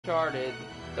Uncharted,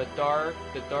 the Dark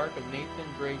of Nathan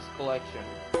Drake's collection,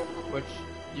 which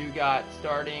you got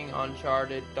starting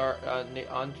Uncharted Dark's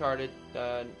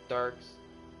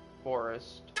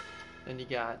Forest. Then you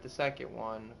got the second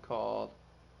one called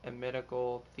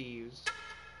Mythical Thieves,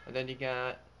 and then you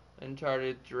got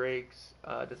Uncharted Drake's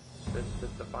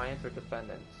Defiance or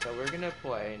Defendant. So we're gonna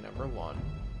play number one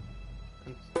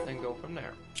and go from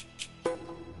there.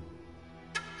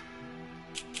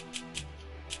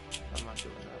 I'm not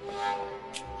doing that.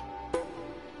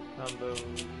 Combo.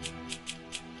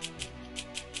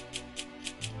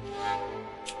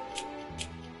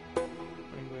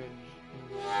 Language.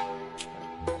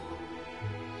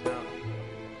 Sound.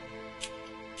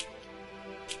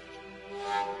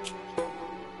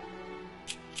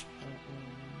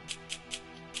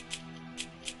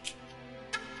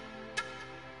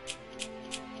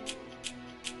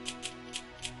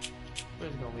 We're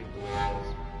just gonna leave the way it is.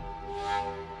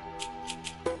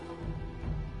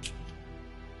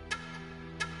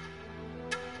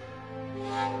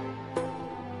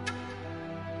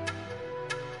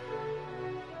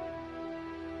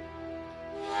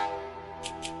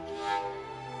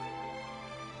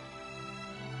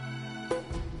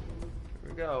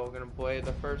 We're gonna play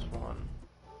the first one,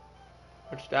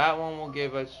 which that one will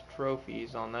give us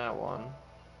trophies on that one.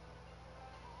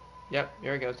 Yep,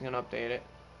 here it goes. I'm gonna update it.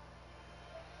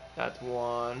 That's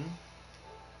one.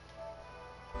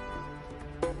 We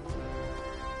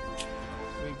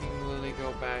can literally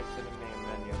go back to the main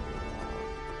menu if we want.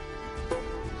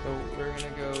 So we're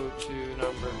gonna go to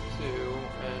number 2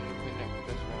 and connect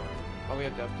this one. Oh, we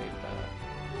have to update that.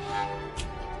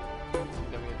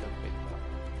 Then we have to update that.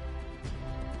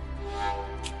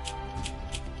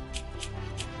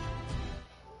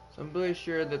 So I'm really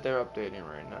sure that they're updating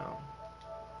right now.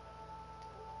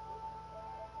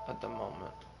 At the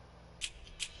moment.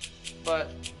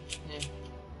 But, yeah.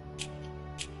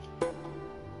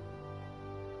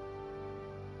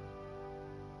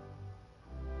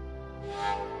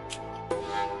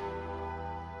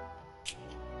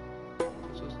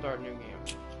 So start new game.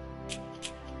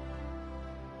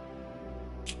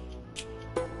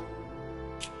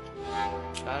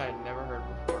 That I never heard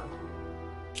before.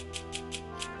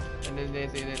 And then they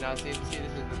say that now see this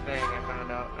is the thing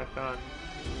I found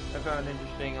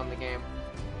interesting on the game.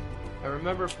 I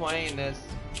remember playing this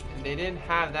and they didn't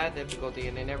have that difficulty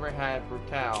and they never had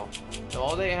Brutale. So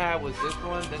all they had was this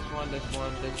one, this one, this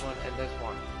one, this one, and this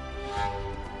one.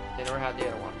 They never had the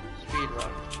other one. Speed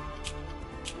run.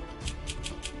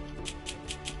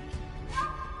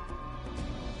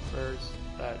 First,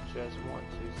 that just want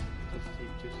to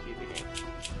see the game.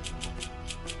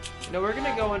 You know, we're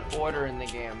gonna go in order in the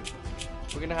game.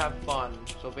 We're gonna have fun.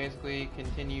 So basically,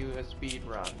 continue a speed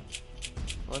run.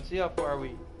 Let's see how far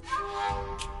we.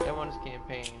 That one is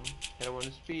campaign. That one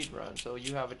is speed run. So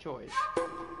you have a choice.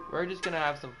 We're just gonna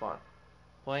have some fun.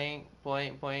 Playing,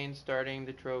 starting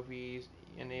the trophies,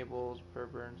 enables,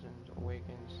 burns, and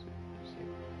awakens.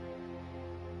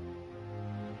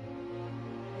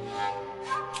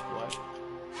 What?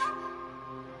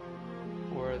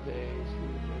 Or they just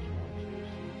want to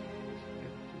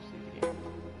see the game.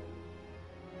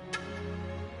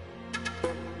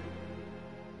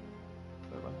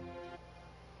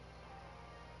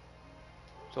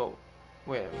 So,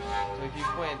 wait a minute. So if you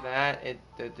play that,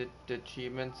 the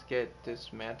achievements get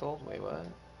dismantled? Wait, what?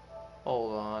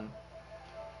 Hold on.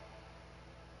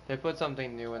 They put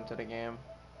something new into the game.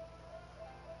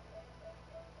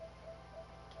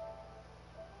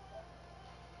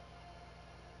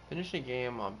 Finish the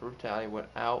game on brutality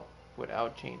without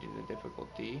changing the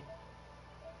difficulty.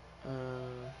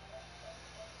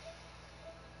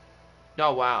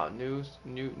 Oh wow, new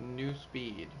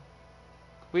speed.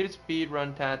 Complete a speed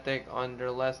run tactic under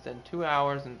less than 2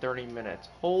 hours and 30 minutes.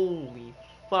 Holy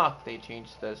fuck, they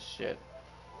changed this shit.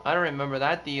 I don't remember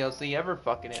that DLC ever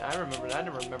fucking it. I don't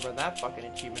remember that fucking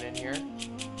achievement in here.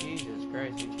 Jesus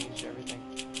Christ, they changed everything.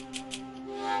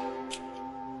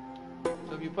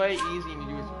 So if you play easy and you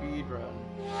do a speed run.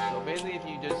 So basically if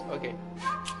you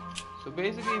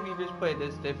just play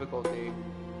this difficulty,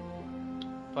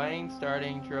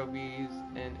 starting trophies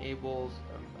enables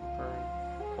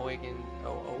awaken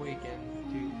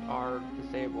are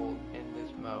disabled in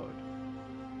this mode.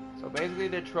 So basically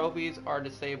the trophies are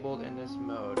disabled in this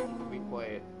mode when we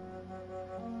play it.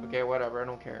 Okay, whatever, I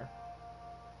don't care.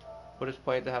 We'll just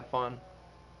play it to have fun.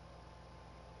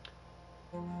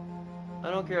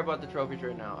 I don't care about the trophies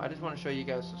right now. I just want to show you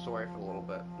guys the story for a little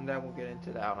bit, and then we'll get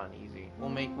into that on easy. We'll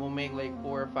make like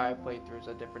 4 or 5 playthroughs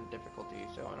of different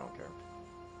difficulties, so I don't care.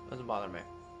 Doesn't bother me.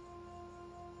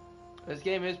 This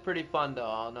game is pretty fun though,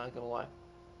 I'm not gonna lie.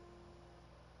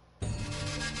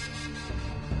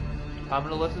 I'm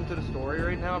gonna listen to the story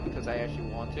right now because I actually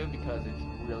want to, because it's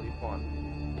really fun.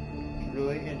 It's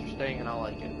really interesting and I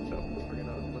like it. So we're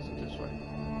gonna listen to the story.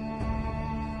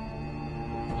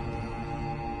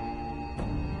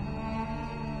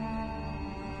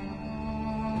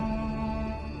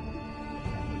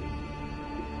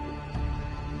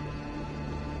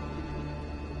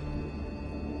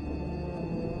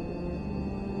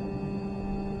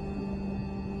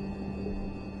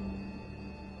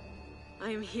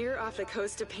 I'm here off the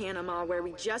coast of Panama, where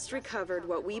we just recovered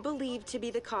what we believe to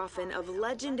be the coffin of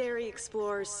legendary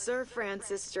explorer Sir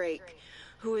Francis Drake,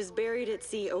 who was buried at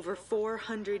sea over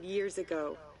 400 years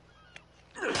ago.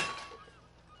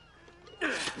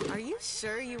 Are you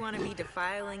sure you want to be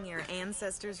defiling your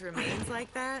ancestors' remains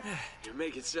like that? You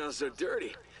make it sound so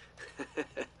dirty.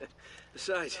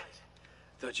 Besides,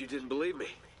 thought you didn't believe me.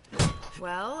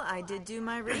 Well, I did do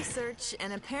my research,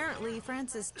 and apparently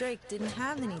Francis Drake didn't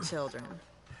have any children.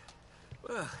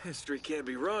 Well, history can't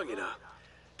be wrong, you know.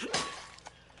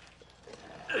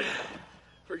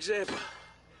 For example,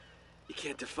 you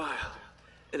can't defile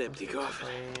an empty coffin.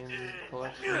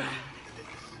 Collection.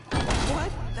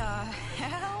 What the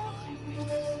hell?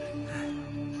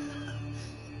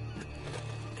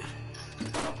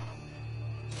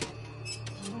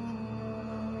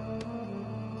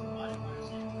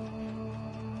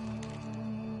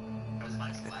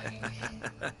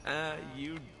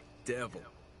 You devil.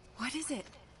 What is it?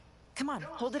 Come on,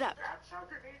 hold it up.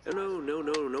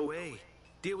 No way.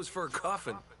 Deal was for a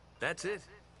coffin. That's it.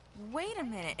 Wait a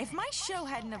minute. If my show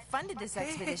hadn't have funded this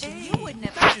expedition, Hey, you wouldn't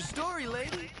have... That's your story,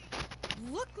 lady.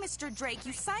 Look, Mr. Drake,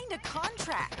 you signed a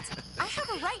contract. I have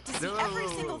a right to see every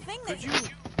single thing that Could you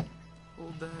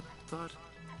hold that thought?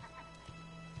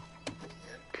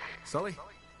 Sully?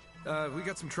 We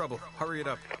got some trouble. Hurry it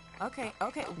up. Okay.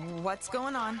 What's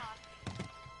going on?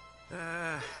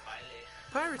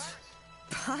 Pirates.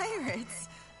 Pirates?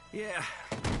 Yeah,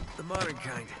 the modern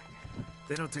kind.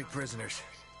 They don't take prisoners.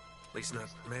 At least not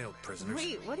male prisoners.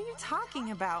 Wait, what are you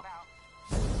talking about?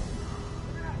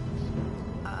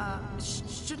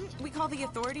 Shouldn't we call the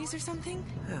authorities or something?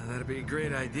 Yeah, that'd be a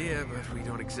great idea, but we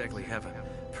don't exactly have a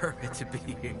permit to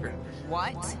be here.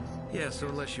 What? Yeah, so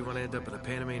unless you want to end up in a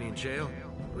Panamanian jail,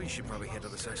 we should probably handle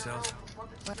this ourselves.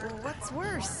 What's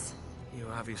worse? You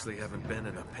obviously haven't been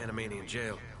in a Panamanian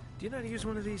jail. Do you know how to use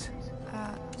one of these?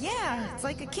 Yeah, it's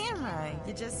like a camera.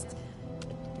 You just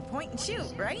point and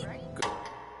shoot, right?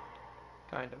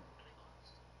 Kind of.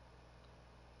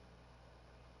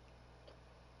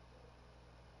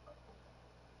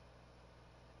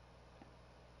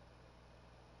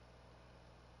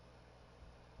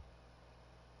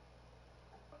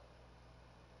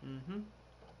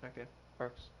 Okay,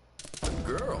 works.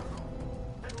 Girl.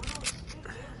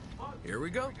 Here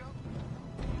we go.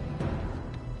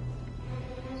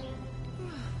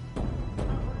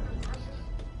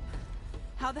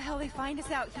 How the hell they find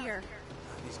us out here?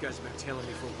 These guys have been tailing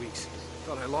me for weeks.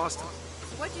 Thought I lost them.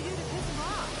 What'd you do to piss them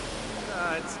off?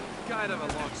 It's kind of a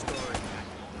long story.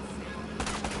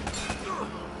 Oh,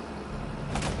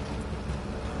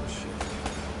 shit.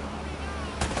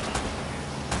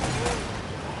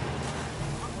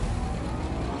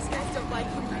 These guys don't like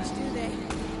you much, do they?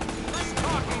 Less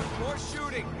talking, more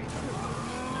shooting.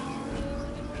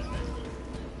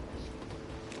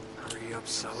 Hurry up,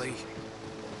 Sully.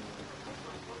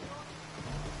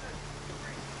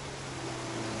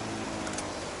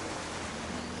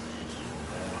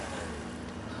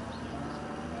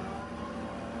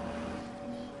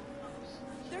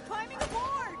 They're climbing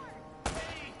aboard!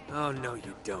 Oh, no,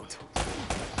 you don't.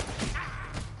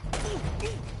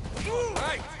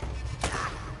 Hey!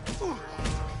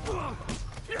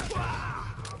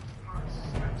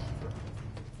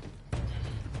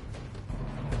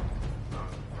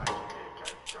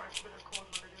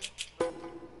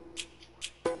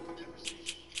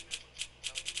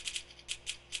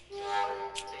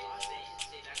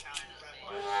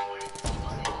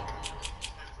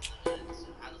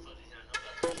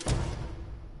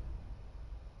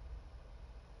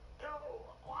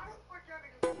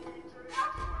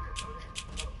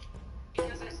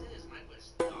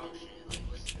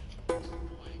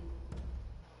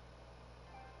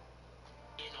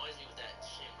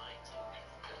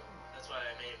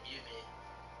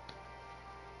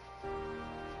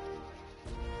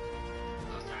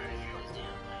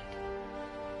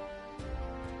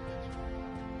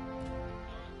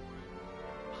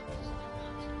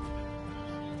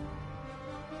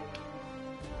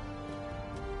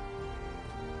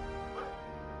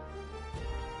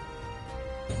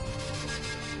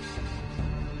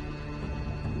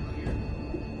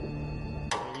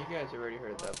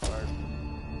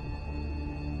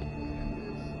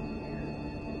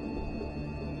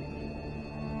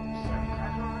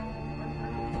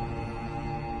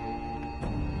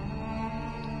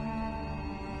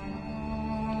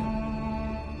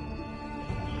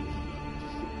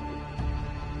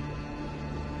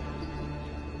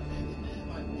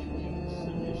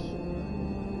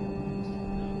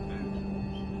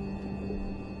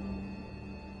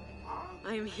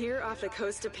 I'm here off the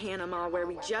coast of Panama where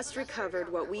we just recovered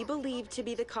what we believe to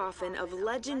be the coffin of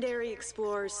legendary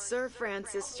explorer Sir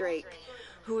Francis Drake,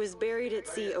 who was buried at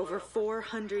sea over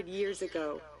 400 years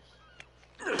ago.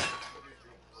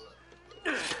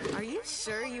 Are you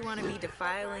sure you want to be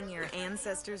defiling your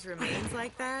ancestors' remains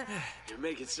like that? You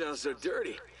make it sound so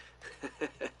dirty.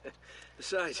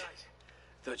 Besides,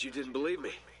 thought you didn't believe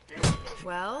me.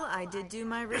 Well, I did do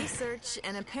my research,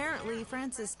 and apparently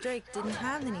Francis Drake didn't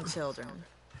have any children.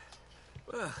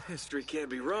 Well, history can't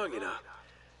be wrong, you know.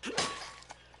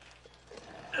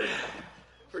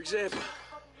 For example,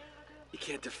 you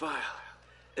can't defile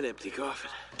an empty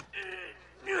coffin.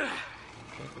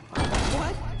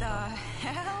 What the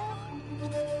hell?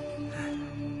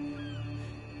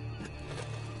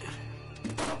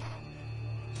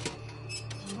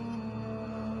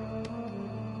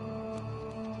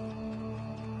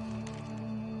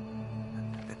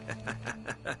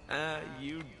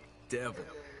 You devil.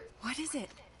 What is it?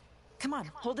 Come on,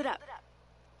 hold it up.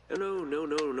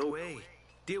 No way.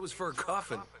 Deal was for a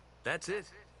coffin. That's it.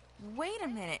 Wait a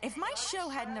minute. If my show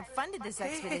hadn't have funded this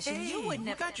expedition, you wouldn't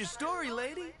have... got your story,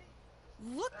 lady.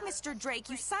 Look, Mr. Drake,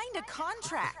 you signed a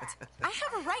contract. I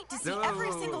have a right to see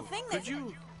every single thing that... Could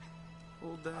you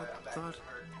hold that thought?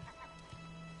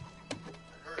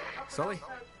 Sully?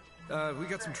 We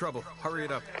got some trouble. Hurry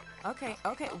it up. Okay.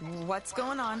 What's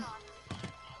going on?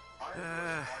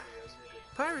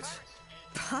 Pirates.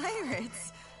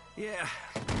 Pirates? Yeah,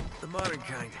 the modern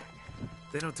kind.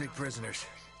 They don't take prisoners.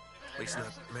 At least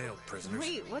not male prisoners.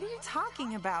 Wait, what are you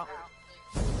talking about?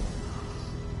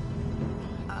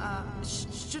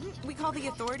 Shouldn't we call the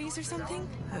authorities or something?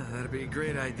 That'd be a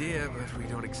great idea, but we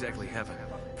don't exactly have a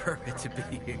permit to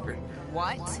be here.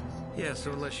 What? Yeah,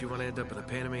 so unless you want to end up in a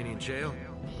Panamanian jail,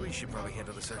 we should probably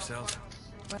handle this ourselves.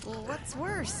 Well, what's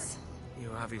worse?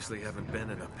 You obviously haven't been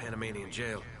in a Panamanian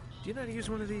jail. Do you know how to use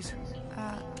one of these?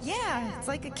 Yeah, it's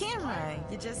like a camera.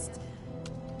 You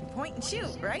point and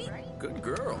shoot, right? Good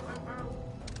girl.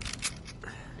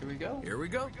 Here we go. Here we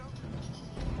go.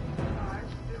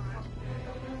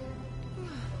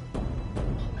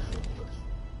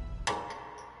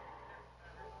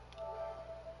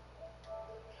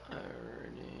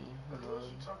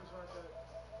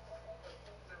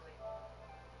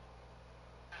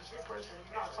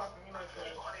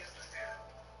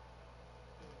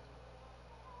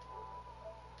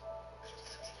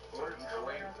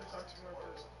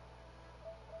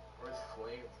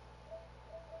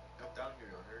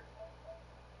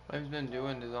 He's been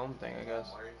doing his own thing, I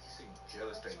guess. Why are you saying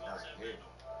jealous that you're not here?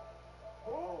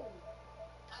 Oh.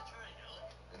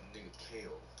 And nigga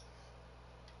killed.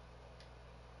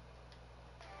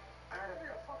 I heard a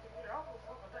nigga fucking here. I don't give a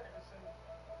fuck what that nigga said.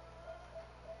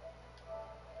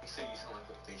 He said you sound like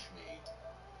a fish maid.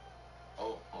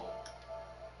 Oh.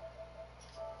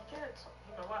 You can't.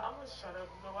 You know what? I'm gonna shut up.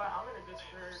 You know what? I'm in a good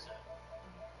spirit.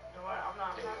 You know what? I'm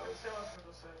not gonna say what I'm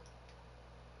gonna say.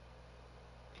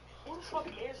 Who the fuck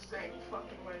answers that any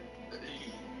fucking way?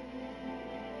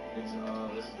 It's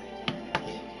let's see.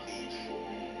 PS4.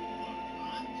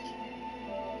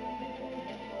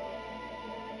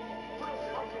 Who the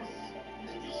fuck is?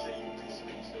 Did you say you fish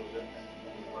maid still there?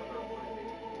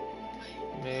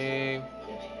 Me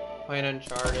playing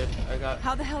Uncharted. I got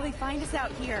How the hell they find us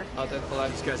out here? other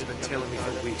collections. These guys have been tailing me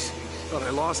for weeks. Thought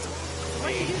I lost them.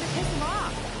 What'd you do to piss them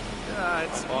off?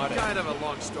 It's bought it. kind of a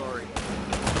long story.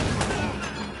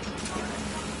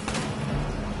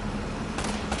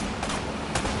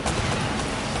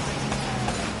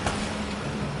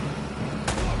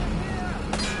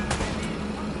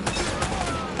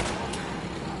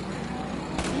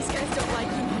 These guys don't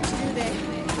like you much, do they?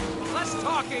 Less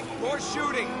talking, more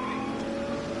shooting.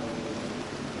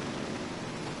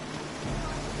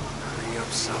 Hurry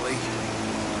up, Sully.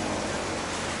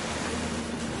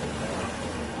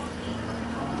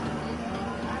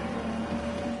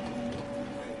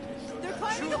 They're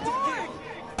climbing the board!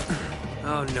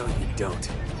 Oh, no, you don't.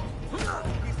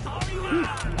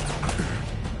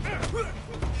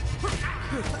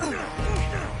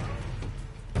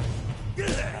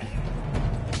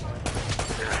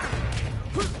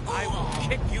 I will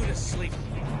kick you to sleep.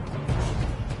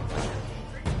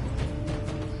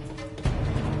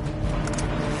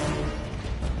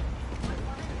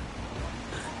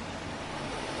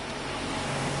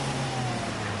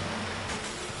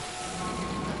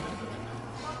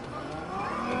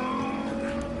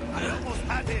 I almost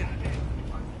had him.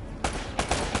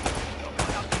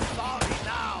 Sorry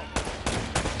now.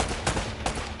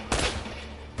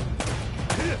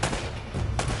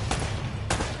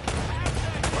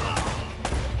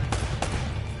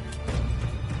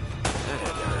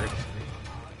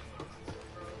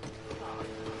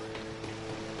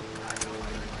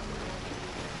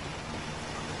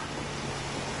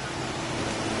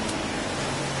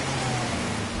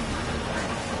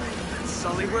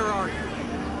 Sully, where are you?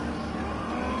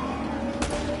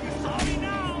 Sorry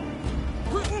now.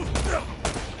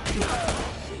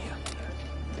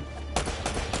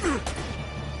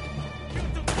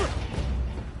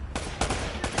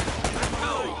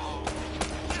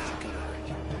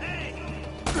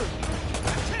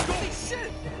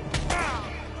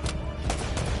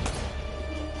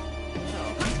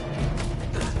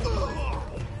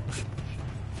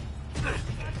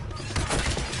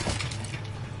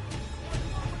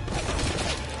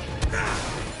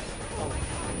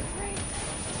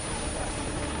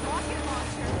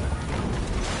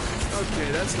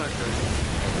 Okay, that's not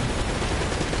good.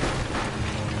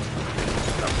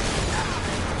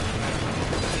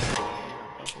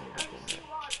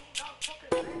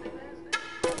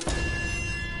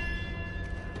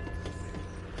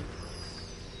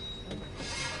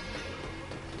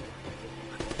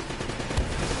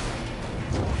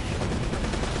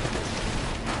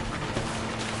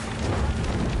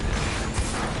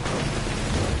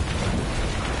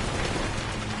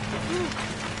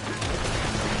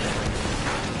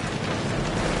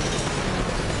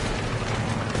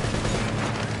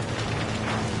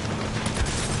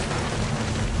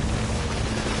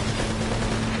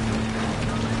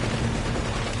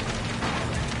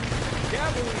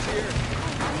 Cavalry's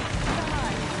here.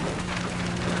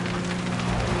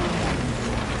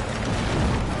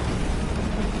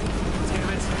 Damn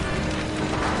it.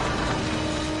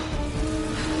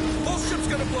 Whole ship's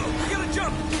gonna blow. We gotta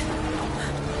jump.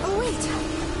 Oh, wait.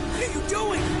 What are you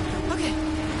doing? Okay.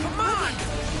 Come on.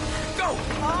 Go.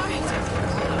 All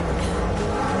right.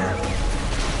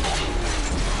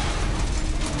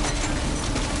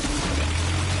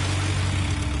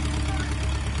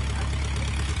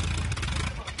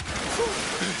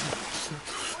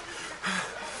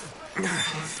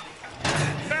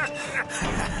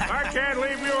 I can't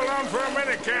leave you alone for a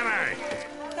minute, can I?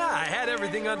 I had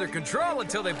everything under control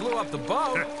until they blew up the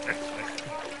boat.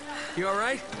 You all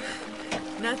right?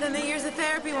 Nothing that years of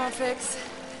therapy won't fix.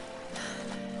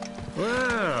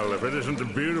 Well, if it isn't the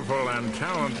beautiful and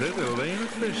talented Elena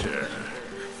Fisher.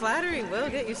 Flattery will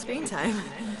get you screen time.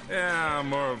 Yeah, I'm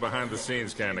more of a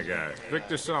behind-the-scenes kind of guy.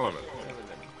 Victor Sullivan.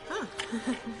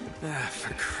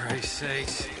 For Christ's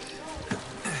sakes.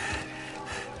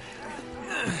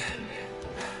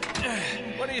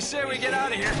 What do you say we get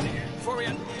out of here before we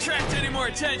attract any more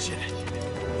attention?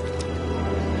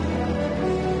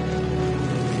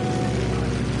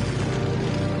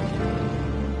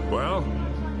 Well?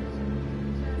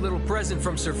 Little present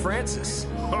from Sir Francis.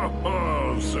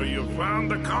 Oh, so you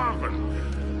found the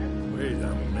coffin. Wait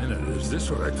a minute, is this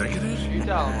what I think it is? You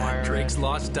tell him, Wire. Drake's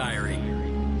lost diary.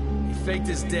 He faked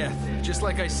his death, just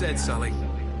like I said, Sully.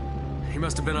 He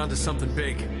must have been onto something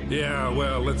big. Yeah,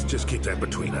 well, let's just keep that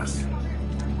between us.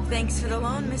 Thanks for the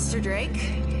loan, Mr.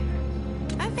 Drake.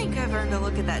 I think I've earned a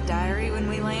look at that diary when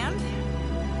we land.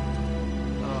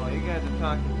 Oh, you guys are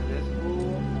talking to this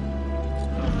fool?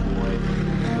 Oh boy.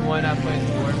 The one that plays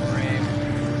Warframe.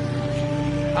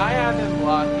 I have him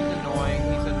blocked. He's annoying.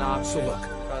 He's an obstacle. So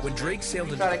look, when Drake sailed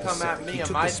into tried the to come at Pacific, me he on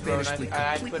took my the Spanish throne, fleet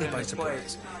I put completely him by in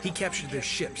surprise. place. He captured their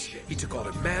ships, he took all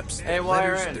their maps, Hey, their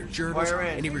wire letters, in. their journals, Wire in.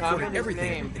 and he Comment recorded his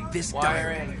everything name. in this Wire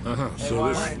diary. in. Uh-huh, Hey, so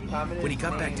wire this... in. Comment When he his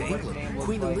got back name, to what his England, name looks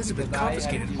Queen like, Elizabeth because I had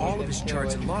confiscated to all use of his it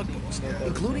charts and to- logbooks,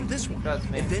 including this one,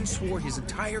 Trust me. and then swore his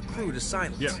entire crew to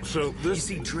silence. Yeah, so You this...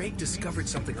 see, Drake discovered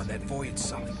something on that voyage,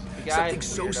 Sully. The guy's Something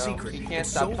so weirdo. secret He can't and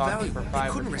stop so talking valuable, for he 5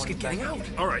 or couldn't risk 20 it getting out.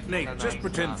 seconds. All right, Nate, No, just no,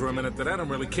 pretend no. for a minute that I don't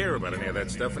really care about any of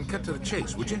that stuff and cut to the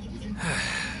chase, would you?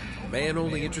 Man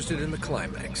only interested in the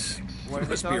climax. What are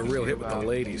they Must be a talking real to hit you with the about?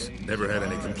 ladies. Never had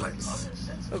any complaints.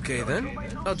 Okay, then.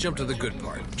 I'll jump to the good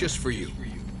part, just for you.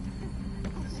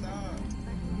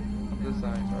 This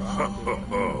side. Ho, ho,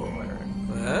 ho.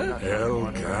 Huh?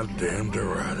 El goddamn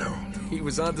Dorado. He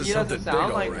was onto He something doesn't big,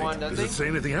 sound all like right. one, does Does he? it say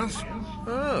anything else?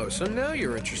 Oh, so now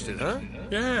you're interested, huh? I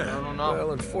Yeah. don't know.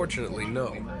 Well, unfortunately,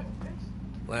 no.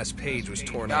 Last page was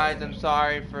torn Guys, out. I'm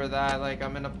sorry for that. Like,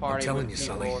 I'm in a party telling with you,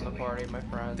 people Sully. in the party, my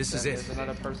friends. This is and it. There's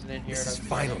another person in here. This is that's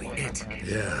finally one of my it. friends.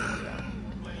 Yeah.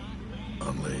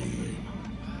 Only...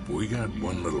 we got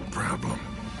one little problem.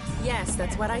 Yes,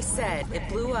 that's what I said. It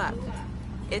blew up.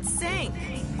 It sank.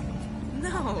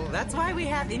 No, that's why we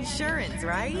have insurance,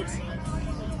 right?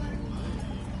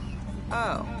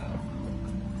 Oh.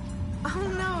 Oh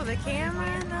no, the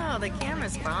camera? No, the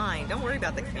camera's fine. Don't worry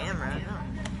about the camera.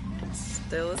 No.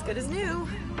 Still as good as new.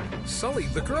 Sully,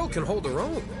 the girl can hold her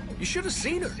own. You should have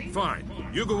seen her. Fine.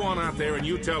 You go on out there and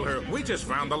you tell her, we just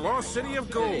found the lost city of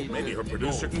gold. Maybe her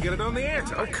producer can get it on the air Oh,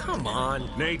 tonight. come on.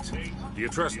 Nate, do you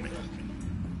trust me?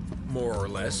 More or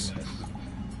less.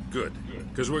 Good.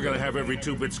 Because we're gonna have every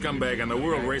two-bit scumbag in the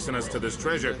world racing us to this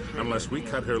treasure unless we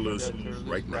cut her loose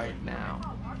right now. Right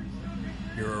now.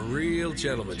 You're a real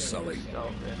gentleman, Sully.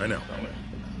 I know.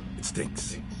 It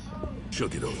stinks. She'll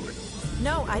get over it.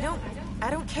 No, I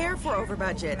don't care for over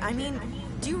budget. I mean,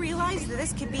 do you realize that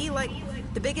this could be like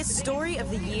the biggest story of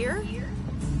the year?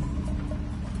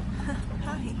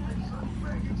 Hi.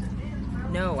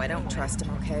 No, I don't trust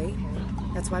him, okay?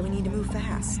 That's why we need to move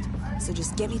fast. So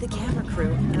just get me the camera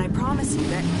crew, and I promise you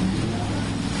that...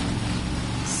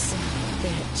 Son of a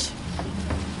bitch.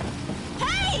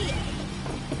 Hey!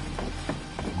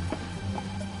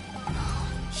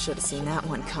 Should have seen that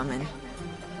one coming.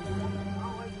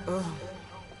 Ugh.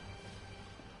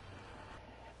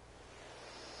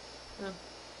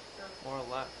 More or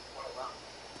less.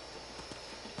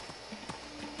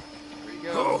 Here we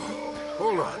go. Oh,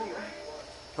 hold on.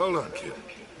 Hold on, kid.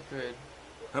 Good.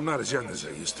 I'm not as young as I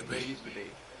used to They be. used to be.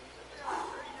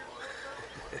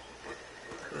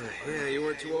 Yeah, you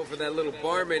weren't too old for that little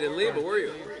barmaid in Lima, were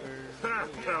you? Ha,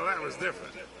 well, that was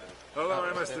different. Although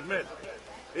I must admit,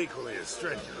 equally as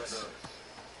strenuous.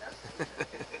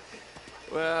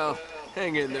 Well,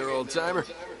 hang in there, old-timer.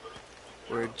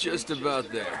 We're just about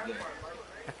there.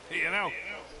 You know,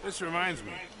 this reminds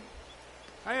me.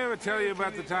 I ever tell you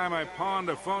about the time I pawned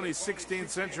a phony 16th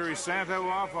century Santo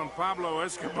off on Pablo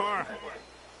Escobar?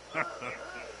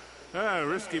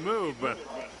 Risky move, but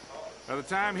by the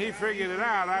time he figured it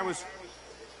out, I was...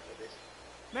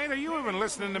 Nate, are you even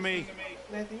listening to me?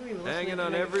 Hanging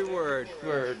on every word.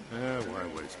 Word. Why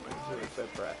waste my Waste my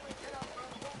breath.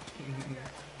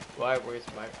 Why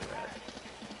waste my breath?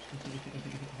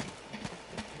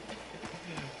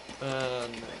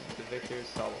 The Victor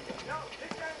Sullivan.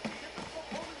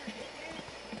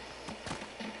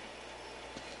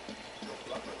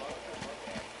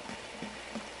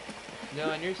 No,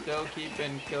 and you're still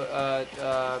keeping,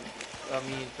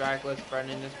 Dracula's friend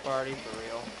in this party, for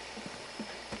real.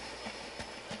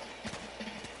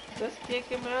 Just kick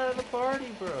him out of the party,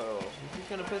 bro. He's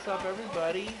gonna piss off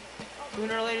everybody.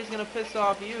 Sooner or later he's gonna piss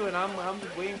off you, and I'm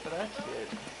just waiting for that shit.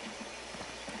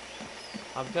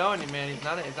 I'm telling you, man, it's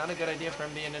not a good idea for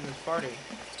him being in this party.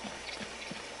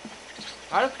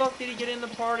 How the fuck did he get in the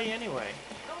party anyway?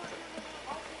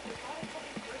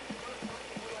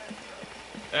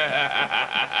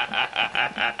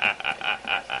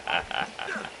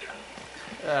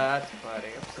 That's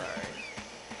funny, I'm sorry.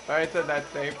 I said that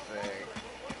same thing.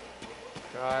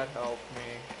 God help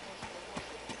me.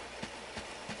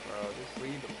 Bro, just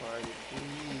leave the party.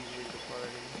 Please leave the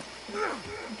party.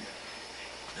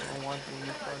 I don't want you in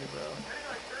this party, bro.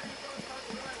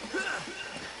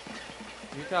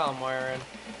 You tell him, Myron.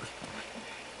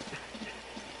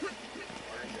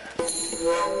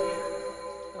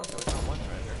 Also, it's not one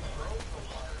treasure.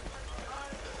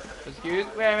 Excuse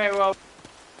me, wait, well.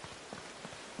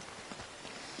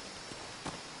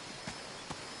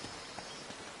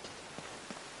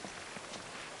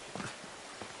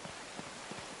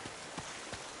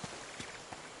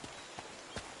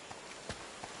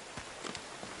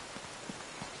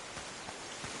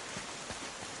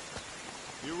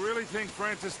 You really think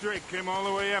Francis Drake came all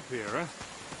the way up here, huh?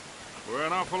 We're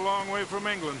an awful long way from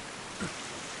England.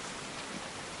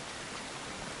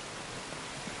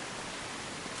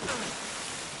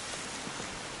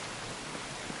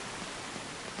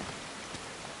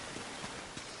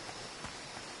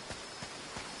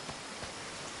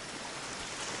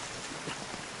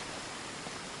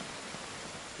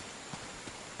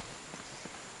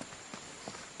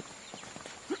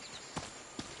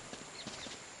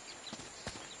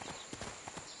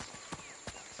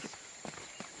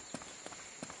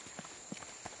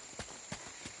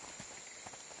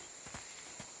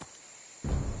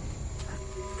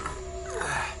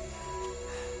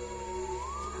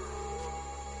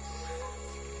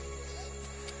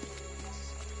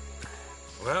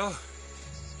 Well?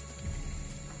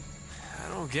 I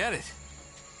don't get it.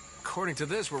 According to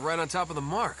this, we're right on top of the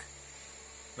mark.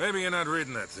 Maybe you're not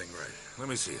reading that thing right. Let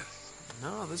me see it.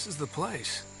 No, this is the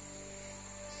place.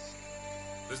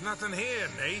 There's nothing here,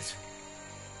 Nate.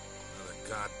 Another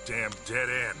goddamn dead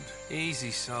end.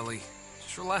 Easy, Sully.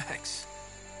 Just relax.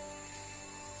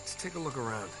 Let's take a look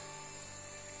around.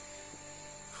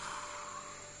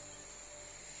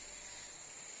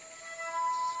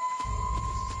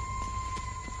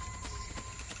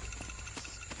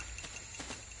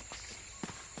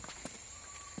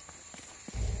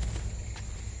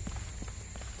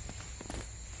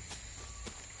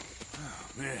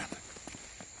 Man,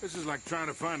 this is like trying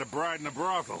to find a bride in a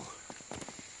brothel.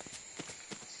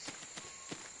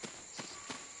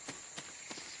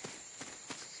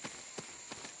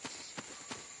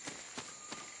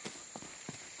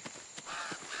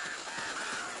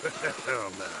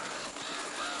 Hell no.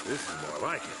 This is more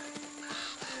like it.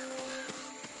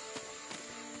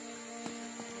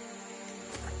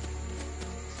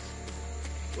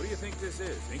 What do you think this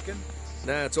is, Incan?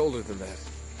 Nah, it's older than that.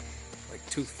 Like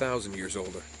 2,000 years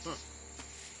older. Huh.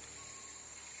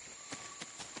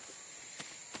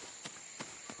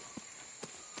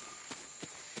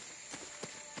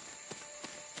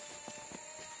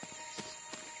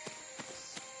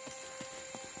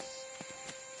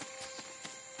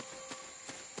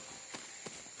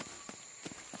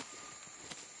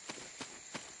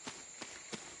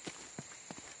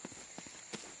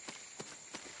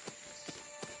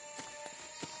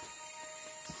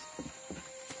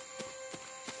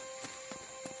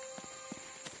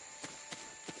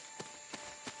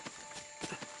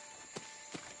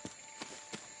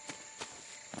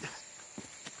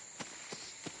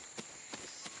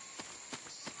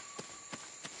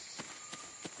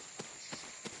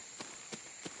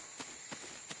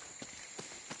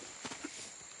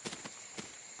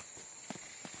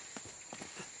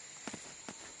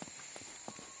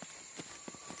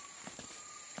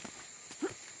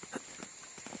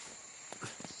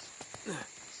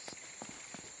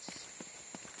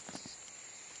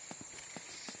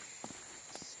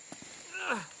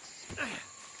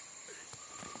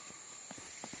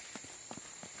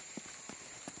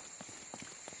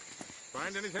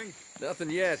 Find anything? Nothing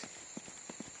yet.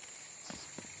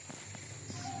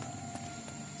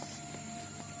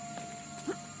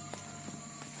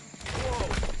 Whoa!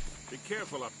 Be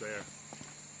careful up there.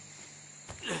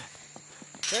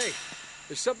 Hey,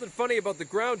 there's something funny about the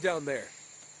ground down there.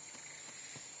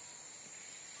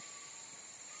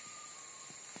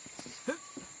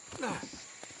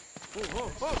 Whoa, whoa,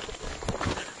 whoa!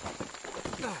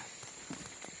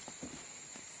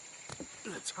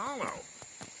 It's hollow.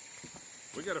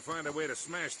 We gotta find a way to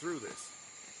smash through this.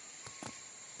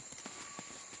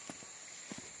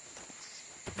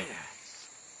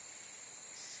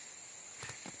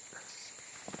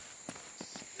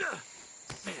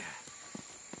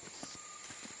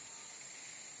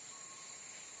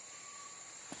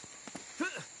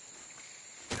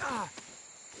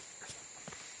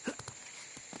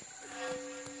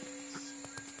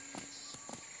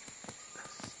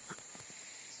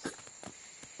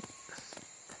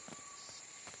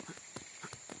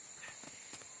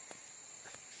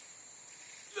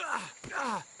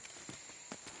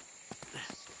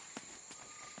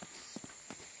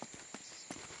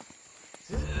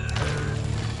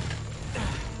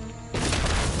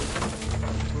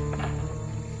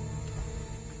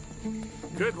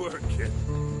 Good work, kid.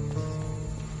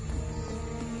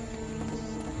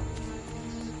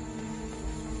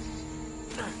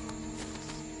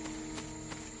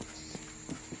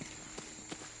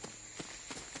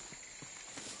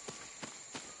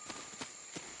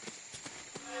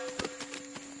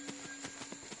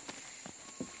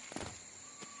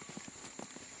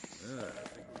 I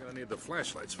think we're gonna need the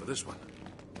flashlights for this one.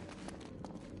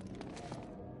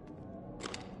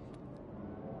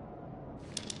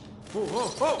 Whoa, whoa,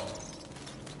 whoa!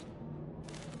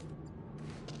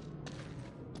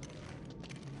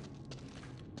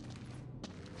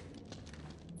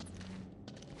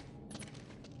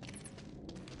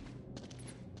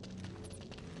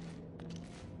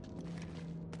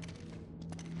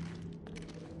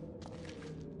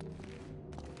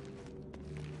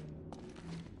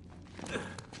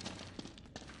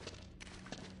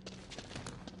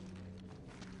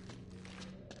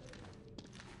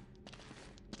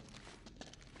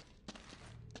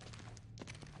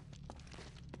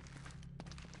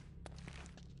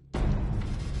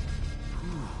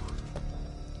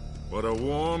 What a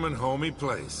warm and homey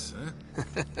place,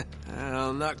 huh?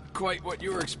 Well, not quite what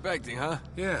you were expecting, huh?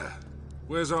 Yeah.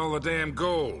 Where's all the damn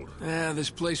gold? Yeah, this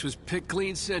place was picked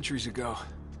clean centuries ago.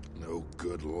 No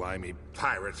good limey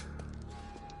pirate.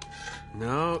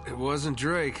 No, it wasn't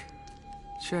Drake.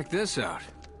 Check this out.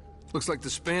 Looks like the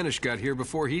Spanish got here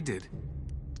before he did.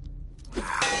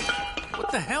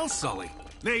 What the hell, Sully?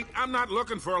 Nate, I'm not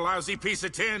looking for a lousy piece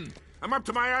of tin. I'm up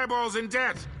to my eyeballs in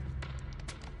debt.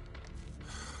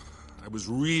 I was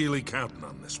really counting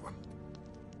on this one.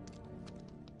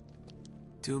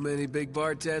 Too many big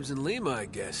bar tabs in Lima, I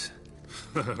guess.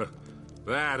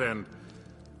 That and,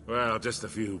 well, just a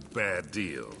few bad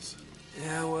deals.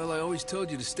 Yeah, well, I always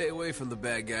told you to stay away from the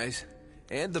bad guys.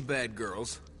 And the bad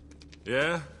girls.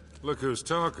 Yeah? Look who's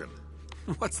talking.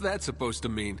 What's that supposed to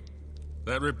mean?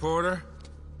 That reporter?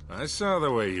 I saw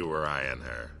the way you were eyeing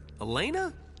her.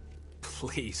 Elena?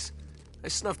 Please. I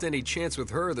snuffed any chance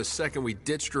with her the second we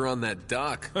ditched her on that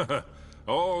dock.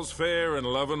 All's fair in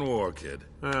love and war, kid.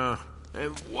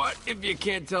 And what if you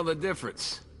can't tell the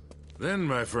difference? Then,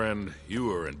 my friend,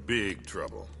 you are in big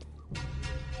trouble.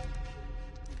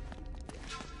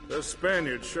 Those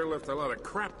Spaniards sure left a lot of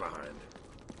crap behind.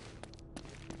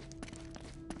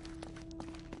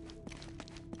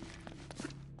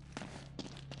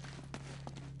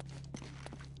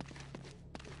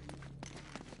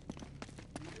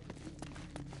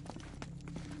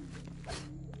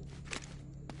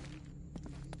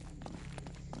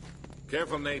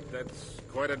 Careful, Nate. That's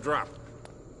quite a drop.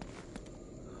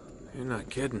 You're not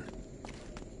kidding.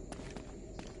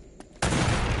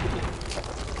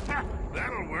 Ha!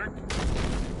 That'll work.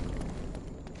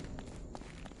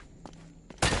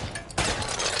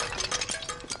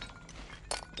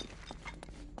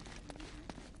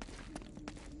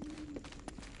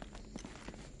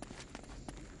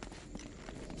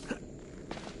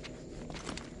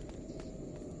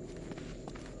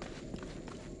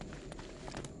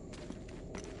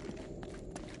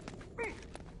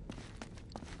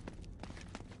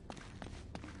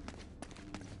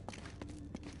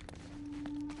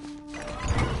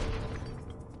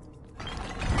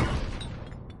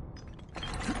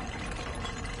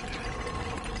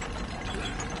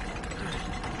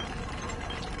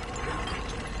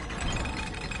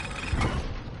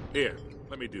 Here,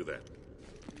 let me do that.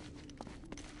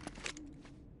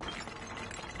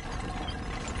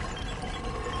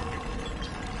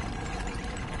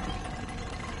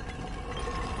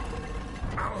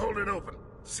 I'll hold it open.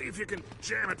 See if you can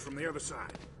jam it from the other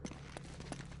side.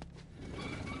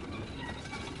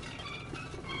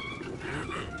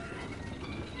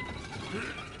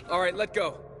 All right, let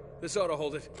go. This ought to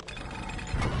hold it.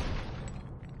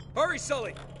 Hurry,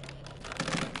 Sully!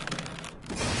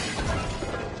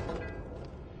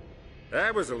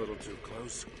 That was a little too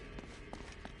close.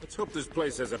 Let's hope this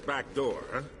place has a back door,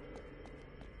 huh?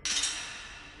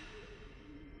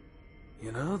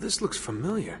 You know, this looks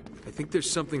familiar. I think there's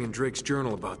something in Drake's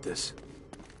journal about this.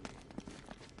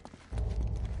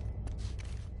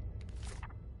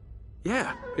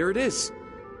 Yeah, here it is.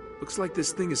 Looks like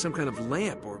this thing is some kind of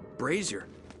lamp or brazier.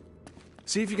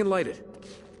 See if you can light it.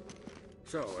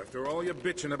 So, after all your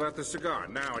bitching about the cigar,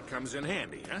 now it comes in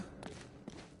handy, huh?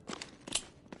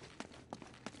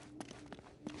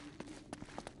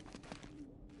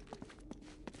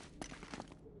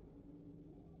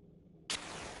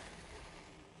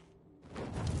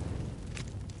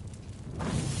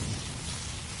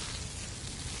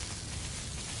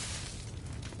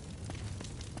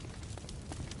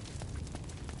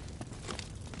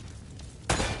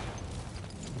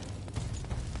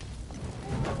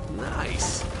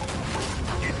 Nice.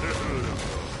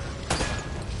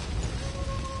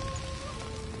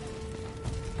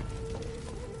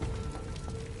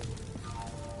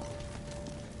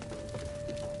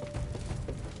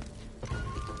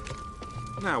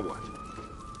 Now what?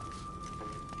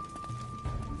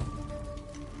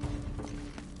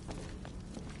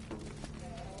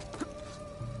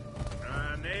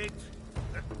 Nate?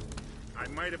 I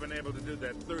might have been able to do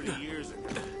that 30 years ago.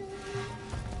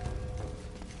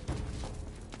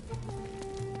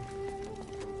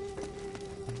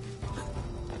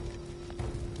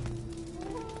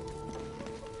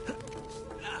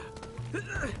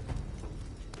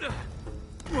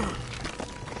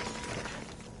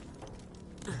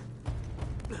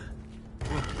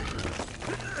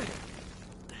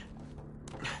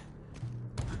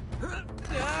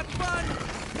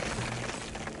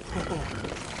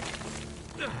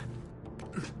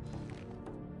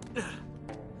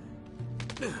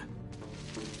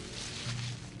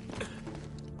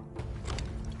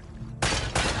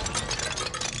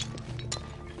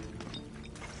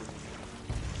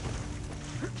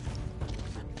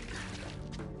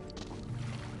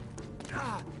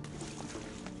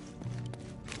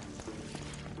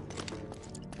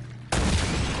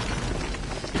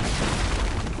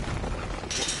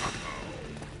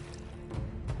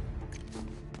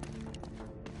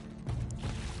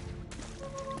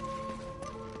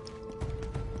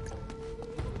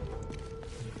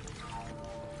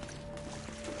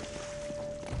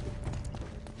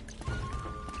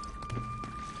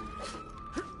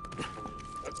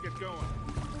 Let's get going.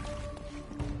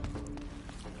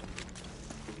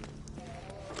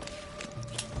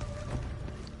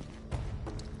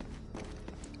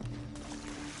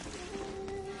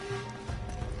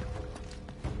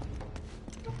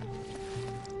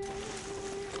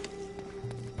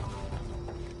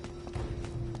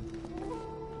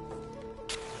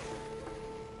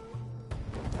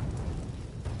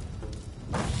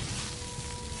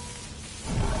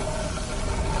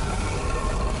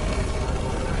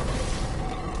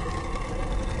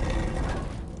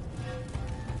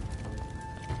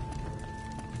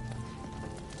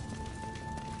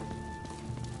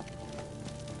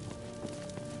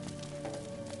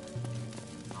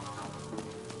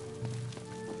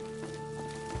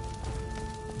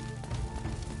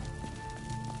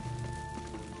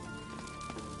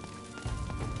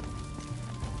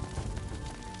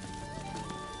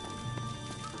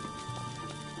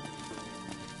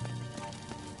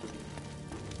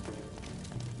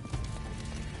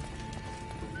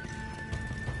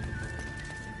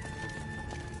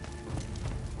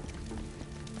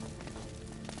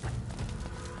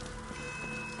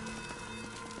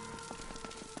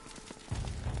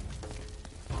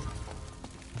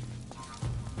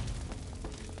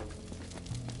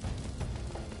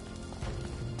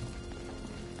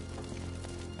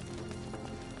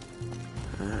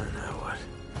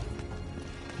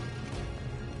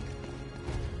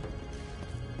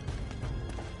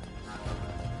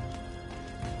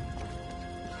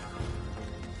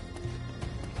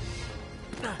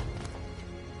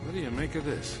 make of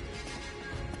this?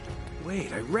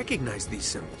 Wait, I recognize these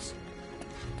symbols.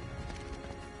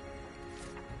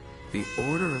 The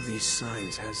order of these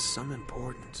signs has some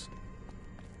importance.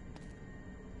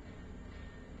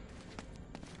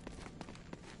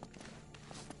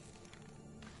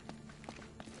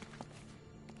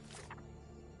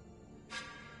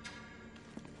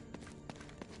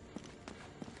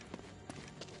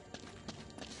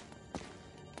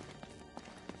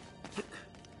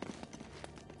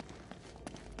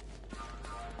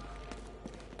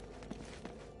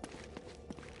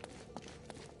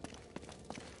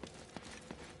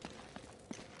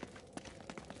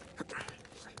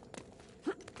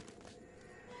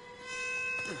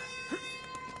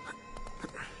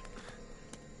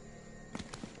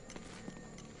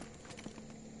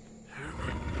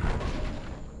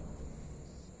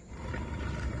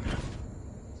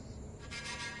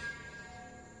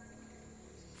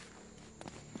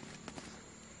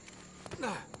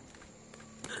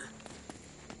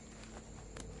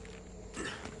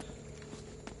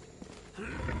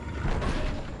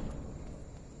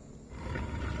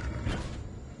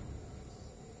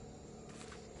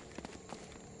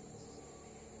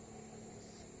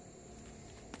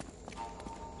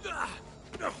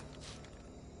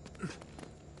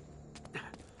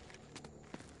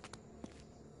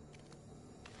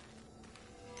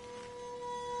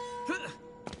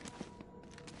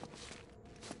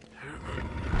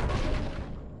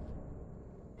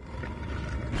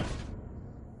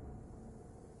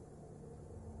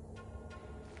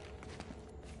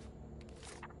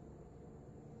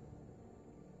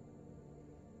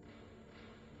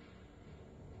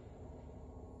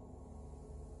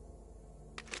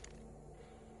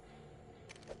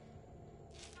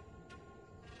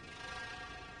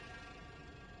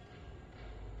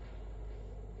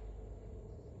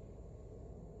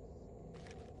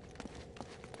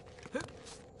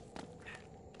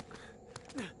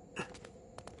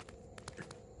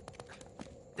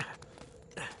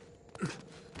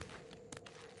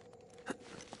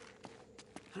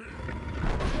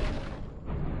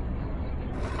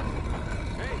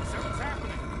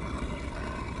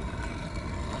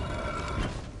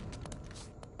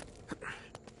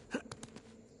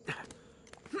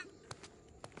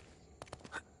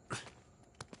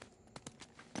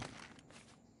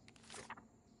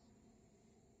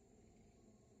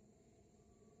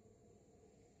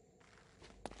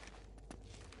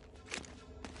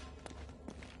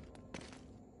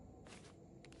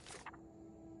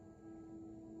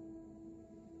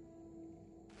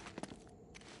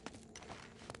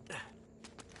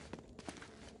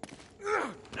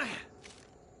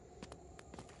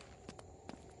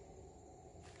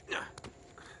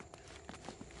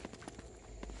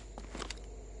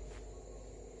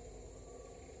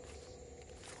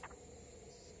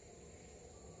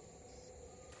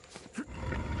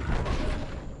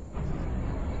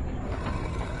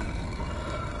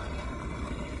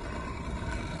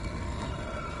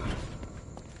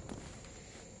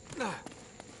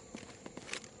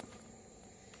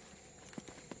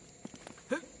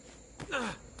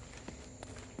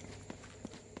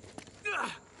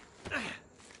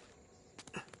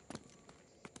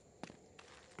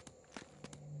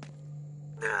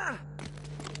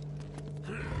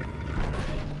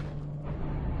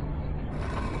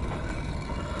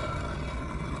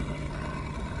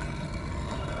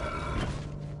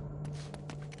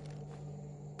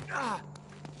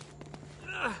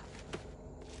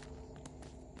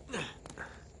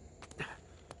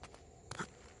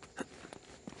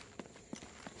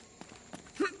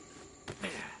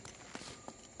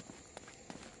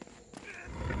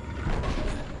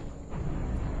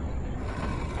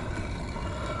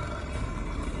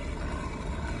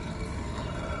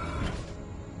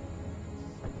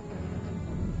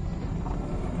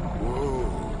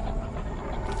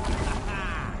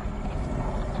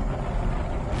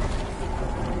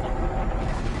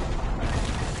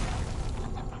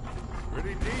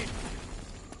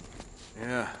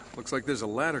 Looks like there's a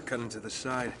ladder cut into the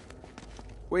side.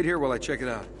 Wait here while I check it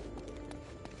out.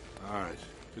 All right.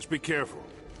 Just be careful.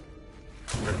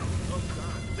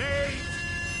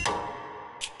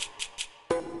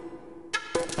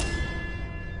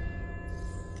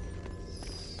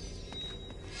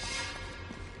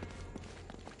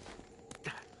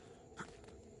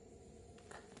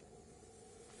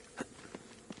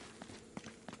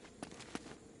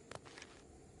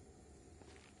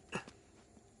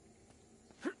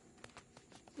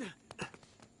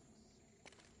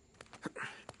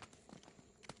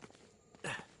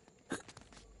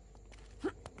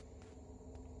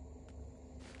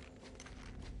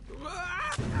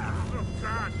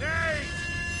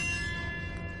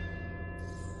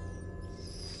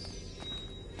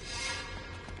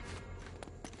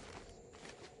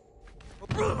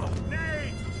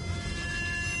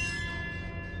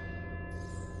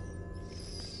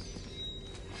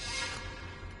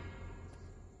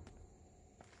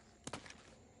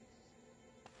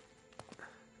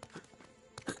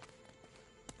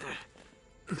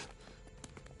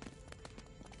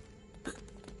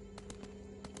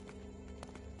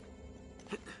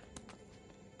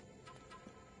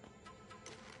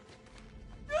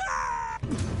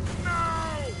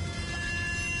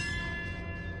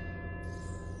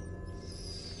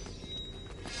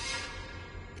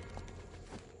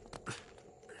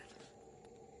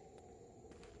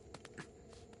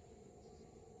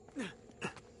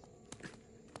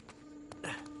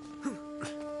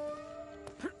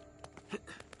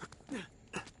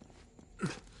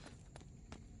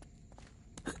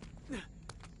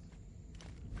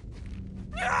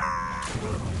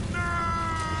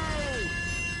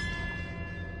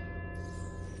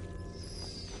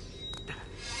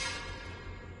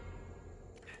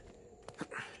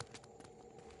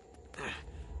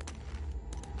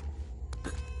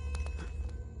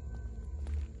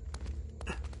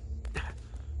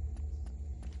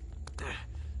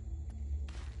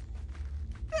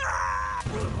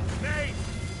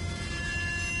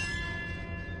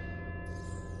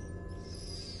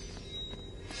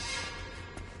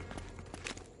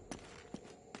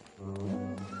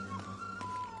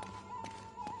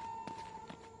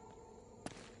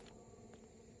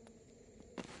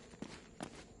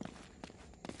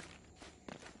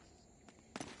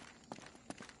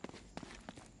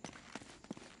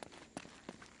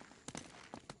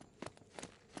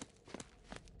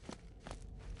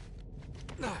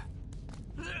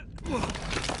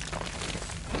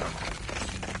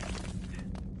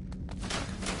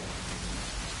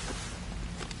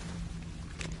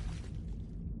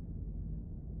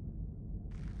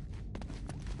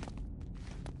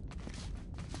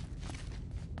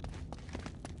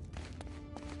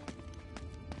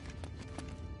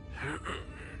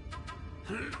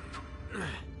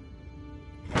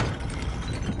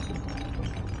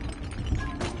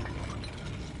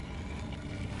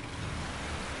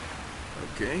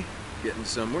 Okay, getting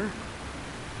somewhere.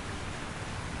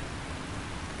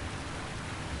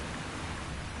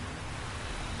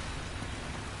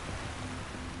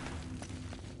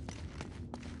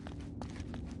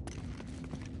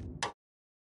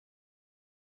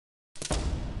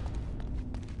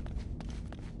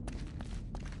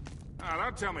 Oh,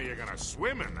 don't tell me you're gonna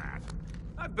swim in that.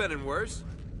 I've been in worse.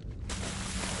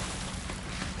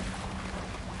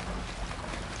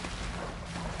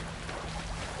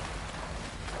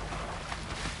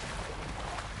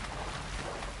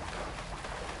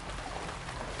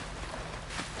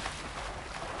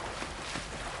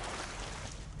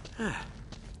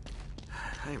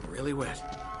 I'm really wet.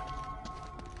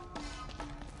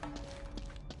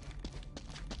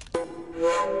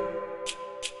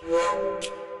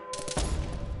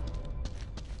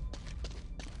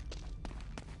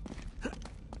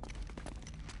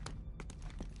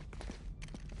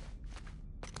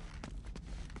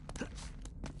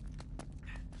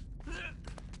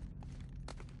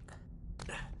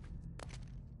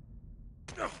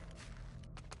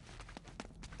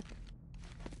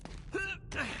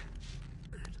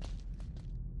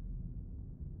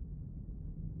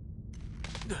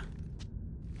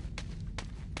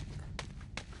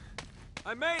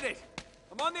 I made it!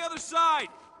 I'm on the other side!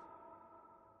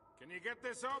 Can you get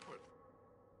this open?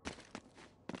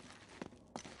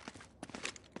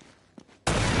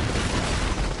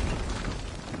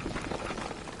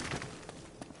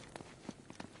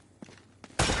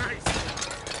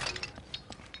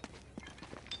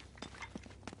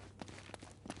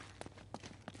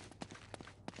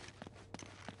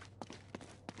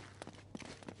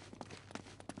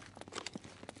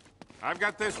 I've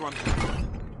got this one.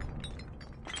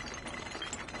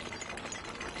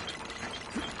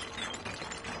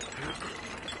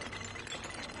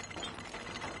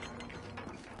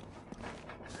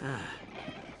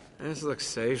 This looks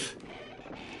safe.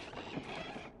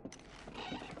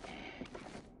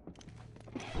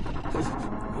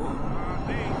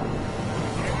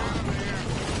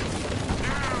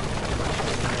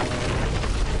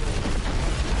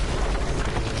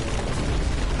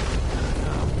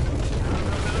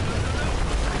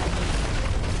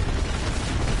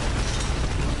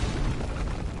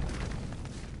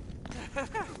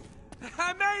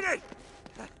 I made it!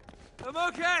 I'm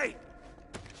okay!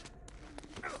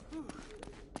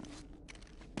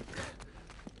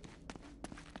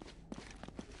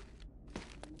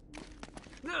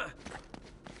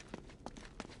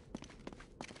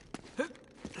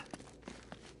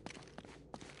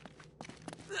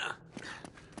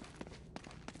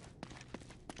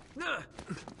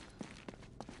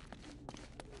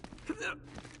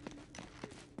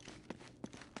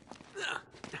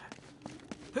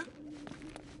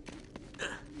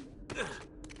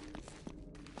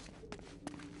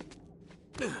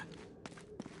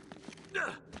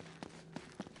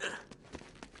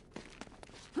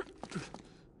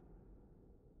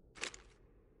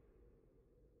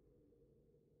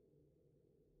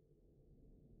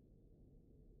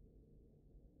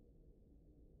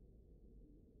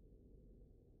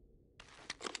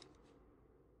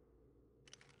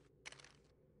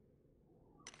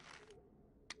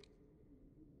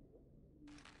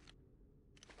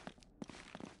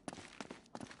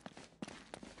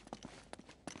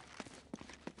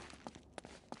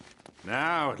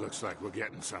 Now it looks like we're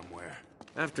getting somewhere.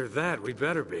 After that, we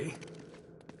better be.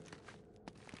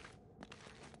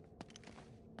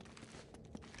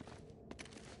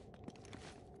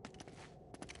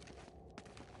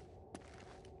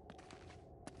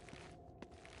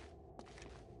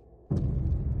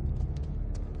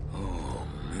 Oh,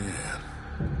 man.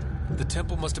 The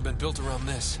temple must have been built around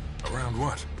this. Around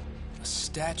what? A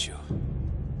statue.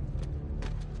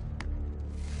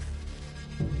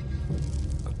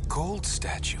 A gold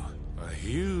statue. A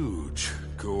huge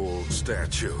gold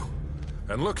statue.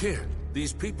 And look here,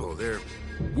 these people, they're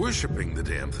worshipping the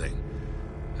damn thing.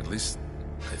 At least,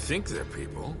 I think they're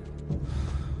people.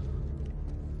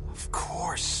 Of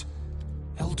course.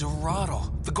 El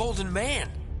Dorado, the Golden Man.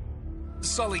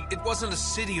 Sully, it wasn't a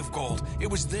city of gold. It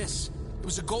was this. It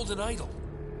was a golden idol.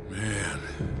 Man,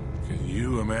 can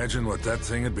you imagine what that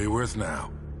thing would be worth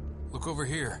now? Look over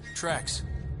here. Tracks.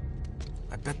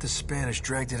 I bet the Spanish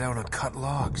dragged it out on cut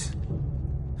logs.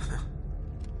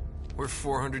 We're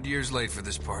 400 years late for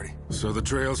this party. So the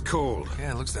trail's cold.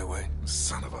 Yeah, it looks that way.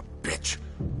 Son of a bitch.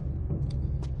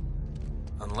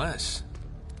 Unless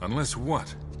Unless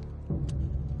what?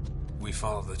 we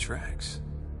follow the tracks.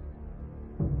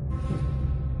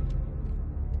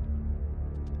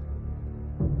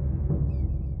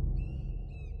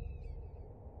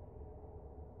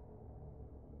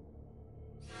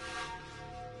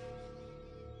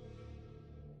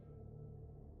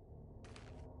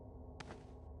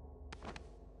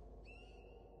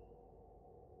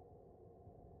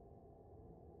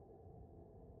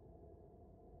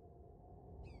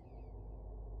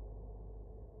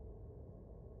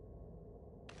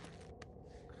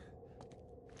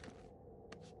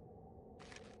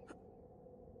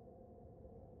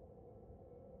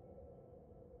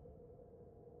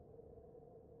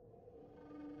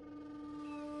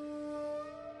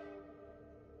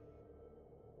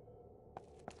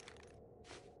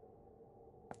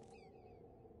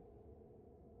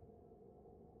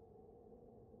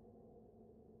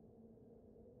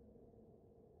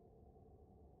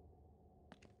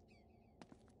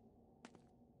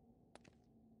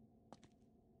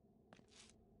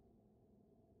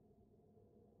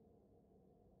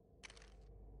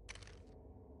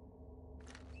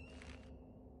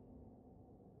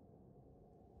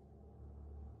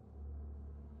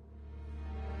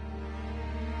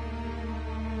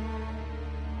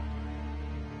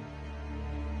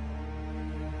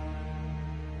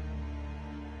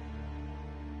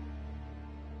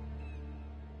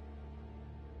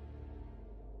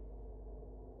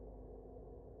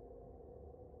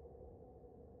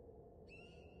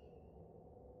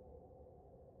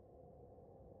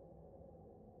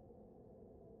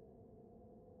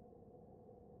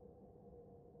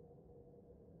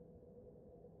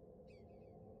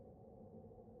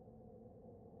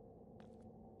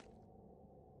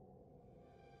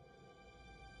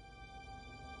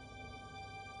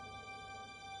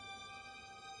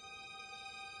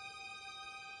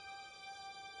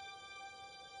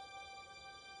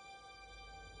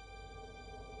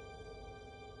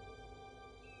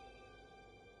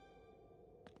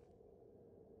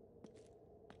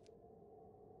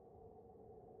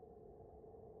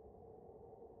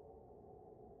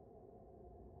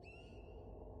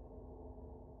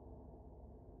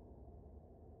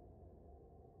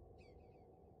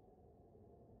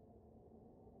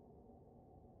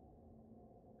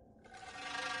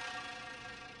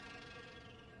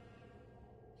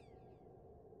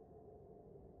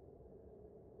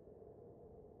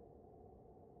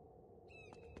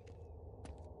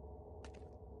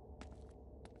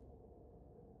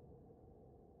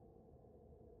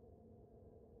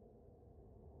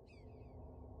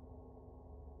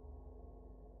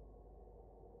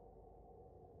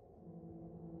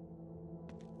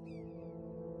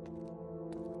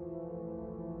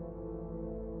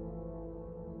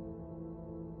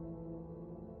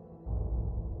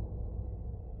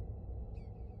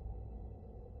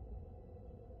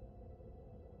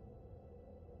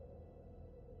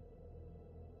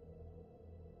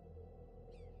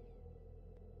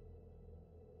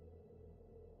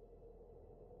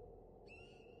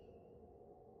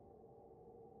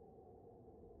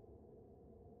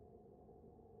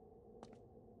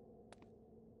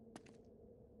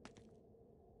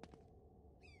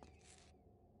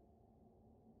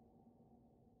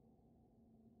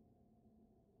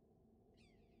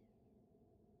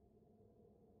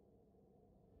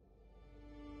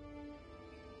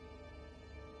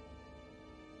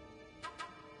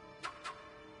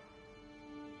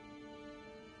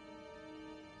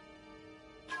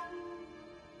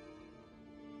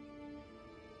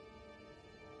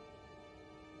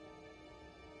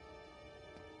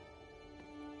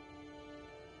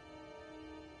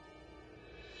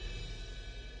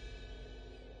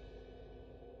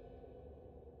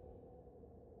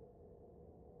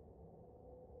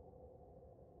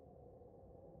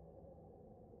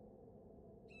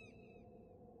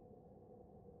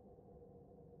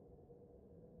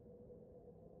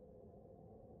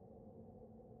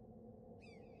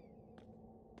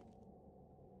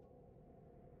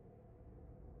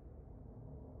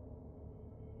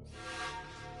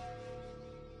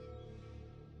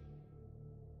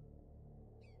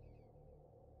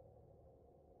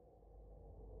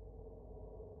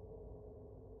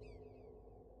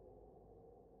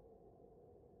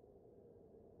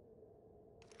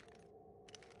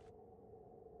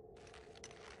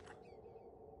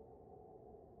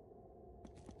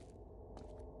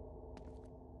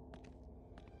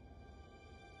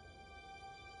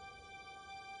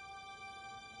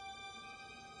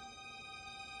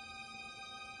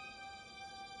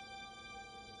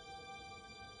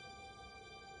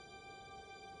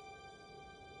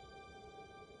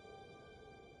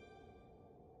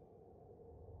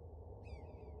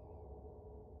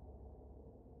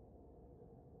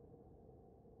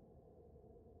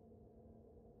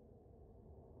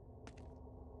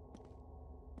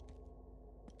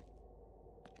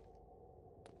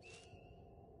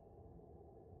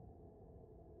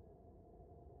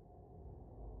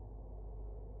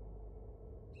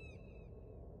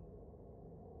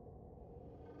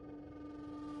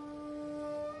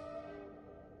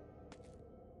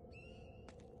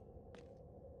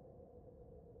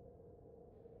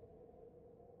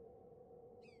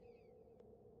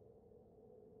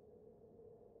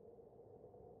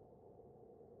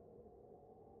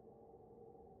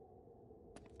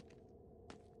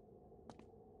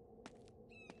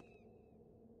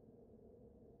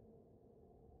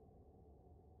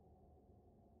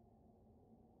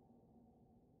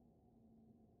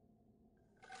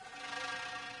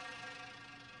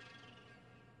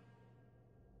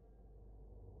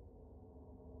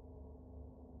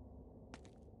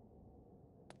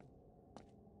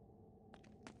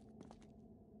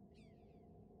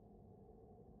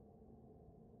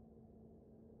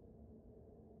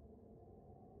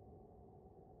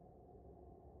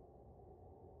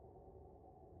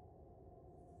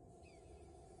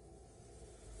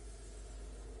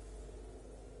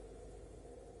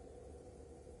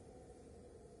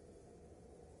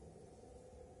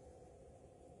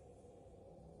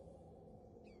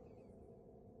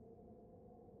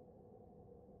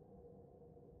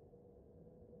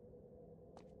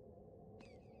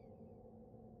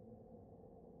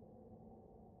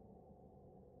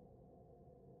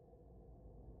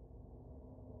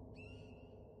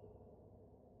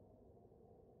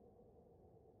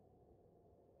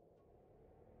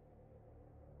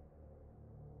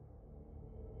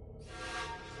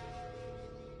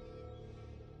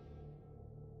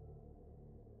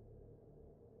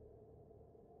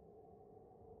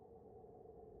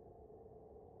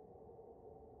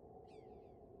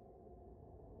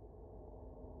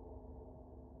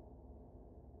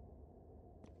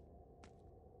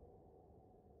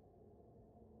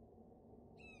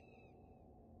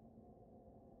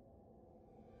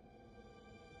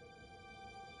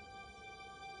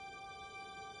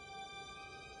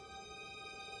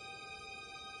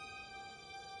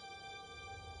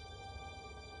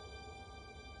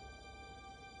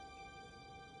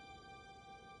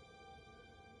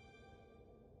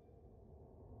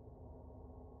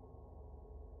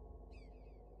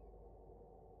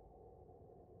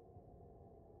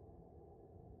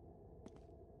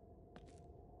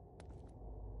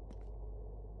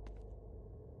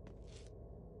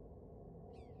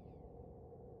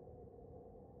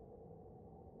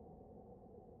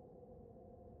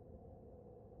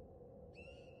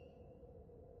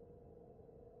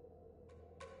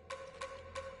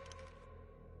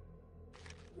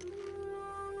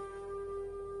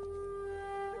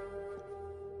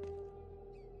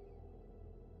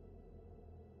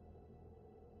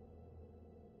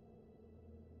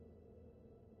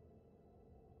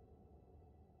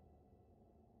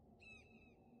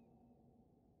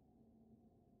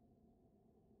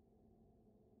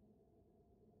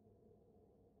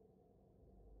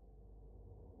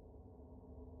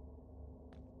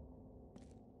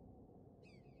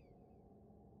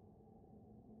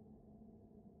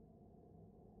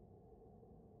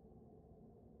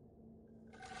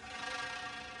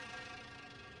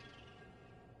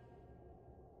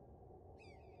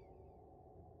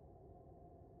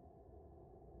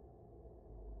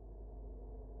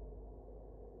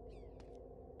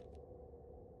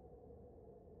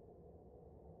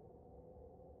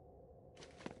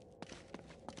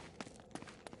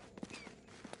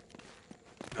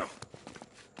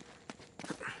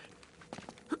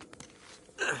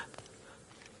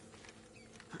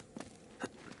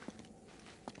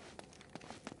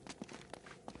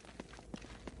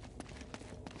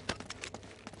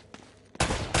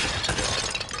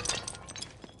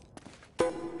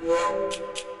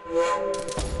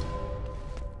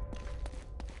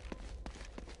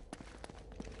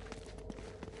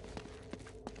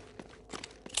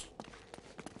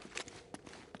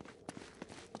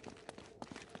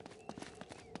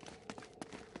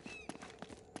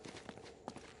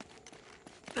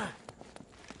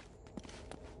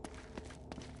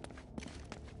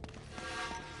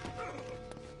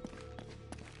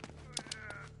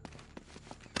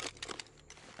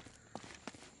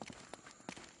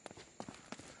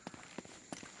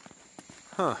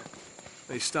 Huh.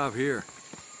 They stop here.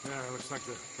 Yeah, it looks like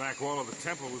the back wall of the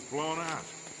temple was blown out.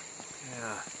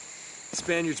 Yeah.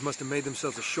 Spaniards must have made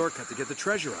themselves a shortcut to get the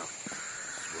treasure out.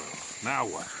 Well, now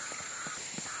what?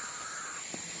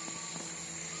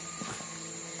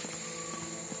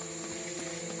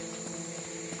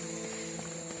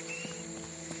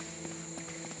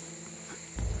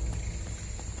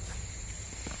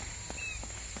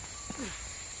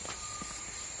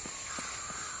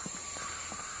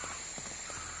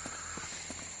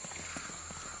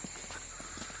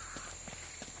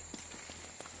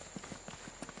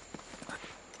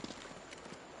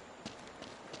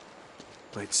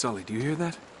 Wait, Sully, do you hear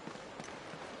that?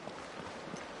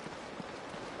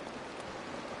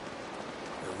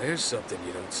 Well, there's something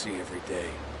you don't see every day.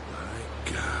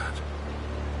 My God.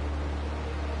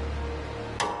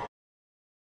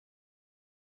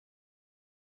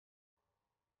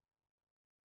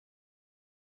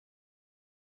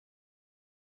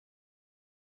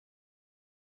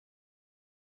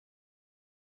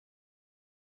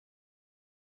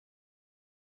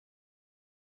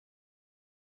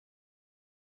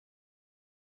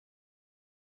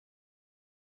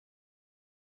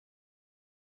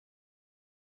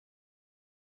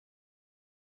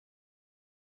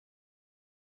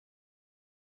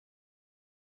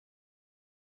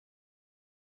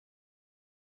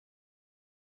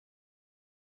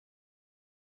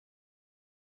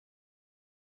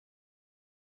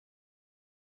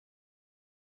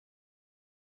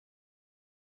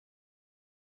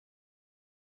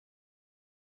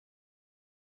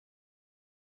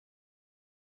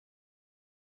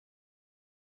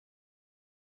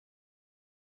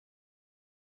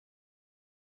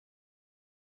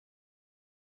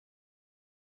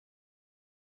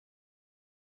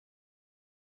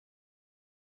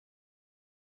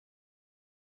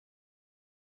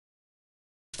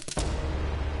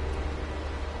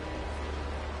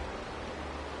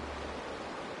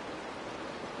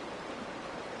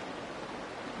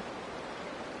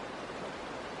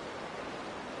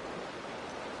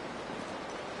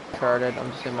 Uncharted. I'm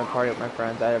just in my party with my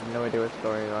friends. I have no idea what's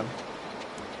going on.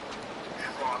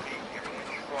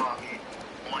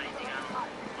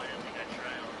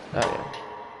 Oh yeah.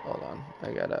 Hold on.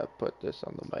 I gotta put this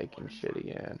on the mic and shit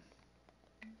again.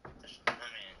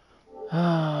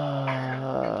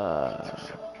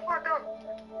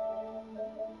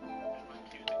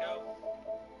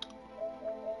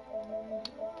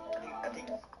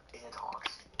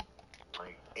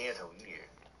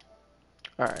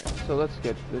 Alright, so let's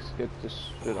get this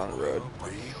shit on the road. Be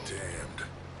damned.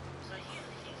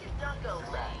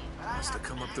 Must have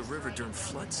come up the river during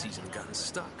flood season and gotten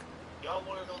stuck.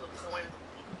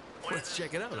 Let's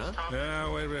check it out, huh?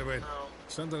 Yeah, wait.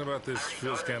 Something about this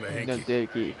feels kind of No hinky.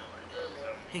 dicky.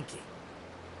 Hinky.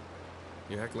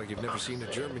 You act like you've never seen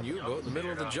a German U-boat in the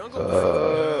middle of the jungle.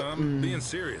 I'm being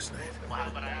serious, Nate.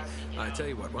 I tell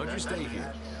you what, why don't you stay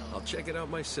here? I'll check it out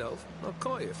myself. I'll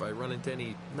call you if I run into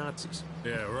any Nazis.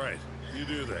 Yeah, right. You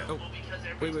do that. Oh,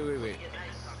 wait.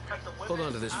 Hold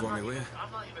on to this for me, will you?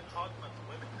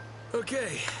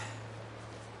 Okay.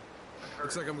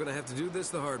 Looks like I'm gonna have to do this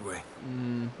the hard way.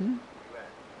 Mm-hmm.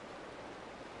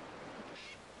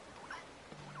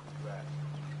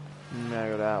 Gotta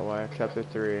go that way. Chapter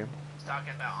 3.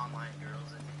 Talking about online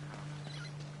girls and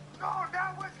No,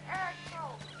 that was Ed,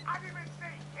 bro. I didn't even say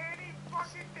any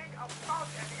fucking thing about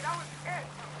that, nigga. That was Ed.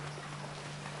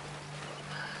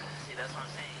 see, that's what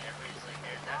I'm saying. Everybody's like,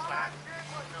 that's what happens.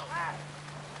 No,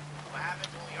 what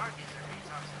happens when we argue? Everybody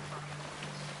talks to fucking.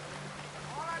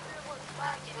 All I did was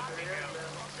laugh.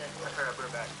 Let's hurry up,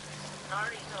 we're back. I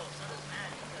already know, son is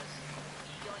mad because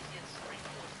he always gets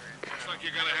sprinkled for. Looks like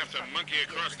you're gonna have to monkey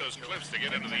across those cliffs to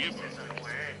get into the U-boat.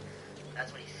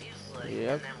 That's what he feels like.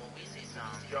 Yep. And then when we say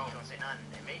something, you don't say nothing.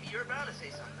 And maybe you're about to say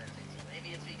something.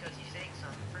 Maybe it's because he's saying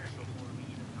something first before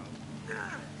we even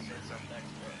said something back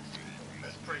to us.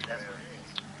 That's what it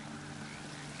is.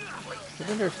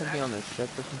 Isn't there something on this ship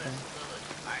or something?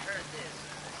 I heard this.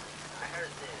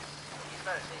 He's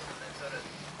about to say something, so does.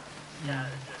 Yeah,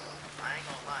 it's just, I ain't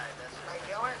gonna lie. That's just. Like,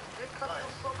 yo, just cut the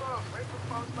fuck off. Right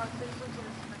before I was about to say something to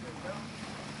this nigga, yo.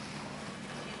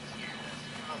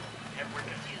 And we're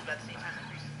confused, but at the same time,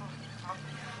 we're fucking talking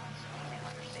to him, so we can't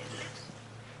understand this.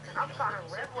 I'm trying to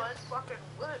rip what fucking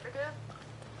wood, nigga.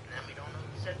 And then we don't know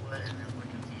who said what, and then we're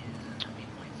confused, and then we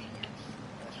point fingers.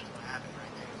 That's just what happened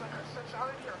right there. It's like her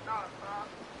sexuality or not, bro.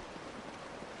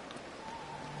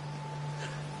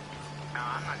 No,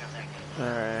 I'm not gonna say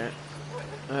Alright.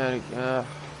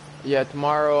 Yeah,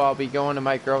 tomorrow I'll be going to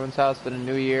my girlfriend's house for the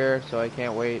new year, so I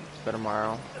can't wait for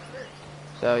tomorrow.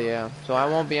 So yeah, so I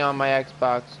won't be on my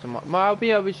Xbox tomorrow.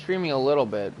 Well, I'll be streaming a little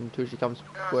bit until she comes.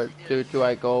 Till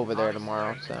I go over there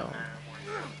tomorrow. So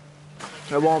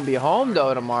I won't be home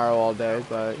though tomorrow all day.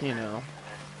 But you know,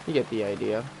 you get the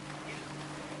idea.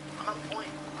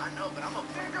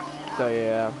 So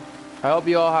yeah, I hope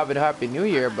you all have a happy New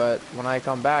Year. But when I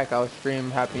come back, I'll stream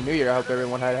Happy New Year. I hope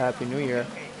everyone had a Happy New Year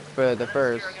for the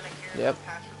first. Yep.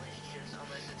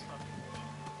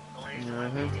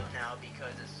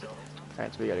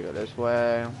 Alright, so we gotta go this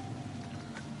way.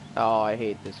 Oh, I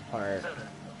hate this part.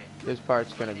 This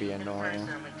part's gonna be annoying.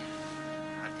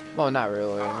 Well, not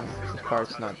really. This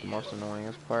part's not the most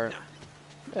annoyingest part.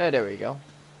 There we go.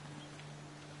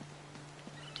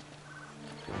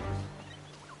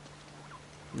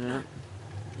 Yeah.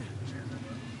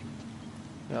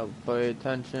 Gotta pay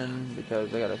attention because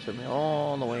they gotta serve me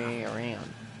all the way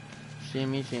around.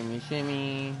 Shimmy, shimmy,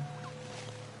 shimmy.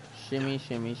 Shimmy,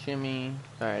 shimmy, shimmy.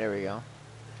 Alright, there we go.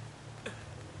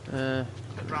 There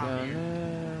we go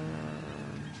there.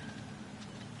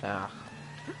 Ah.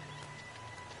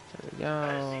 There we go.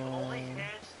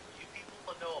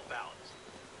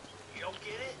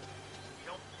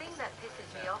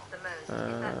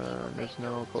 There's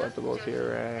no collectibles here,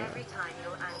 right?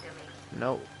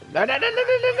 Nope. No, no, no, no, no,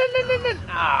 no, no, no, no.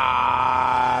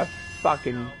 Ah,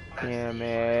 fucking damn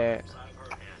it.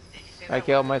 I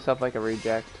killed myself like a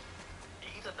reject.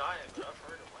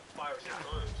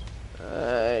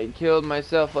 I killed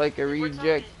myself like a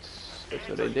reject. That's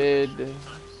what I did.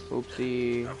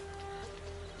 Oopsie.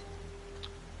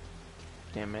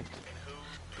 Damn it.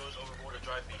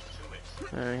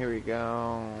 Here we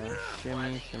go.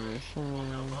 Shimmy, shimmy,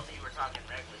 shimmy.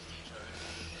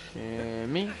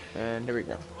 Shimmy. And here we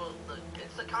go.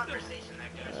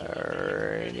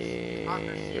 Alrighty.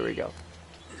 Here we go.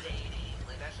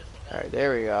 Alright,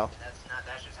 there we go.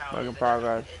 Work in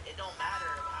progress.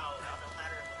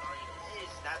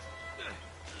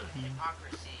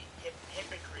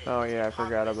 Oh yeah, I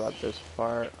forgot about this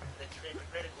part.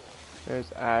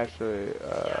 There's actually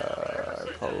a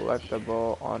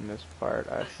collectible on this part,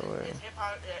 actually.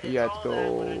 You have to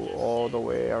go all the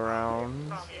way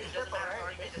around.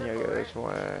 You gotta go this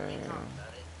way.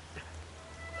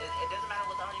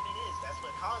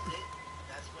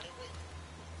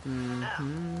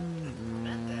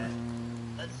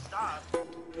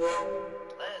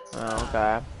 Oh,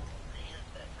 okay.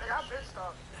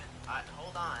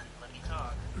 Hold on, let me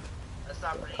talk. Let's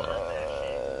stop bringing up that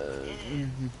shit.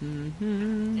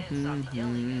 And stop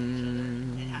yelling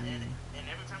at each other. And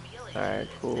every time we yell at each other, Alright,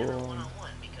 cool. it's never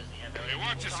one-on-one because we have... Hey,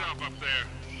 watch yourself up there.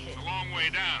 It's a long way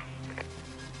down.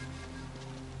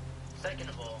 Second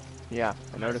of all... Yeah,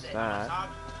 I noticed that. I'm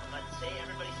about to say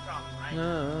everybody's problem,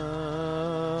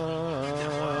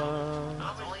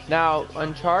 right? Now,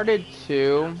 Uncharted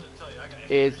 2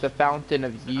 is the Fountain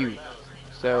of Youth.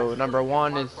 So, number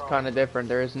 1 is kind of different.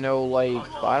 There is no, like,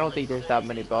 I don't think there's that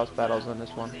many boss battles in this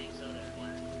one.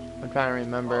 I'm trying to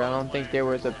remember. I don't think there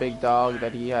was a big dog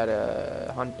that he had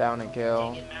to hunt down and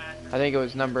kill. I think it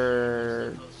was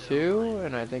number 2,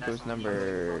 and I think it was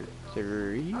number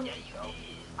 3.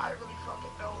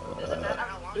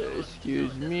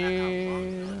 Excuse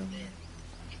me.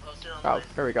 Oh,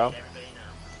 there we go.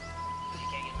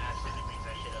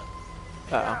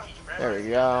 Uh-oh. There we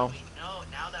go.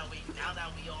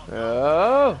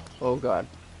 Oh! Oh god.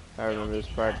 I remember this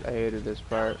part. I hated this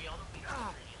part.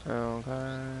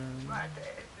 Okay.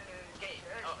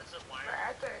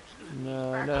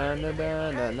 No, no, no,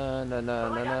 no, no, no, no, no,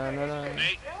 no, no, no.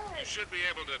 Nate, you should be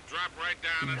able to drop right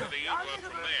down into the U-boat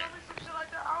from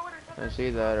there. I see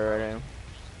that already.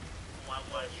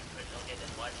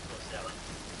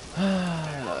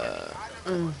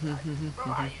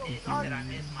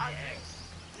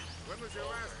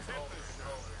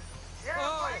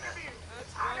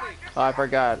 Oh, I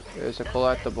forgot. There's a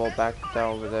collectible back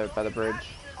down over there by the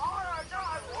bridge.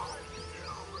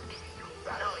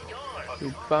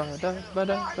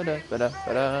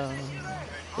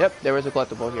 Yep, there was a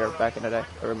collectible here back in the day.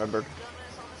 I remembered.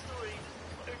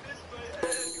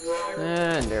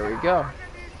 And there we go.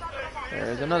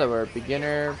 There's another word.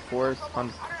 Beginner force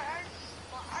hunt.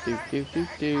 Do do do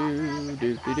do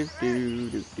do do do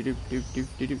do do do do do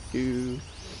do do do.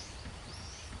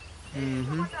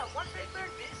 Mhm.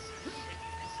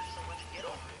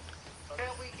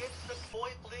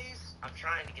 I'm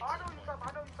trying to get to the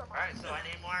point. Alright, so I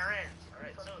named YRNs.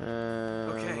 Alright, so...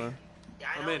 Okay. Yeah,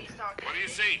 I I'm know in. he's talking. What do you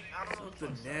see?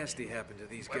 Something nasty happened to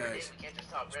these Whoever guys. did, we can't just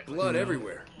talk There's recklessly. blood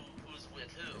everywhere. Who's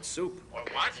with who? And soup. Or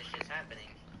why this shit's happening.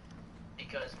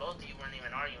 Because both of you weren't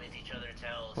even arguing with each other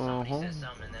until somebody said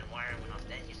something, and then YRN went off.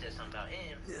 Then you said something about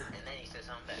him, and then he said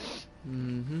something back.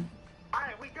 Mhm.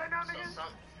 Alright, we good now, niggas? No,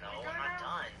 I'm not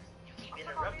done. You keep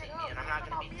interrupting me, and I'm not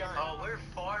gonna be done. Oh, we're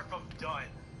far from done.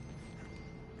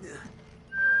 Just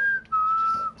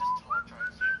talk, try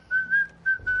to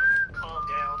calm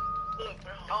down. Look,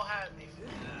 bro, y'all have me.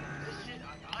 This shit,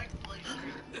 I play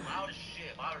street loud as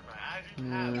shit, louder than I actually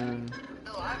have.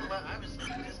 No, I haven't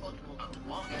sleeping this fucking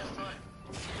long ass time.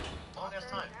 Long ass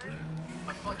time.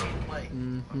 My fucking, like,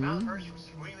 my mouth hurts from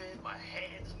screaming, my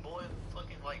hands boil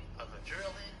fucking, like, of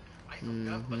adrenaline, I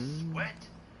forgot my sweat,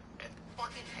 and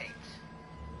fucking hate.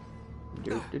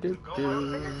 Take a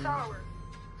shower.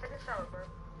 Take a shower, bro.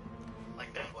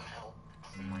 Like that, what hell?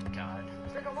 Oh my god.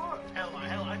 Take a look. Hell,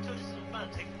 I told you I'm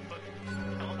about to take fucking,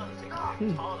 hell, I'm about to take a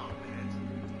Tylenol, man.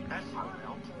 That's what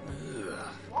hell.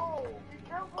 Whoa, be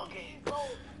careful. Okay. Whoa,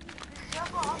 be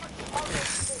careful how much water you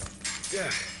take.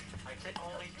 Yeah. I take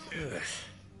only two.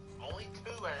 Only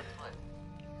two at a time.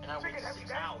 And I wait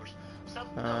 6 hours.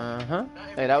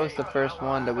 Hey, that was the first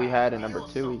one that we had, and number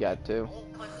 2 we got too.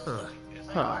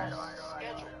 Now,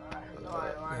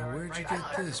 where'd you get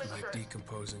this, my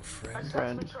decomposing friend?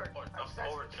 Friend.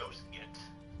 Overdosing it.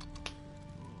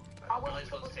 I I'm wasn't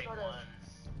supposed to take one.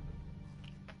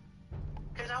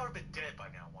 Because I would have been dead by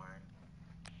now, Warren.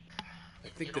 I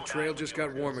think the trail just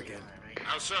got warm again.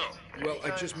 How so? Well,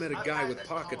 I just met a guy with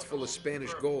pockets full of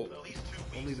Spanish gold.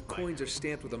 Only the coins are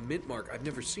stamped with a mint mark I've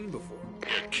never seen before.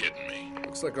 You're kidding me.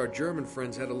 Looks like our German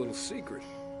friends had a little secret.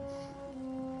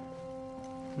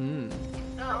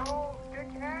 No,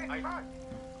 dickhead. Fuck.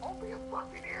 Open your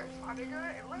fucking ears, my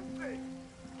nigga, and listen.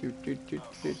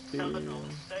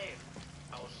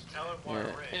 I was telling Warren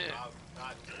I'm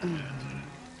not doing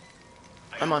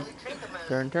that. Come on.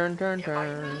 Turn. If my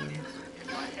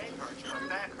head hurts, my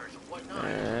back hurts, or whatnot.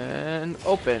 And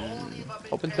open.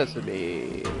 Open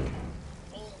sesame.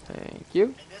 Thank you.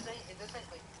 And this ain't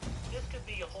like, this could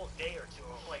be a whole day or two,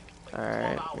 or like 12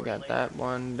 Alright, hours we got later. that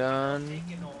one done. Wait.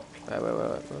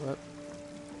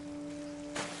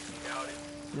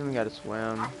 Then we gotta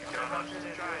swim.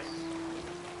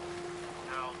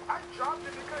 I dropped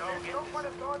it because there's no point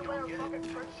of throwing away a fucking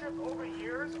friendship over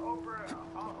years over an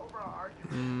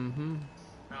argument.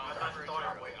 No,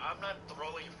 I'm not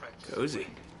throwing friendships. Cozy.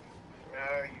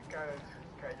 No, you guys.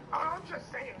 I'm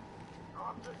just saying.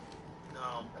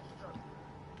 No.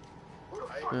 Who the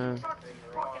fuck you talking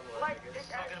fucking like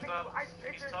dick ass He's nigga with ice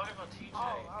talking fingers? about TJ. I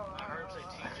heard him say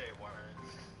TJ, Warren.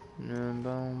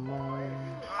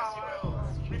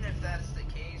 Even if that's the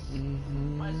case,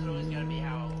 why is it always gotta be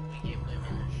how we get women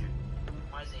and shit?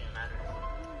 Why does it even matter?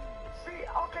 See,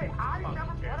 okay, I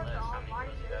never brought up the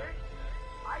online dating.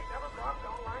 I never brought up the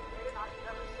online dating. I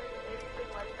never said anything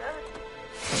like that.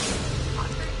 I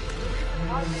think the reason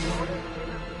why we voted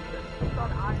is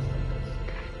because I said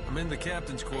this. I'm in the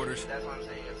captain's quarters. That's what I'm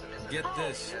saying. It's a Get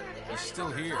this. He's still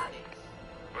here.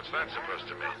 What's that supposed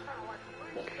to mean?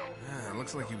 Yeah, it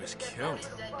looks like he was killed.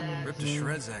 Ripped to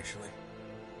shreds, actually.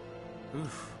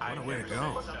 Oof, what a way to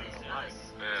go.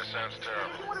 Yeah, sounds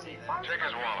terrible. Take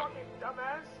his wallet.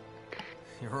 Dumbass.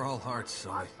 You're all heart,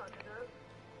 Sully.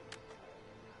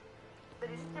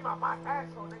 Nigga, you came out my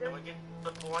asshole, Can nigga. we get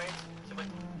the point? Can we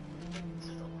get to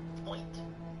the point?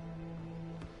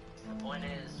 The point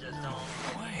is just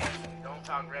don't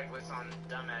talk reckless on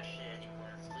dumbass shit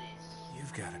anymore, please.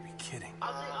 You've got to be kidding.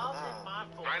 I'll say my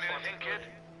fault. Find anything, kid?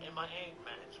 In my aim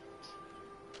management.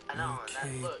 I know, and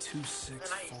that look. And I used to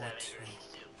have injuries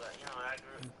too, but you know, I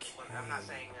grew. I'm not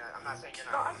saying you're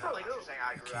not like you're saying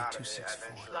I grew out of it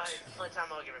eventually. Like, the only time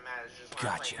I'll get mad is just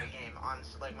when I'm playing the game.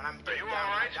 Honestly, like when I'm getting down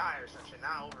and I die or some shit.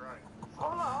 Not overrunning.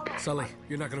 Hold on. Sully,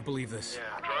 you're not going to believe this.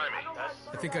 Yeah. Try me.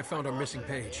 I think I found our missing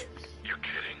page. You're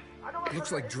kidding. It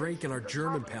looks like Drake and our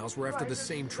German pals were after the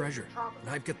same treasure. And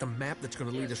I've got the map that's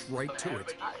going to lead us right to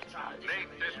it. Nate,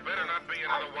 this better not be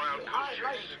another wild goose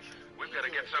chase. We've got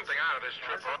to get something out of this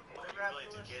trip, huh?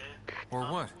 Or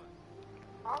what?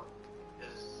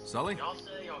 Sully? Y'all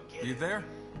say y'all get You it. there?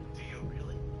 Do you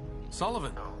really?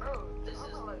 Sullivan? This is.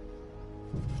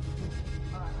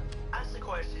 That's the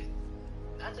question.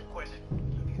 That's a question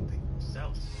you can think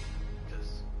yourselves.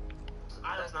 Because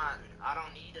I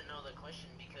don't need to know the question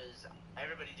because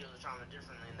everybody deals with trauma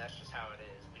differently, and that's just how it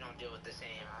is. We don't deal with the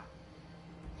same.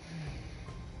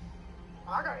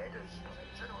 I got anger issues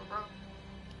in general, bro.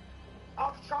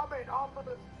 Off trauma and off of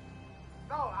the.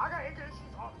 No, I got anger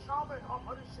issues off trauma and off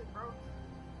other shit, bro.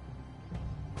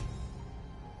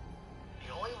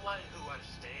 The only one who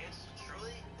understands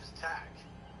truly is Tack.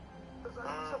 Cause I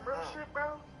need some real shit,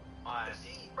 bro.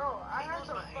 Bro, I had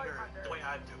to fight my dad. The way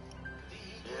I do.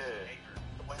 He knows anger.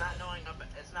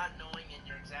 It's not knowing in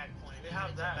your exact point of view.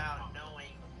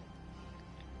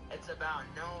 It's about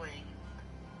knowing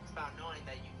It's about knowing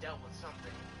that you dealt with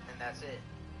something, and that's it.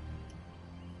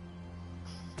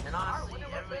 And honestly,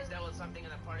 everybody's dealt with something in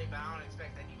the party, but I don't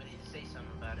expect anybody to say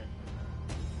something about it.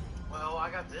 Well, I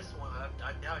got this one.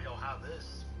 I doubt you'll have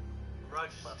this.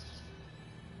 Grudge bust.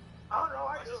 Oh no,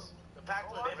 I do. The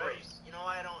pact of memories. You know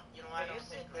why I don't? You know why I don't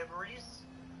say memories?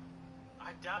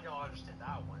 I doubt y'all understand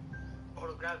that one.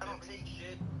 Photograph. I don't take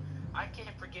shit. I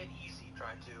can't forget easy.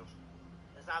 Try to.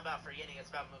 It's not about forgetting.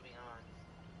 It's about moving on.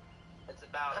 It's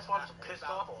about. That's why I'm so pissed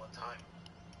off all the time.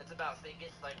 It's about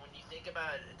thinking. Like when you think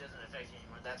about it, it doesn't affect you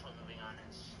anymore. That's what moving on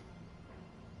is.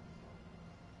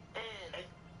 And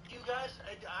you guys,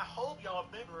 I hope y'all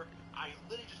remember. I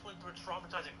literally just went through a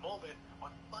traumatizing moment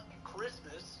on fucking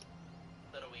Christmas.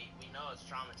 We know it's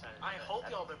traumatizing. I hope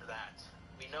y'all remember that.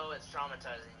 We know it's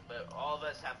traumatizing, but all of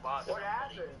us have lost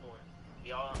somebody before.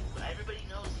 Everybody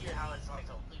knows here how it's like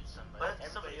to lose somebody.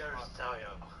 Let somebody else tell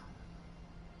you.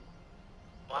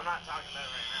 Well, I'm not talking about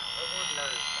it right now.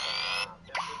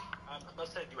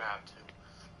 Unless they do have to.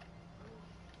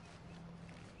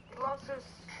 He lost his.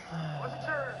 What's it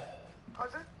your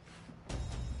cousin?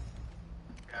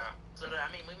 Yeah. So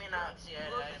I mean, we may not see eye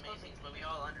to eye on many things, but we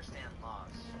all understand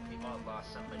loss. We've all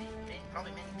lost somebody.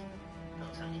 Probably many people.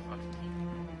 Don't tell me fucking people.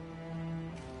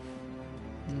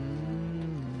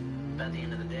 But at the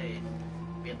end of the day,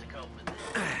 we have to cope with it.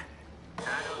 And I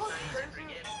know it's not easy to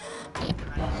forget.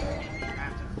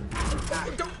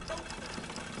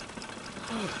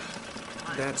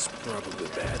 That's probably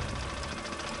bad.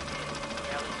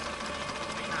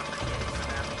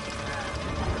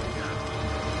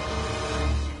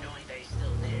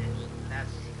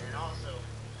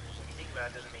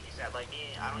 That doesn't make you sad. Like me,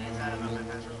 I don't get sad about my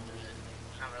past relatives.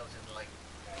 Not relatives, but like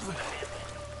my family.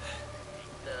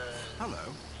 Hello.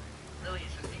 Really,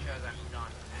 it's just because I moved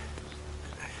on.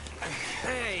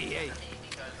 Hey!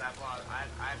 Because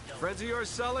I've dealt. Friends of yours,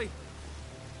 Sully?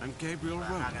 I'm Gabriel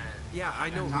Roman. Yeah, I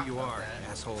know who you are,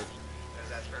 asshole.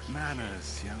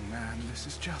 Manners, young man. This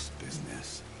is just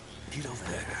business. Get over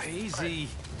there. Easy.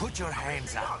 Put your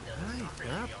hands up. Hey,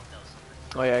 up.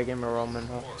 Oh yeah, I gave him a Roman.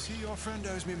 Huh? See, your friend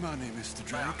owes me money, Mr.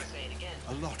 Drake.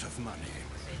 A lot of money.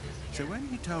 So when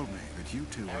he told me that you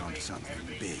two were onto something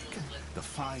big, the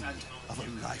find of a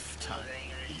lifetime,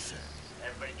 he said,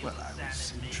 well, I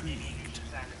was intrigued.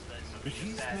 But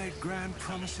he's made grand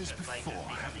promises before,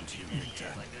 haven't you,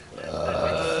 Victor?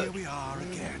 And here we are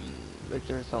again.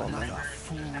 Victor Solomon. Another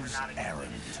fool's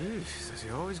errand. Jeez, does he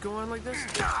always go on like this?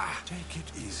 Take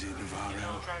it easy,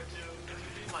 Navarro.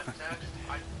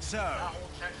 So,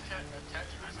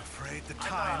 I'm afraid the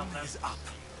time is up.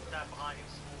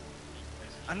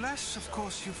 Unless, of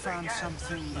course, you found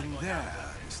something in there,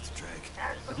 Mr. Drake,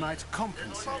 that might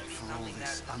compensate for all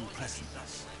this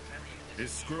unpleasantness.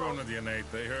 He's screwing with you, Nate.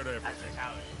 They heard everything.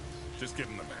 Just give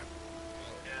him the map.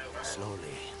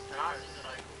 Slowly.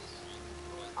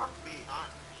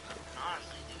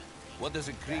 What does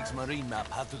a Kriegsmarine map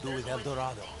have to do with El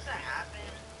Dorado?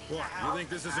 What, you think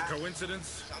this is a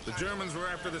coincidence? The Germans were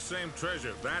after the same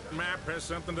treasure. That map has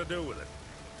something to do with it.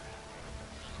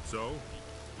 So,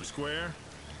 we square?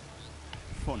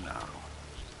 For now.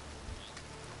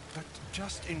 But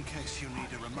just in case you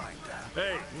need a reminder...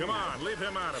 Hey, come on, leave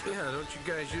him out of it. Yeah, don't you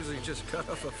guys usually just cut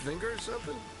off a finger or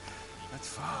something? That's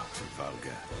far too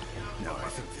vulgar. No, I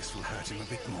think this will hurt him a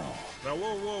bit more. Now,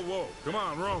 whoa, whoa, whoa. Come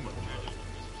on, Roman.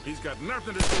 He's got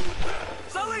nothing to do with...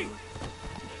 Sully!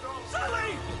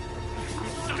 Sully!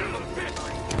 Son of a bitch!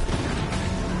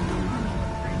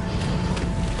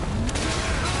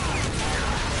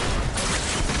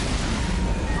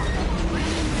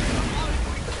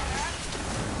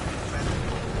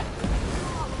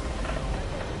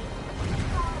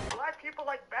 Black people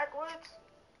like backwoods?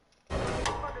 I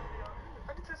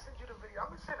can just send you the video. I'm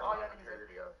gonna send all y'all niggas the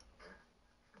video.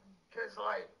 Cause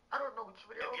like, I don't know which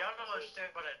video. If y'all don't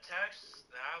understand by that text,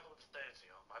 then I don't understand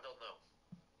you. I don't know.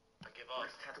 I give up.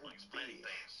 Explaining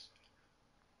things.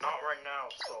 Not right now,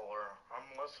 Solar. I'm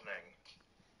listening.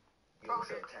 You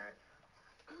said tag.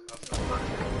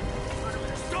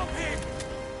 Stop him!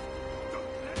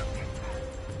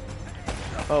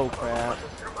 Oh crap.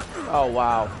 Oh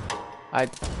wow. I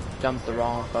jumped the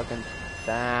wrong fucking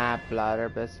bladder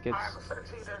biscuits. I'm gonna send it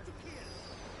to you then.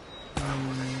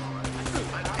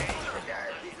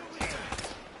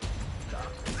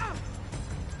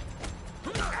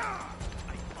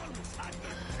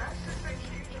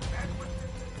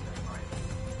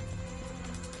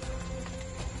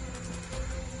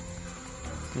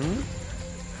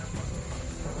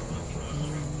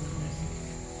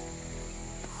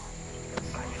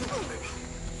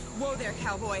 Whoa there,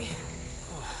 cowboy.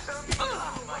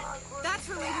 That's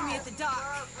for leaving me at the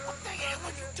dock. What the hell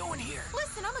are you doing here?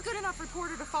 Listen, I'm a good enough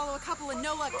reporter to follow a couple of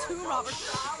no-luck tomb robbers.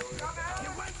 You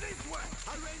went this way!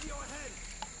 I raise your head!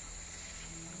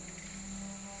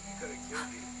 Could have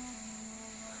killed you.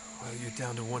 Well, you're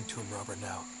down to one tomb robber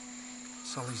now.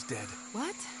 Sully's dead.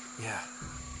 What? Yeah.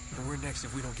 And we're next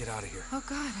if we don't get out of here. Oh,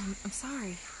 God, I'm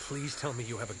sorry. Please tell me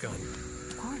you have a gun.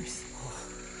 Of course. Oh,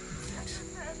 thanks.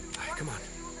 All right, come on.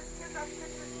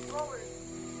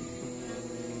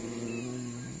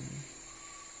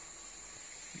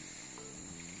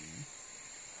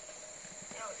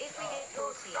 If we get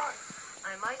guilty,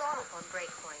 I might hope on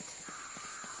breakpoint.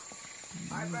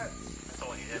 I bet. That's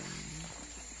all he is.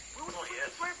 That's all he is.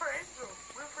 Wait for Angel.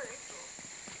 Wait for Angel.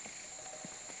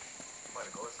 I'm about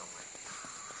to go somewhere.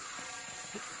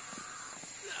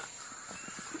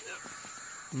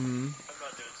 I'm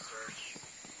not doing search.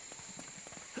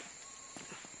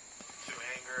 Too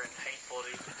anger and hateful to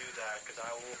even do that, because I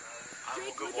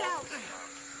will go walk this town.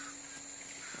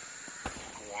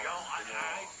 Yo, I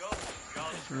go.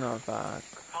 No, fuck.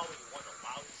 Probably one of the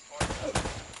loudest parts.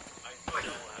 I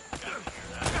know I've got to hear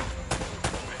that.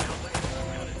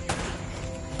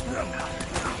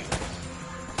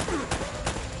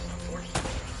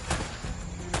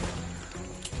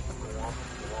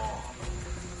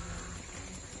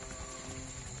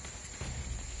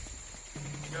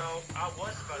 You know, I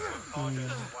was about to apologize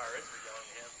to Wire for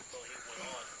yelling at him until he went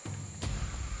on.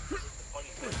 This is the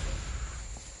funny thing.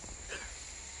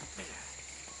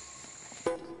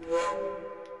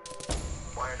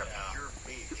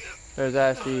 There's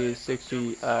actually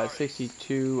 62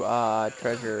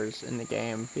 treasures in the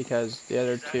game because the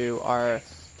other two are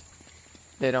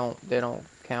they don't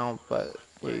count, but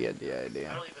you get the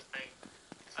idea. I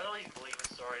don't even believe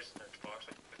in stories in Xbox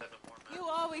like that no more. You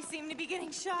always seem to be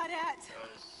getting shot at.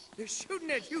 They're shooting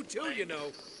at you too, you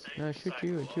know. No, shoot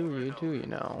you too, you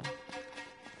know.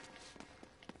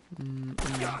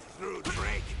 Got through,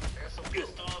 Drake. There's some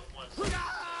pissed off ones.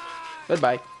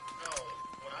 Goodbye. No,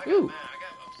 when I got Ooh. mad, I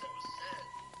got upset with Sid.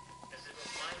 As it was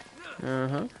like,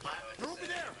 Over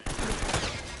there.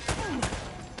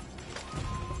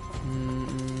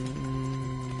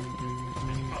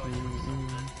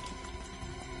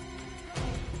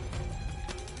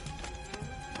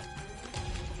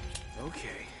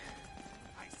 Okay.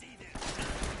 I see this.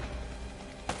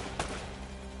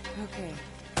 Okay.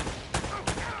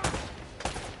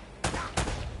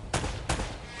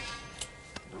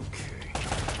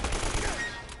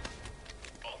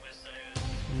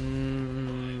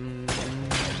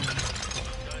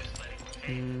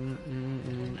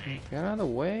 Get out of the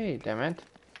way, damn it.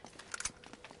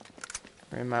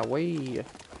 You're in my way.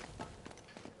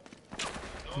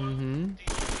 No.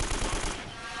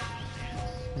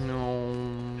 No.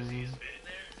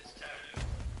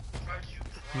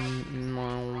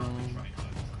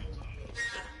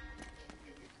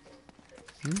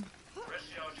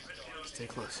 Stay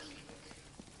close.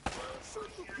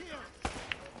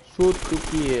 Shoot to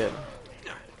kill.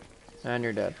 And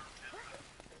you're dead.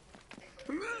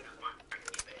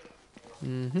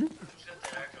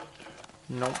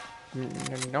 Nope.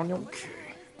 No.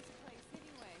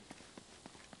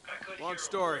 Long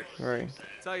story. Right.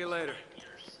 Tell you later.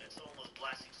 it's almost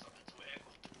blasting something to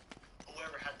echo.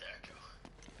 Whoever had the echo.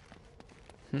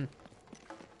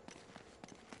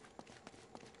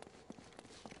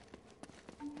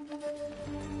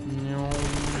 No.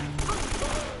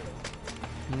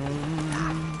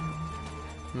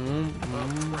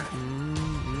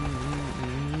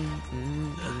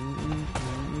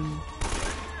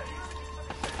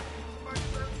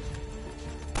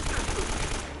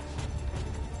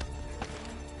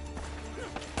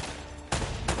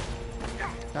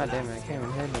 God damn it, I can't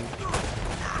even hit him.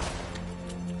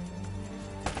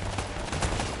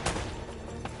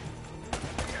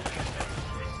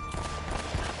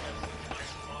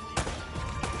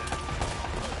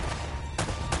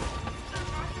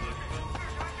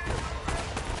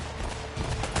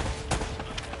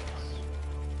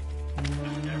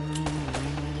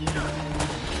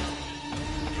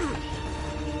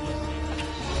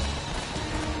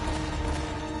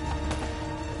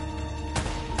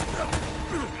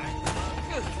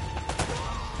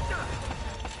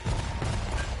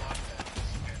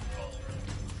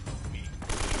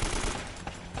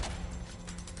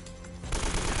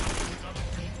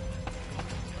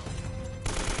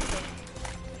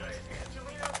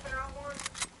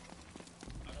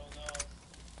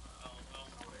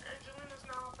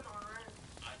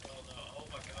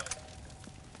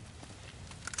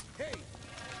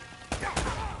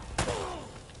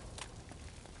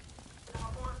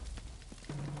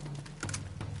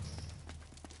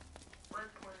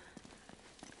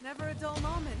 Never a dull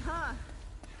moment, huh?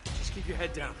 Just keep your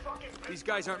head down. These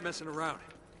guys aren't messing around.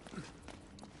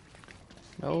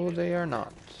 No, they are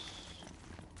not.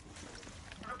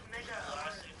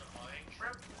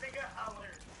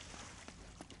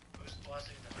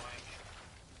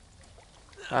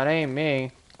 That ain't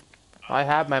me. I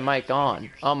have my mic on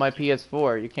my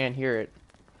PS4. You can't hear it.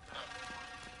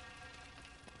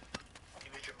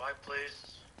 You need your mic,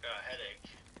 please. Got a headache.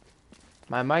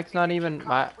 My mic's not even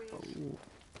Stop.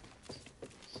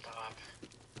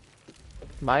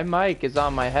 My mic is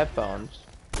on my headphones.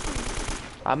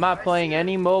 I'm not playing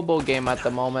any mobile game at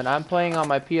the moment. I'm playing on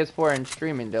my PS4 and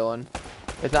streaming, Dylan.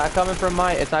 It's not coming from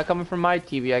my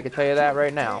TV. I can tell you that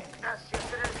right now.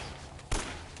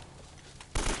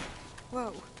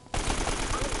 Whoa.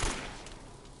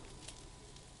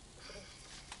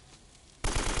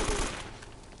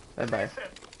 Bye bye.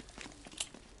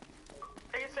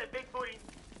 Big booty.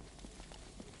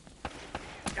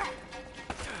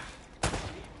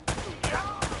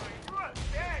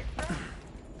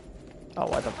 Oh,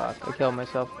 what the fuck? I killed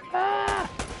myself. Ah!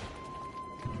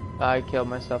 I killed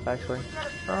myself, actually.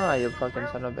 Ah, you fucking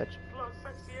son of a bitch.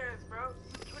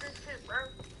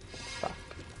 Fuck.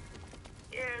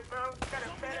 Yeah, bro. Got a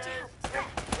fat ass.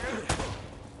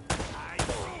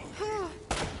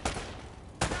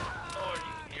 Oh, you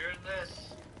hearing this?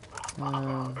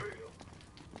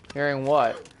 Hearing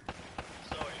what?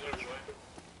 So, you gonna join?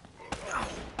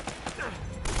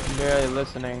 I'm barely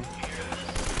listening.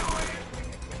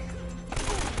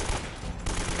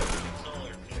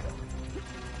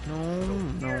 No.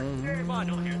 Come on,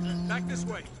 don't hear this. Back this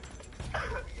way.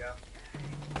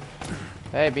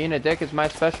 Hey, being a dick is my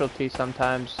specialty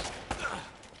sometimes.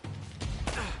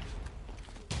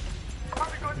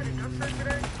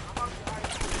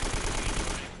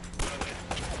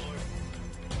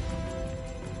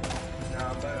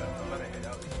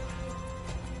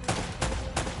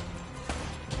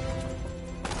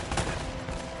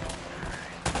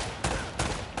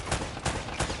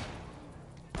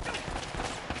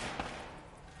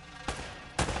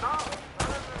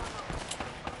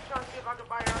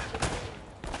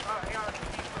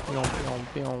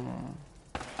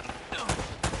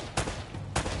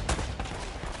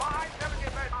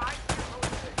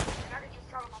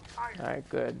 Alright,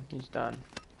 good. He's done.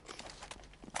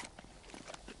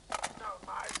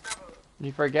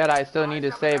 You forget I still need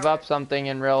to save up something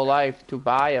in real life to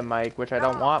buy a mic, which I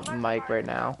don't want a mic right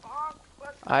now.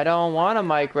 I don't want a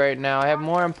mic right now. I have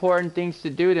more important things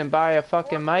to do than buy a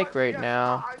fucking mic right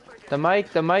now. The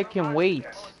mic can wait.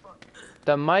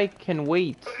 The mic can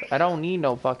wait. I don't need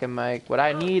no fucking mic. What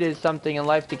I need is something in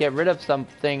life to get rid of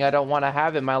something I don't want to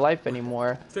have in my life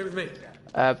anymore. Stay with me.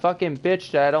 A fucking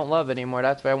bitch that I don't love anymore.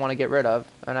 That's what I want to get rid of.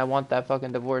 And I want that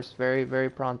fucking divorce very, very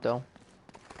pronto.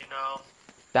 You know.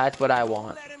 That's what I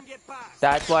want.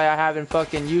 That's why I haven't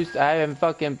fucking used my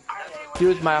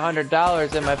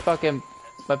 $100 in my fucking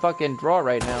drawer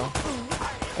right now.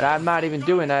 And I'm not even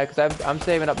doing that because I'm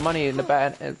saving up money in the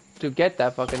back to get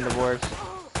that fucking divorce.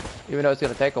 Even though it's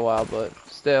gonna take a while, but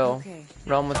still.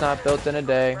 Rome was not built in a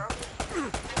day.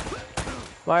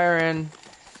 Myron,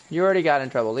 you already got in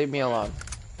trouble. Leave me alone.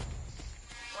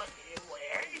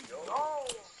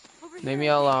 Leave me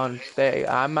alone. Stay.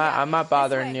 I'm not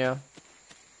bothering you.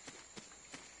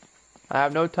 I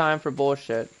have no time for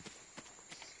bullshit.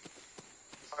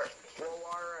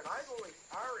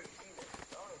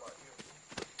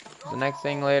 The next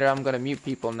thing later, I'm gonna mute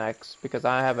people next because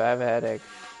I have a headache.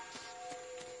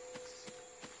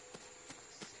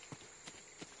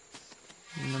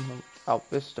 Oh,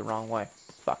 this is the wrong way.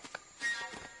 Fuck.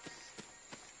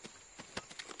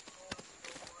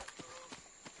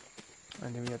 I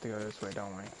think we have to go this way,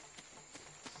 don't we?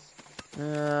 We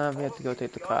have to go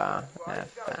take the car. Ah,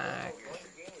 fuck.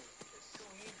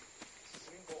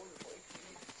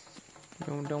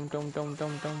 Dum.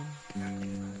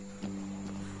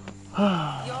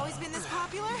 You always been this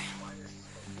popular?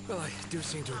 Well, I do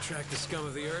seem to attract the scum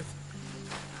of the earth.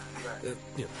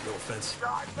 No offense.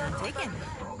 Taken.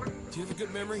 Do you have a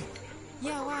good memory?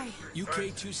 Yeah, why?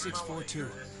 UK 2642.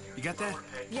 You got that?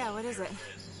 Yeah, what is it?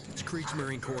 It's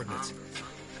Kriegsmarine coordinates.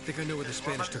 I think I know where the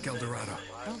Spanish took El Dorado.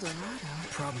 El Dorado? The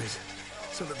problem is,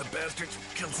 some of the bastards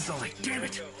killed Sully. Damn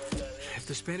it! If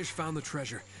the Spanish found the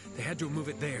treasure, they had to move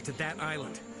it there, to that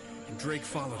island. And Drake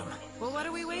followed them. Well, what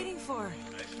are we waiting for?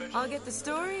 I'll get the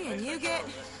story, and you get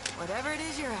whatever it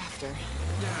is you're after.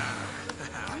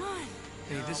 Come on.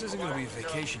 Hey, this isn't gonna be a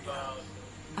vacation, you know.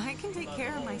 I can take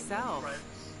care of myself.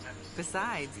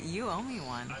 Besides, you owe me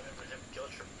one.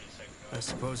 I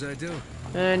suppose I do.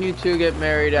 And you two get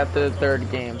married after the third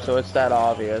game, so it's that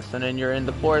obvious. And then you're in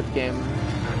the fourth game,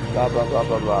 blah blah blah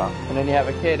blah blah. And then you have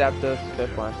a kid after the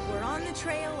fifth one. We're on the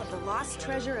trail of the lost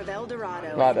treasure of El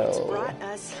Dorado. Dorado. It's brought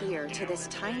us here to this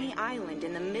tiny island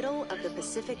in the middle of the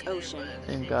Pacific Ocean.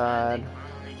 Thank God.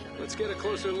 Let's get a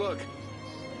closer look.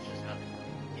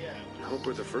 I hope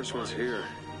we're the first ones here.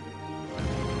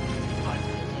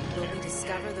 Will we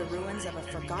discover the ruins of a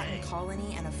forgotten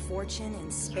colony and a fortune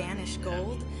in Spanish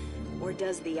gold? Or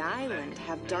does the island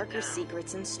have darker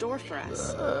secrets in store for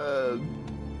us?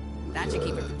 That should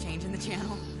keep it from changing the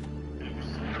channel.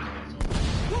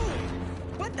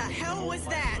 What the hell was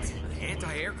that?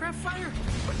 Anti-aircraft fire?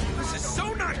 This is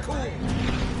so not cool!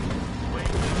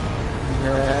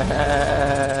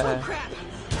 Oh crap!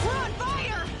 We're on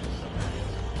fire!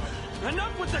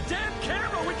 Enough with the damn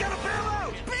camera! We gotta bail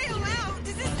out! Bail out?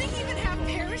 Does this thing even have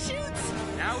parachutes?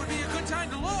 Now would be a good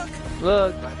time to look.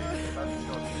 Look.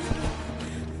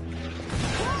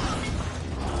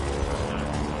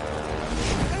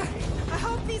 I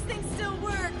hope these things still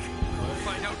work. We'll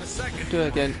find out in a second. Do it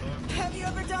again. Have you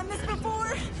ever done this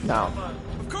before? No.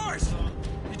 Of course!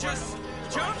 You just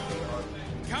jump,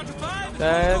 count to 5,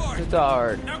 That's and the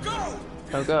hard. Now go!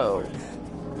 Now go.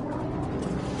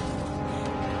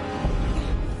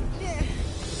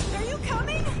 Are you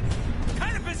coming?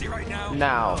 Kind of busy right now.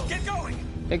 Now. Get going!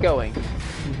 Get going. See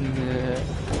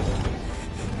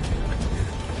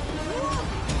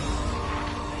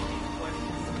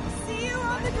you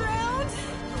on the ground?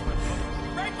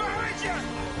 Right behind you!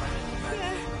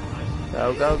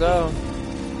 Go, go, go.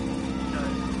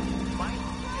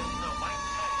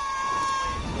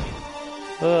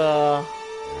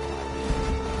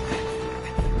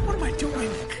 What am I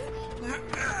doing?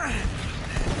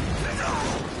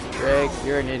 Drake,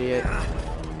 you're an idiot.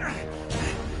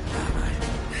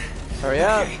 Hurry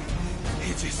up.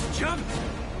 You just jump,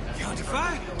 count to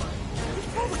 5,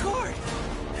 pull the cord.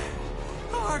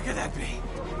 How hard could that be?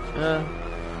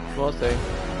 We'll see.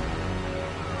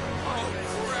 Oh,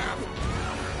 crap!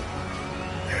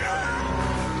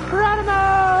 Geronimo!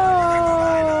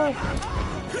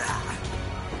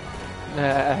 I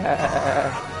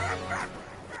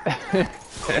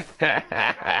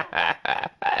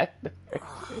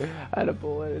had a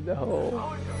bullet in the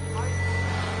hole.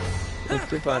 It's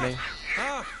too funny.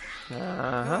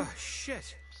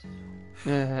 Shit.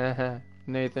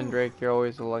 Nathan Drake, you're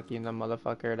always the lucky in the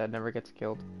motherfucker that never gets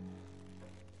killed.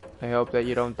 I hope that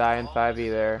you don't die in 5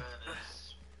 either.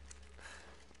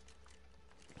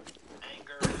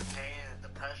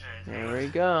 There we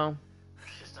go.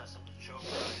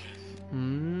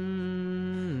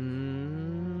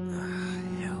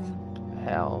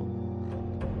 Hell.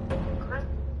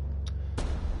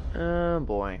 Oh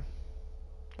boy.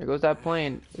 There goes that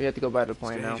plane. We have to go by the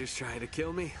plane now. Strangers trying to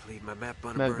kill me. Leave my map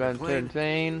on a Map burning plane.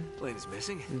 insane. Plane is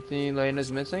missing. Lane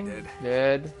is missing. Dead.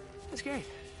 Dead. That's great.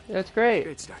 That's great.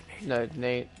 Great start, Nate. No,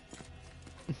 Nate.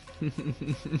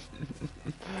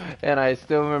 And I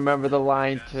still remember the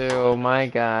line too. My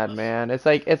God, man, it's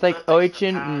like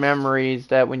ancient memories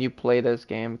that when you play this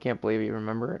game, can't believe you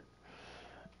remember it.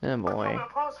 Oh boy.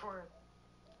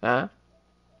 Huh?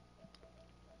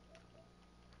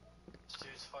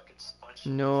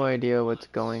 No idea what's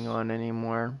going on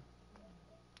anymore.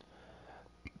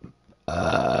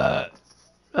 Oh,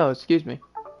 excuse me.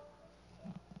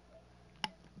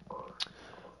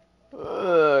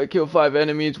 Kill 5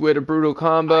 enemies with a brutal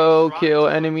combo. Kill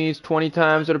enemies 20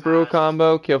 times with a brutal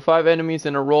combo. Kill 5 enemies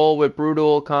in a roll with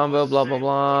brutal combo. Blah blah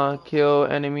blah. Kill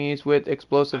enemies with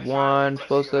explosive 1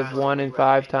 in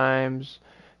 5 times.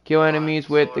 Kill enemies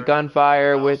with the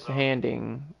gunfire with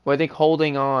handing. Well, I think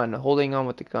holding on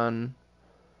with the gun.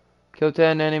 Kill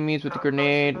 10 enemies with the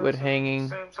grenade with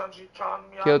hanging.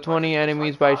 Kill 20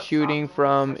 enemies by shooting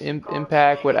from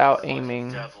impact without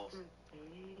aiming.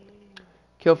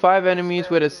 Kill 5 enemies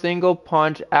with a single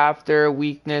punch after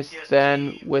weakness,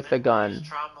 then with a gun.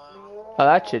 Oh,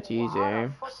 that shit's easy.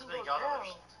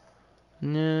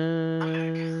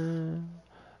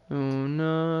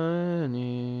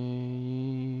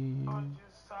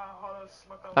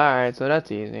 Alright, so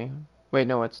that's easy. Wait,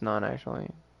 no, it's not actually.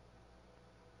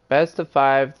 Best of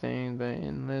 5 things, but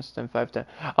in less than 5 times.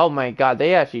 Oh my God,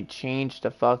 they actually changed the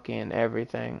fucking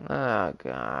everything. Oh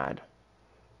God.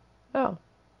 Oh.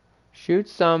 Shoot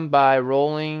some by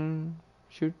rolling.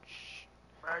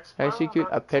 Execute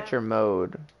a picture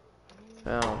mode.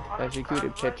 Oh, execute a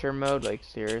picture mode? Like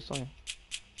seriously?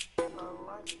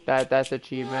 That's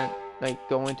achievement. Like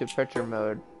go into picture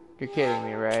mode. You're kidding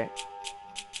me, right?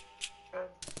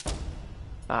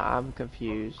 I'm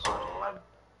confused.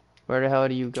 Where the hell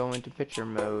do you go into picture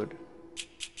mode?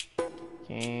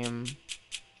 Game.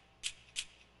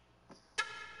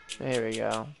 There we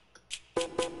go.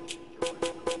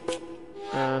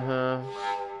 Oh,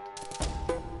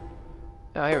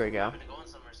 here we go.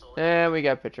 And we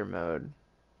got picture mode.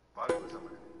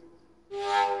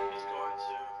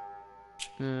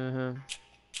 Uh-huh.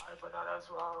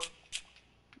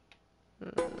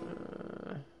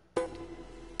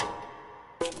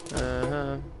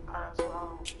 Uh-huh.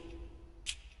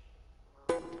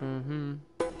 Mm-hmm.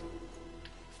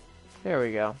 There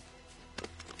we go.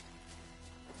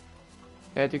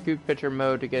 I had to do picture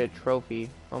mode to get a trophy.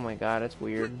 Oh my god, that's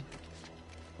weird.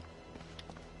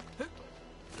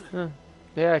 Huh.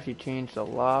 They actually changed a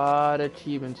lot of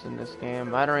achievements in this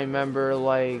game. I don't remember,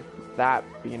 like, that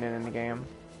being in the game.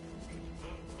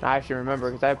 I actually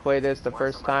remember, because I played this the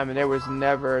first time, and there was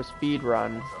never a speed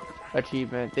run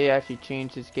achievement. They actually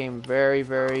changed this game very,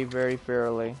 very, very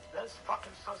fairly. That's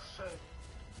fucking so sick.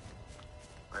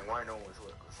 Like, why no one's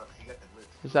look? He got the list.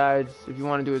 Besides, if you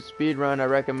want to do a speed run, I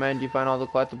recommend you find all the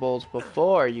collectibles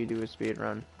before you do a speed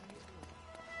run.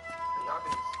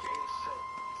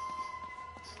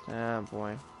 Ah,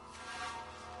 boy.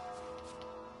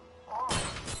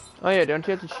 Oh yeah, don't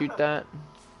you have to shoot that?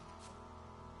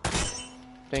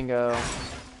 Bingo.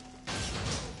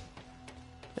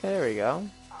 There we go.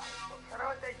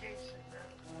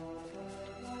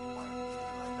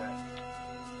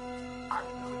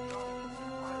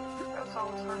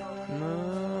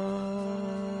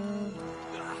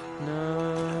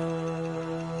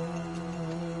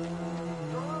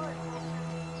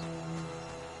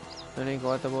 Any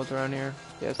collectibles around here?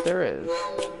 Yes, there is.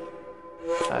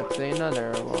 That's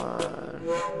another one.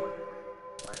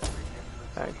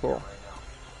 Alright, cool.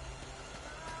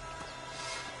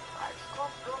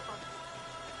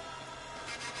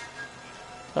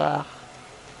 Ah.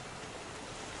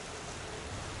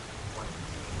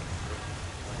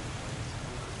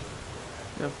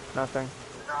 Nope, nothing.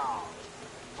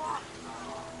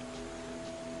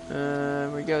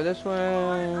 We go this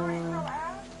way.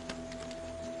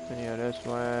 Yeah, this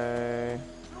way.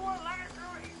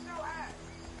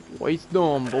 Waste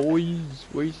them, boys.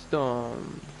 Waste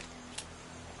them.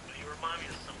 You remind me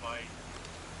of somebody.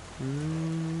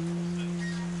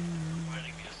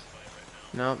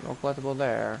 Nope, no collectible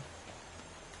there.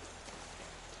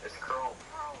 It's Chrome.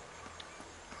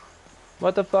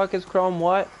 What the fuck is Chrome?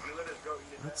 What?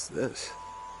 What's this?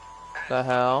 The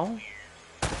hell?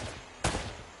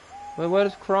 Wait, what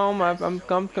is Chrome?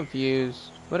 I'm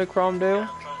confused. What did Chrome do?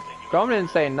 Chrome didn't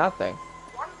say nothing.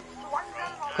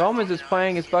 Chrome is just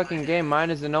playing his fucking game. Mine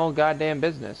is an old goddamn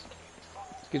business.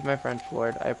 Excuse my French,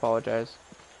 Floyd. I apologize.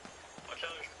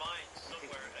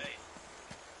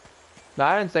 No,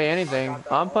 I didn't say anything.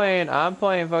 I'm playing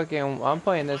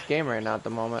this game right now at the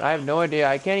moment. I have no idea.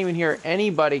 I can't even hear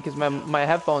anybody because my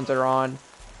headphones are on.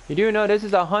 You do know this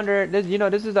is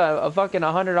this is a fucking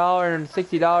 $100 and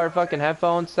 $60 fucking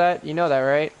headphone set. You know that,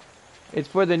 right? It's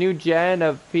for the new gen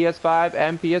of PS5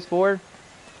 and PS4.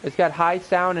 It's got high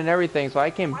sound and everything, so I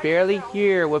can barely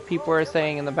hear what people are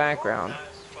saying in the background.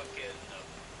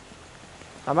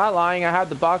 I'm not lying, I have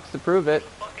the box to prove it.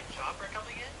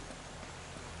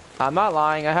 I'm not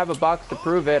lying, I have a box to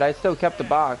prove it. I still kept the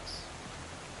box.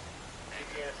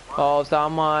 Oh,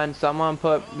 someone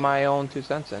put my own 2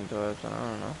 cents into it, so I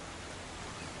don't know.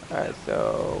 Alright,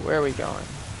 so where are we going?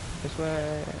 This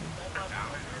way?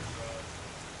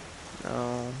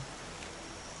 No.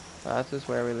 That's just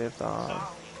where we left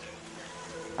off.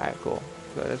 Alright, cool.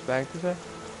 Go this back this way.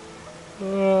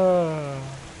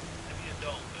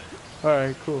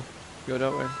 Alright, cool. Go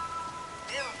that way.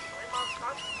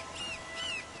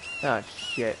 Oh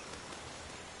shit.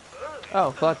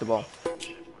 Oh, collectible.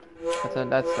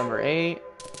 That's number 8.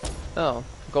 Oh,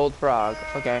 gold frog.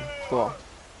 Okay, cool.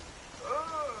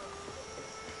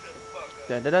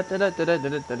 Da da da da da da da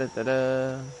da da da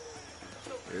da.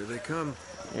 Here they come.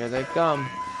 Here they come.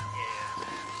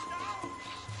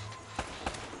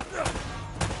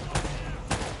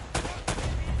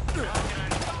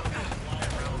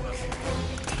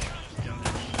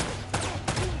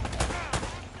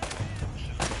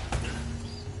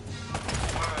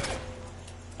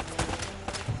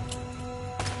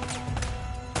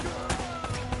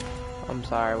 I'm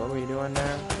sorry, what were you doing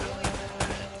there?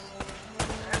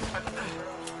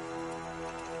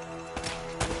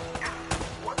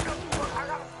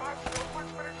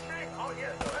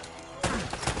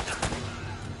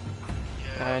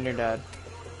 And you're dead.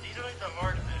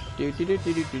 Do do do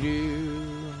do do do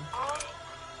do.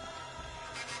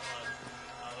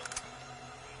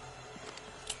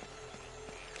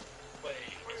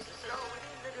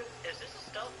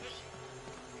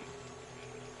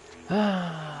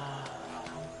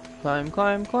 Climb,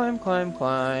 climb, climb, climb,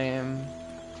 climb.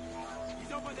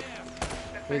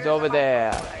 He's over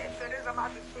there.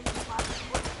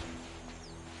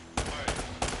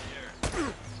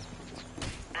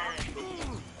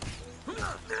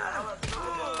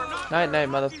 Night night,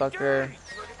 motherfucker.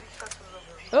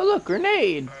 Oh look,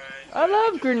 grenade! I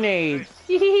love grenades!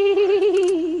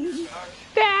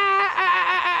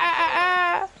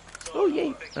 Oh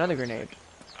yay! Another grenade.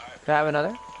 Can I have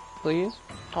another? Please?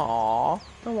 Aww,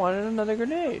 I wanted another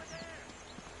grenade.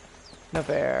 No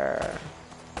fair.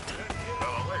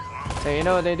 So you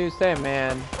know what they do say,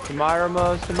 man. Tomorrow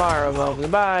mows,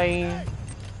 goodbye.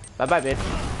 Bye bye, bitch.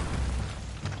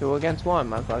 2 against 1,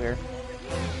 motherfucker.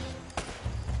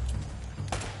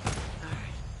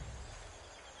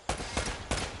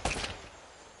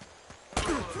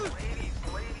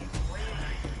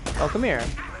 Oh, come here.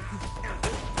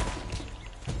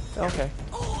 Okay.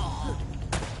 Oh,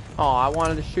 I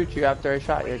wanted to shoot you after I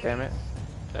shot you, damn it.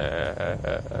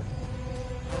 That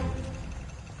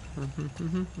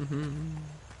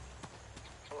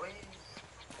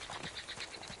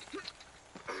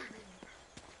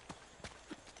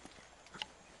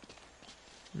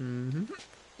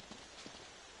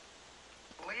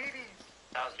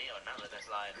was me or not let that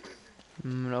slide.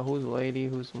 No, who's lady?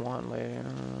 Who's want lady? I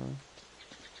don't know.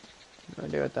 No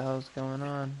idea what the hell's going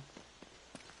on.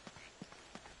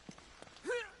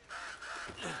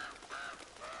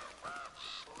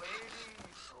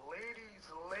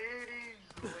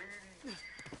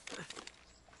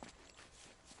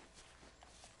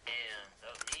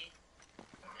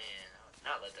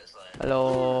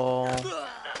 Hello.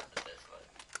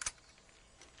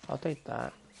 I'll take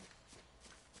that.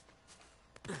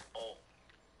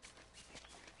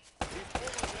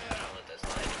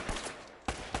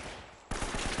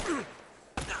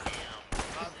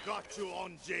 I've got you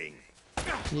on Jing.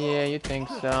 Yeah, you think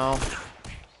so.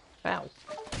 Ow.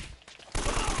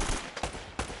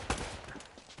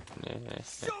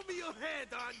 Show me your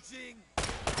head, Anjing.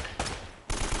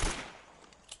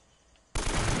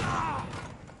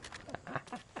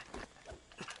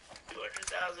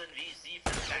 200,000 VC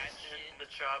for catching the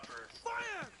choppers.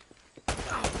 Fire!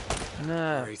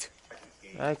 Nah. Great.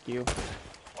 Fuck you.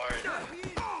 Alright.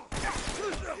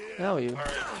 Hell you.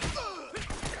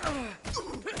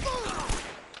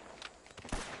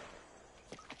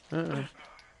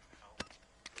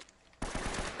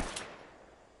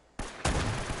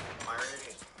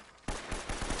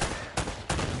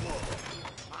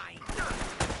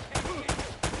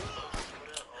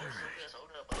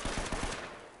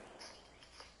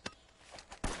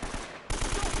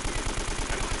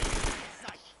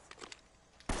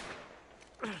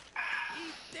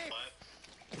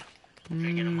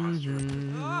 You're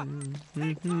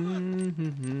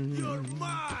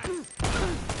mine!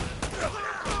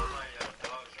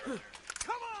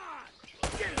 Come on!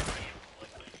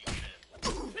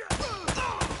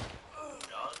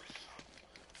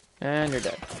 And you're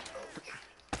dead.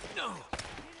 No.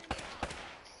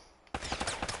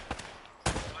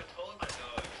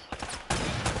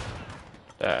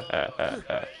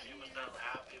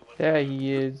 There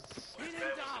he is.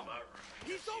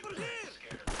 He's over here!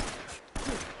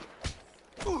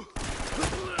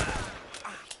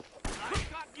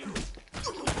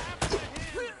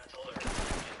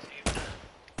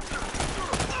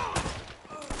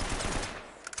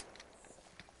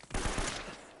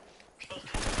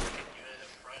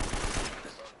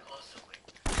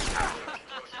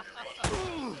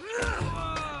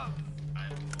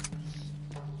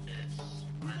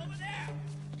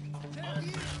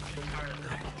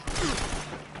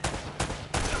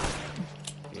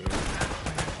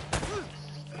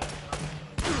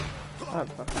 Oh,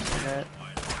 fucking shit.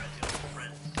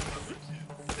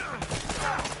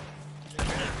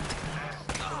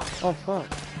 Oh, fuck.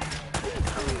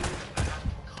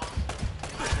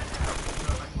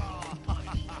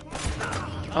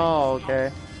 Oh,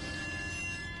 okay.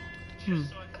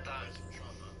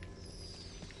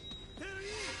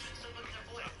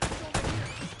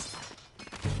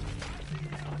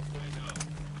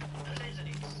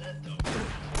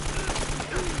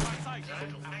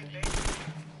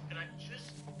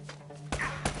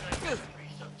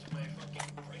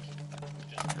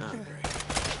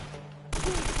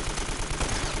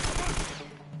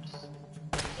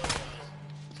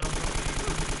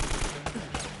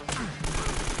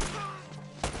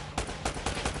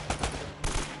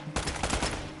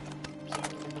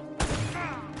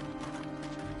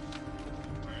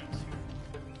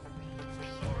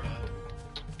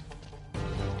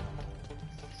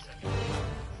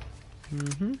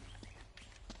 Mm-hmm.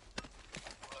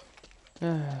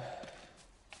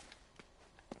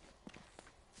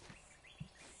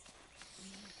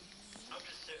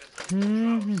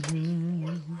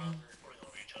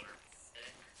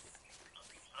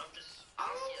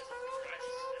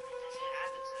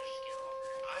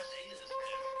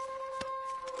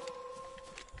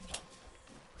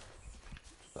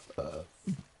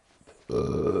 5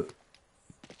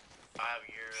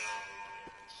 years.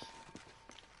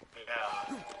 Yeah.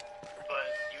 But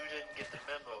you didn't get the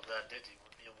memo of that, did you?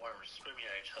 You weren't screaming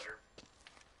at each other.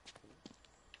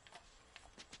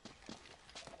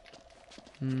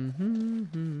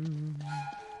 Mm-hmm.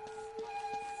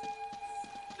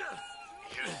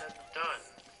 Easier said than done.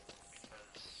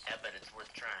 I bet it's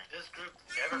worth trying. This group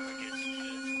never forgets shit.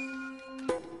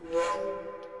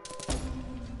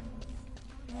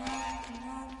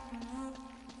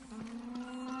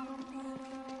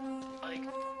 Like, you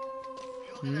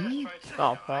look at Asteroid City,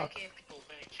 Oh, I fuck. gave people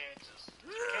many chances.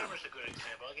 Cameron's a good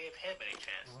example. I gave him many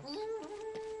chances.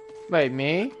 Wait,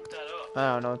 me? Look that up. I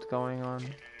don't know what's going on.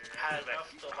 Had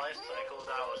enough the life cycle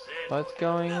that I was in. What's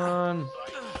going on? So I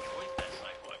destroyed that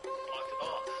cycle. I blocked it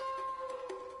off.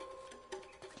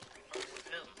 With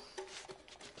him.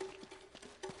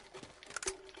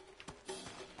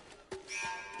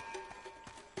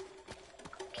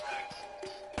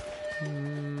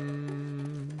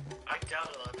 I doubt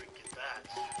I'll ever get that.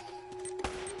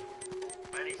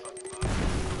 Many fucking bugs.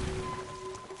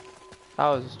 That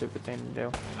was a stupid thing to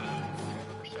do.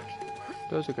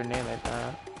 Throws a grenade like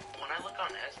that. When I look on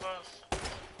Xbox,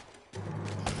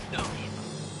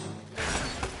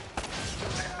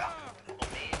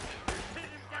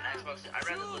 on Xbox, I'd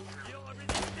rather look through.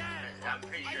 I'm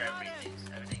pretty sure everybody thinks it.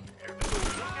 But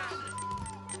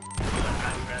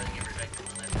I'd rather give respect to the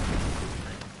left.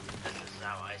 That's just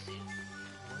how I see it.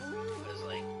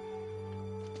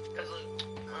 Because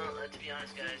to be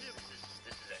honest, guys,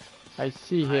 this is Xbox. I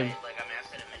see him. I've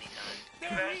said it many times.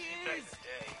 If I actually back in the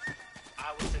day, I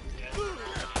would say yes.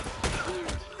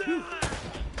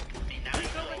 Now you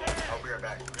know. I'll be right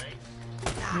back, right?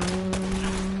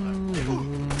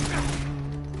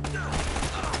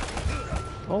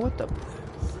 Oh, what the?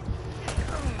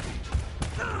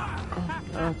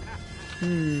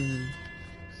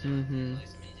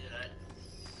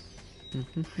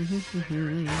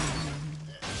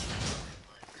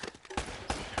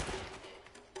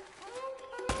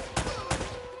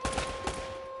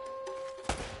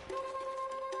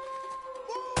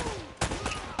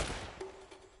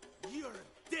 You're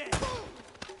dead.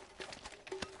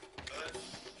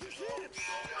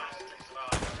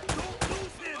 Don't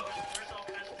lose him.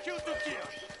 Shoot the kill.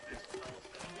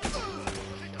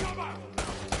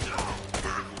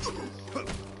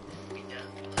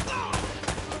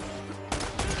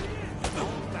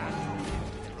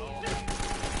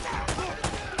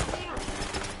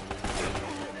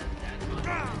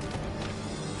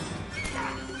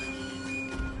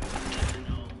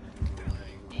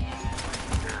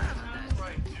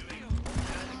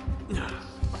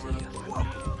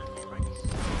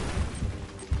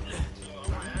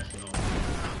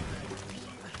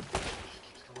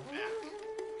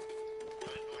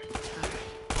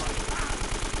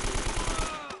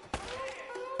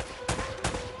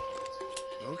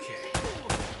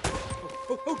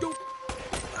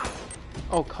 Come on.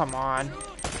 Oh, come on.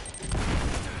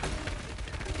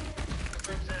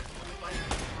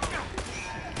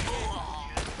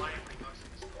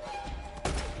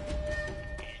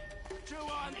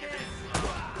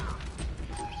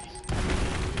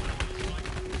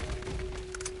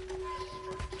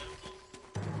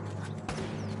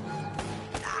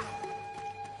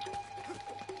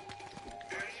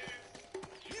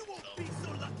 You won't be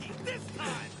so lucky this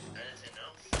time.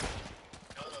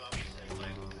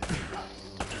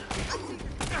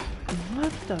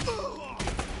 What the?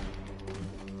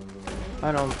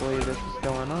 I don't believe this is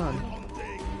going on.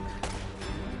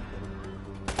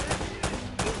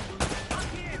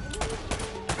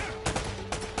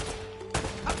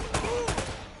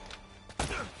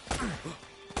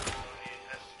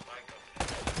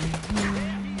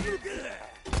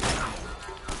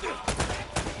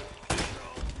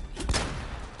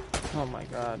 Oh my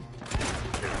god.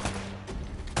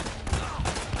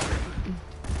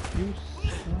 You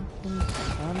fucking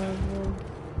son of a...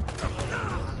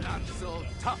 Not so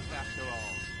tough after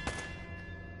all.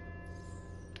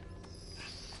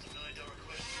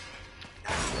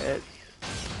 Shit.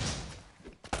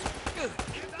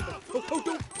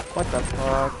 What the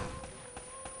fuck?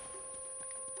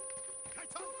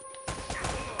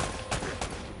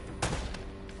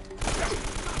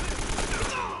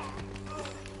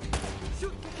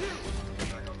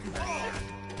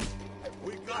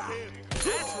 We got him.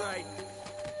 That's right.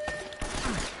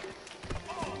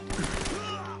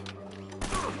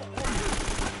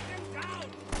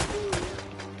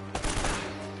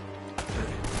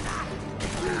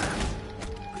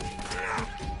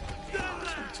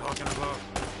 Talking about.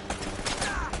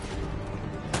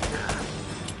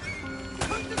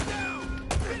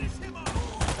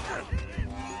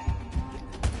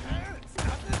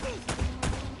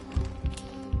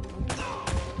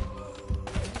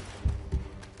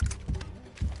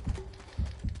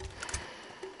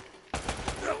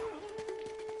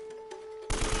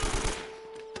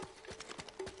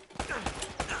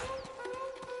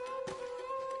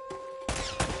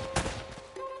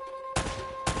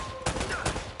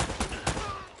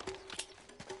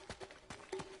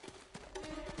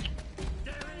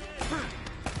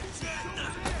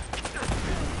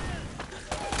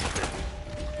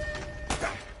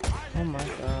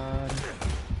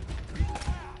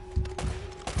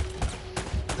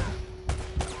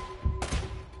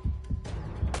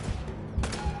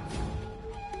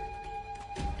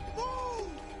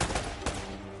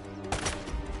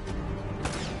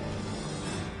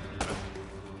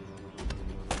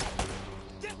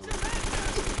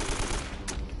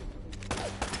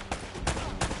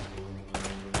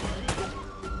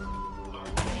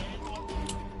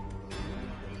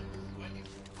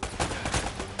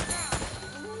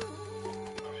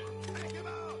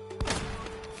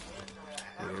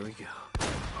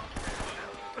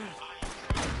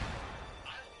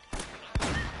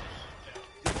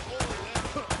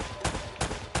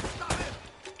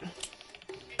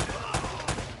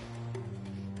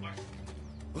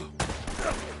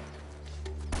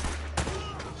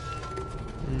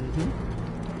 I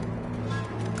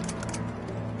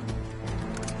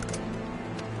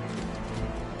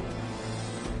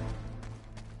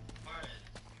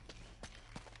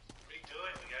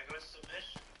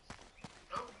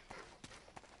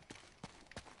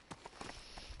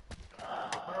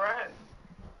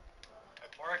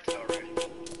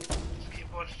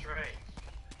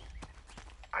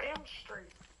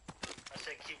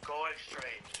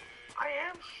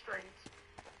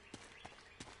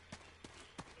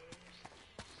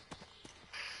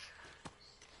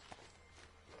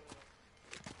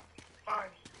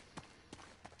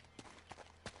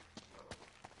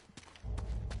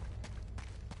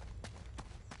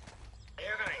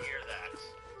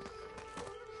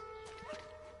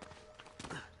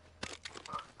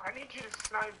need you to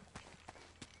snipe.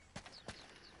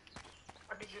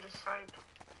 I need you to snipe.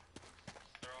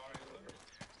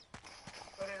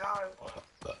 Let it out.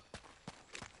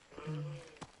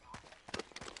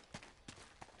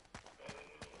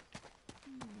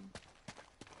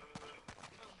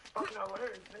 Fucking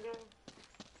alert, nigga.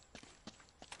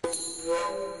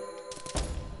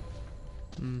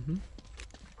 Mm-hmm.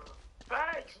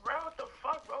 Thanks, bro. What the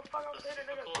fuck, bro? Fuck, I'm saying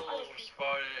the nigga.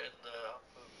 Spotted in the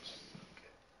outpost.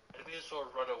 Okay. Enemies will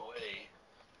run away.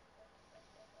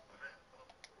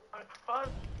 Like, fuck.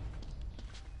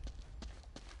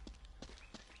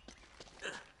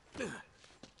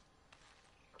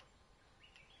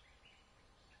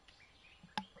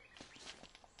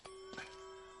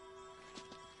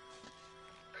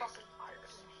 Fucking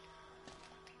pirates.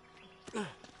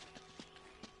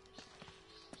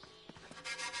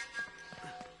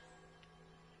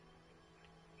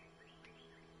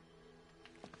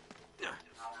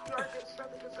 You already get stuck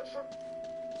in position?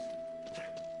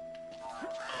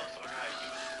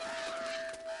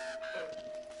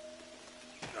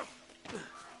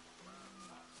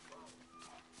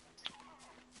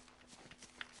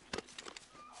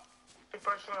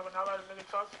 Personally, I would not let a nigga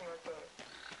talk to me like that.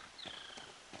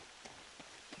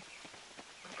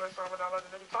 Personally, I would not let a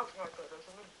nigga talk to me like that. That's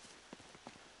what I mean.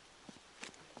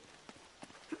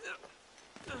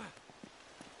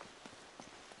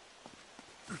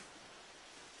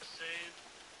 Save.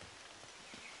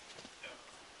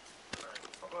 Alright,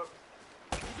 hold up.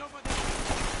 He's over there.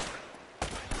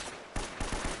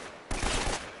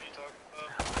 What are you talking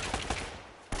about?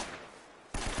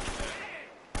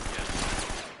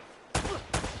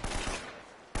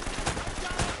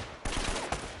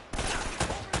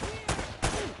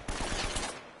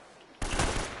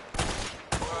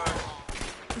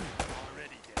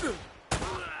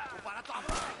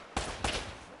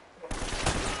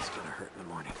 It's gonna hurt in the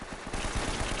morning.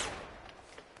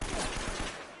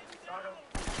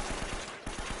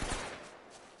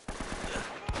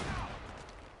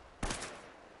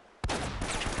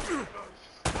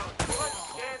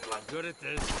 I'm good at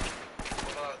this.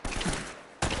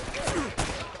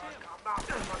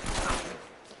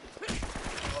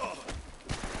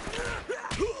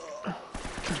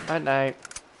 At night.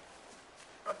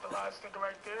 Got the last nigga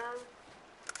right there.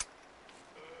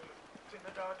 Take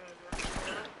it down there.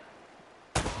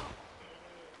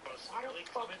 Why the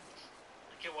fuck?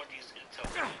 Look at what he's gonna tell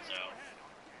me out.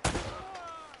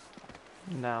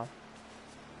 No.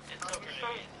 It's a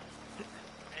grenade.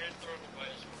 And throw the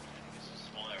device from it's a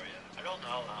small area. I don't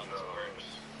know how this works.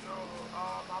 Yo,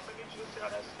 I'm gonna get you to see how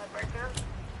that snap right there.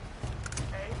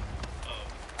 Hey. Oh.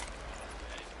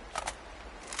 Okay.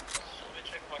 So let me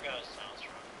check if I got a sound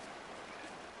from.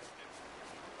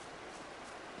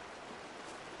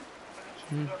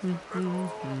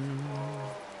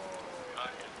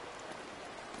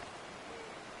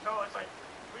 No, it's like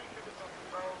 3 niggas on me,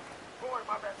 bro. Boy,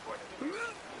 my bad, 4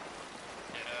 niggas.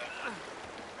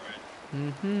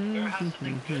 There has to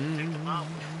be good to take them out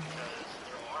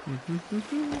because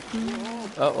they're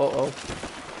armored. Oh.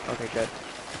 Okay, good.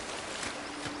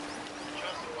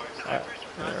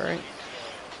 Alright.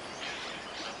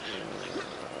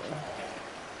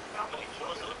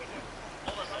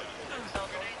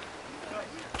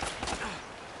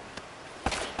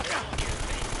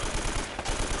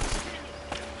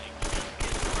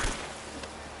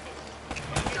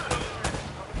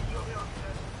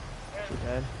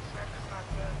 Dead.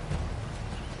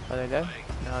 Are they dead?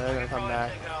 No, they're gonna come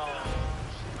back.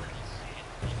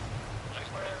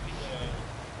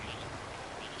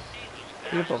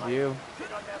 Beautiful view.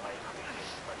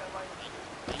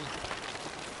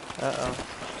 Uh-oh.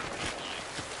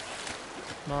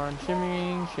 Come on,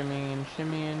 shimmying, shimmying,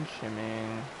 shimmying,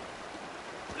 shimmying.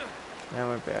 Now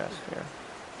we're past here.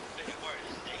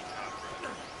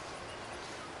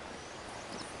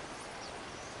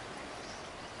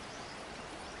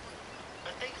 I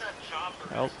think that chopper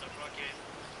Nope. is the fucking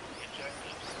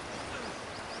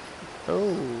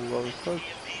Oh, what was close?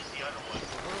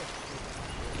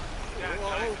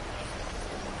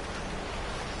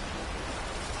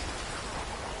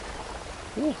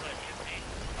 Ooh.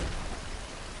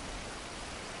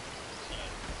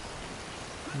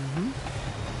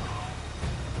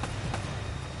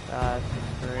 That's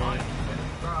great.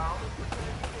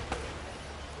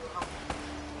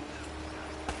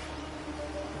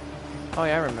 Oh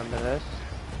yeah, I remember this.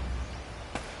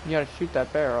 You gotta shoot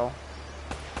that barrel.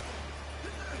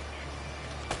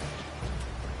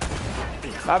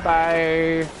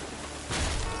 Bye-bye!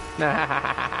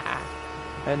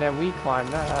 And then we climb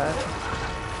that.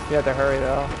 You have to hurry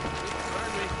though.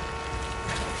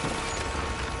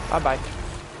 Bye-bye.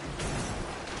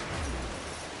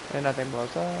 And nothing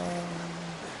blows up.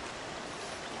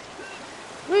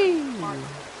 Whee!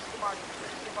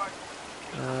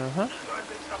 Uh-huh.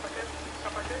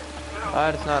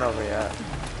 But it's not over yet.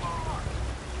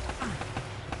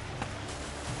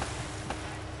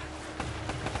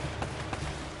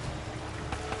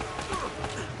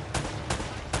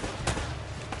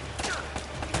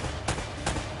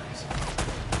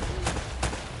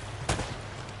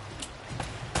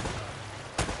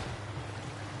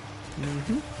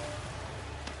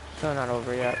 Still not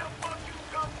over yet.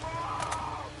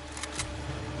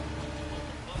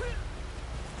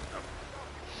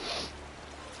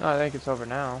 Oh, I think it's over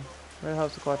now. Where the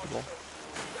hell's the collectible?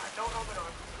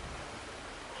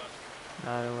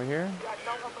 Not over here?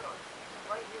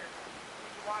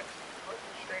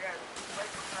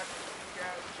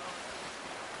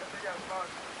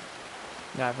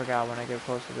 Yeah, I forgot when I get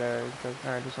closer there.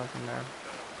 Alright, there's something there.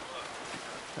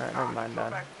 Alright, never mind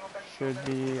that. Should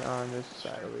be on this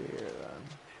side over here then.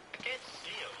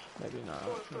 Maybe not.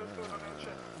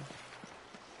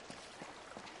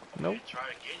 Nope.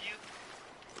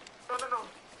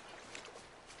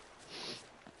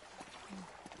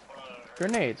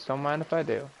 Grenades, don't mind if I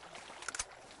do.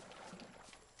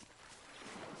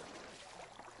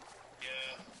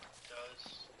 Yeah, it does.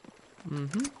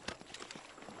 Mm-hmm.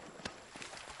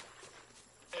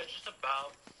 Yeah, just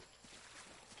about.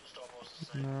 Just almost the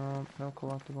same. No, no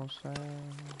collectibles there.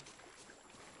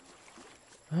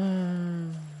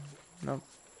 Nope,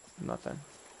 nothing.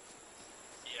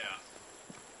 Yeah.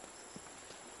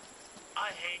 I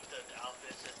hate the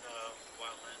outfits in the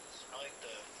Wildlands. I like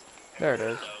the... There it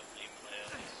is.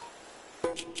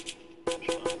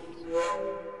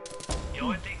 The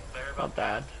only thing better about Not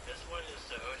bad. this one is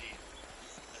the hoodie.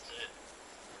 That's it.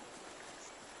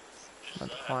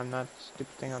 Let's climb that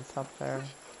stupid thing on top there.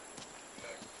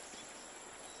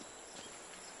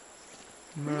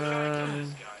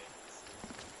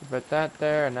 Put that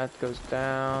there, and that goes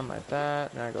down like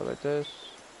that, and I go like this.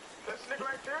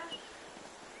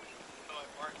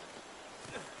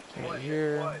 Take it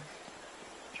here.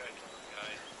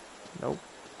 Nope.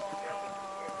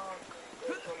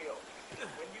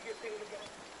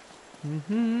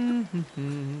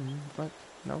 What?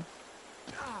 Nope.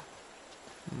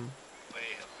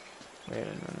 Wait a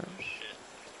minute.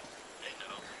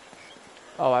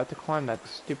 Oh, I have to climb that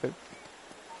stupid...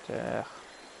 There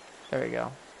we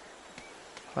go.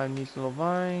 Climb these little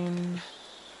vines.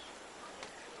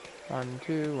 1,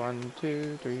 2, 1,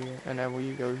 2, 3, and then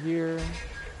we go here.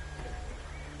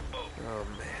 Oh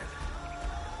man.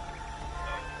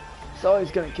 So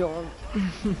he's gonna kill him.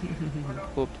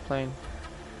 Blew up the plane.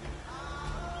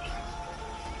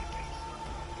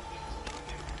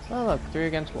 Oh look, 3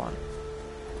 against 1.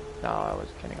 No, I was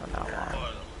kidding on that one.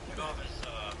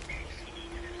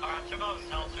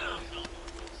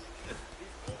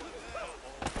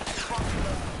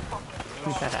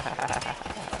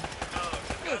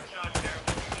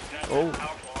 Oh.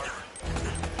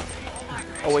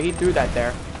 Oh wait, he threw that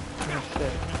there. Oh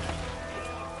shit.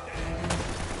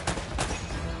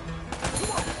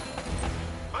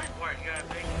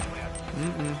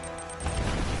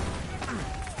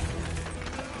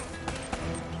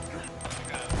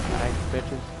 Nice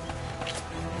bitches.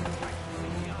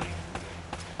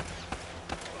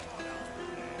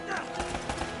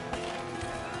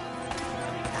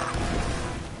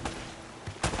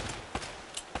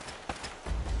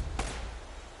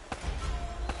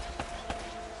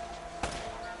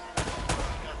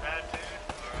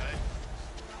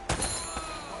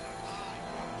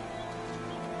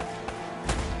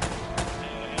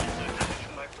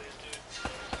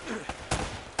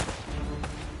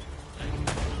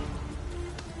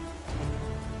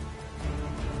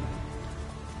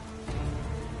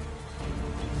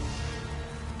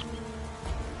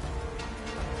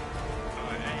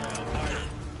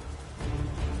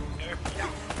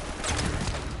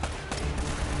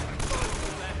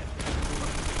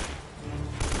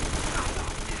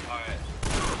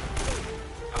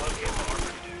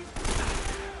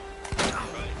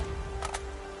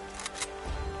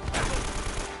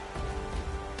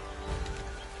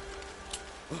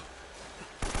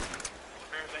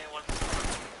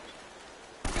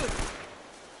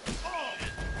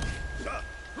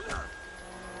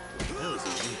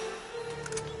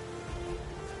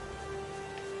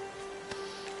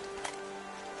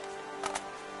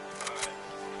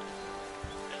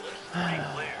 Alright,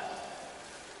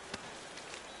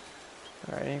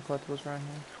 any collectibles around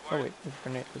here? Oh wait, there's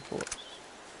grenade with bullets.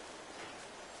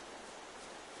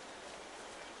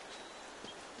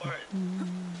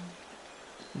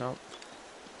 Nope.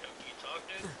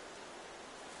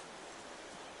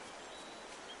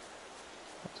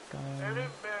 Let's go.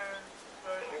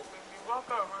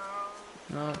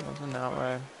 No, it wasn't that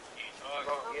way.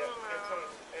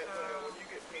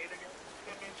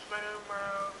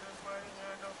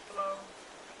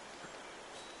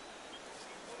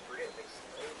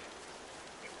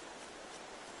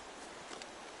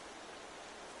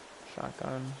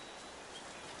 Shotgun.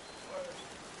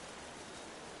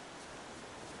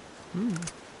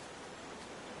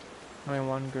 Only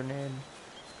one grenade.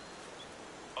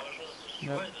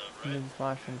 Nope. Need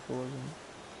flashing for them.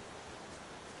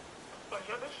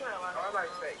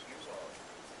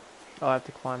 Oh, I have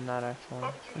to climb that actually.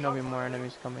 And there'll be more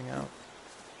enemies coming out.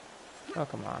 Oh,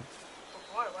 come on.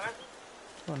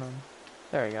 What's going on?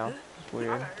 There you go. It's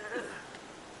weird.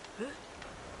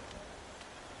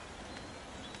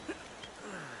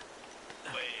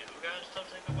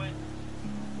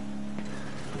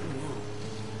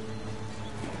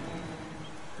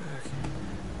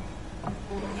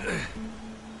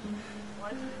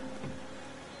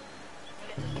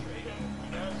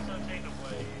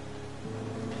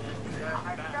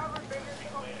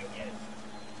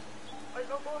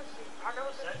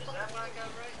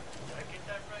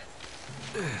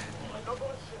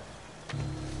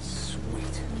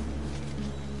 Sweet.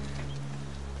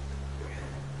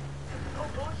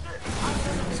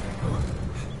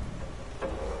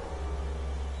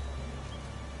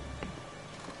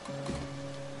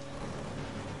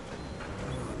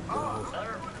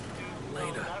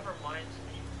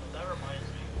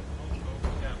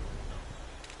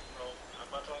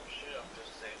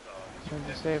 Trying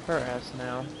to save her ass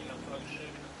now.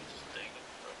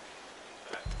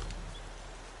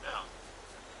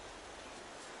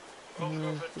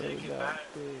 Way back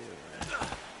there.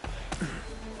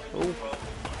 Oh.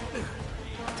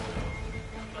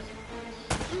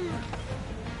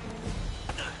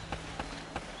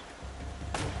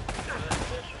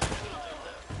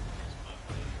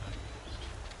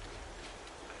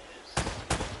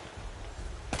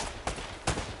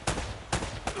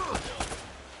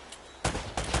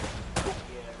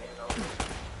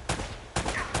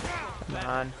 Come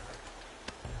on.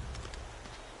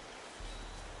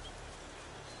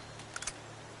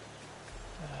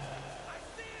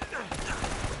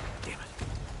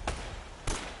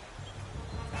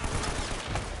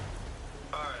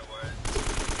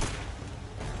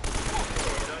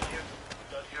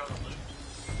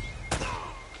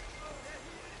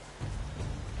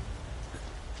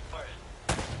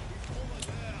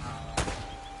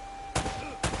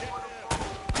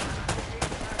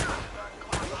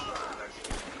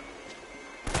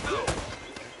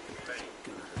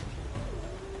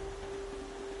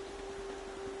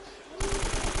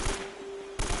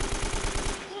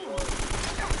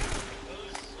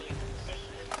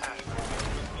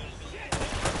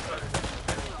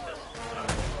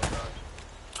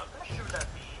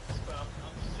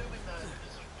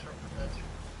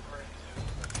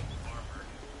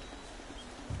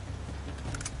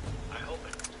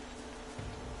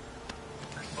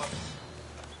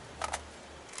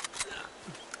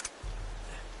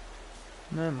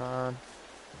 Come on.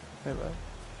 Wait, what?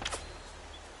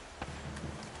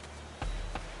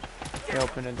 They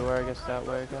open the door, I guess that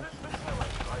way, I guess.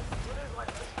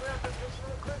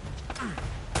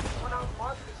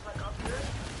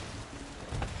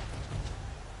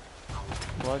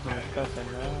 Wasn't expecting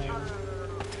that.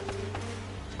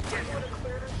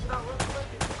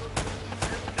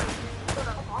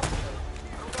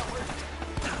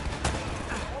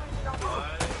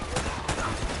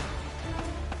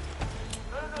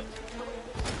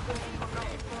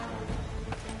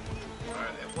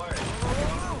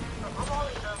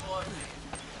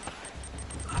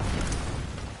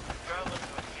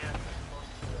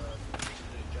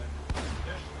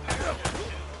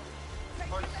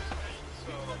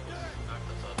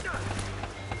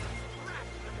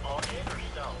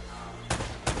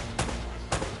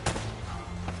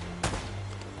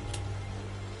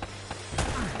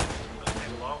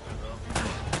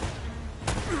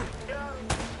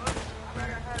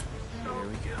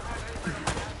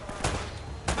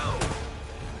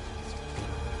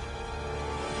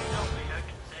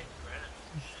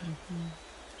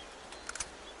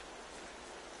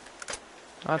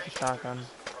 That's a shotgun.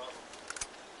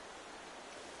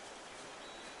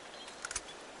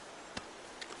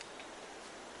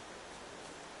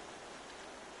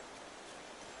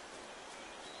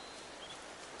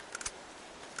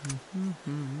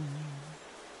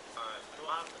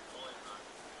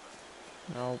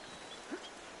 Nope.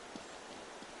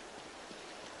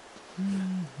 No,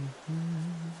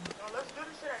 let's do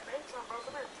this shit at nighttime, bro.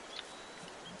 Come here.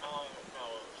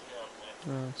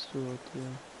 Let's do it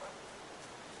too.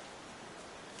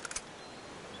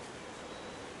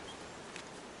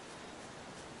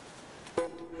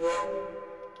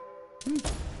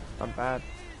 Not bad.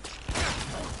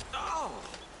 Oh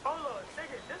Lord,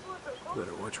 nigga, this was the close.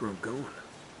 Better watch where I'm going.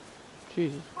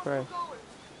 Jesus Christ.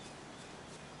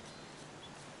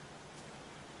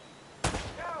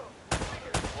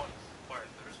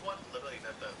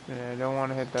 Yeah, I don't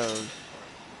want to hit those.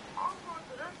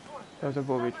 Those are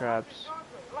booby traps.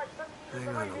 Hang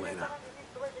on, Elena.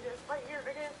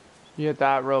 You hit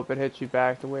that rope, it hits you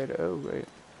back the way to. Oh, wait.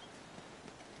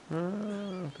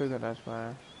 Okay, that's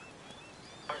fine.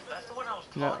 That's the one I was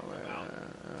No, talking about.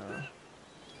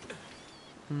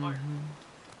 Mark,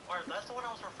 that's the one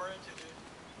I was referring to, dude.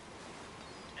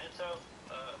 And so,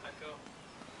 Echo.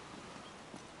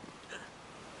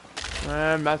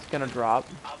 And that's gonna drop.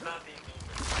 I'm not being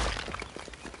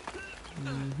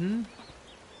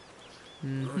Oh,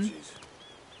 jeez.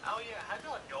 Oh yeah, have you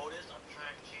not noticed I'm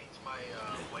trying to change my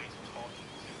ways of talking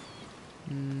to?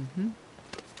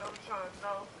 I'm trying to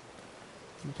know.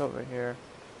 It's over here.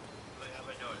 But have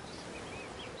I noticed?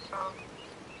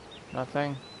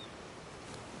 Nothing?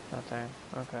 Nothing.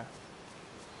 Okay.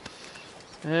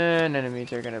 And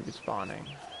enemies are gonna be spawning.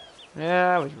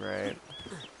 Yeah, I was right.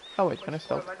 Oh wait, can I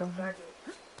stealth kill him?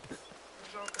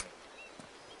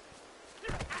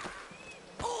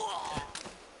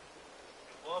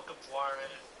 Welcome,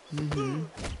 Warren.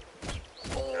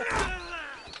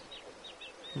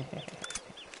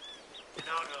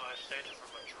 No, I saved it from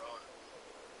my drone.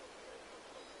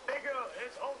 Nigga,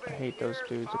 it's over I hate those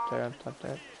dudes up there on top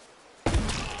there.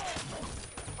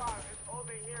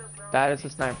 That is a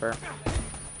sniper.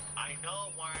 I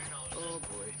know, Warren. I was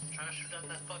just trying to shoot at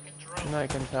that fucking drone. And I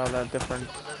can tell that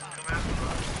difference.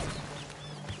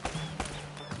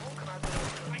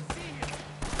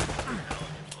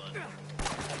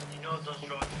 You know those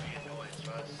drones can be annoying,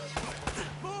 so that's why.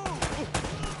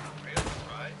 Really,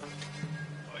 right?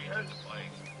 Oh, you took the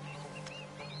bike.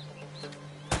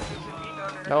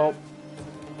 Nope.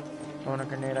 Throwing a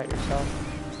grenade at yourself.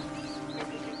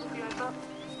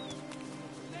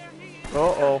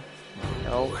 Uh-oh.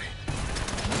 No.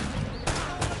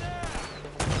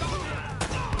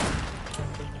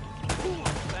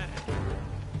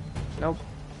 Nope.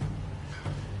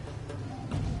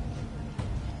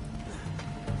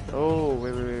 Oh,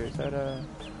 wait, is that a...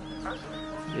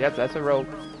 Yep, that's a rope.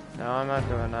 No, I'm not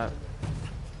doing that.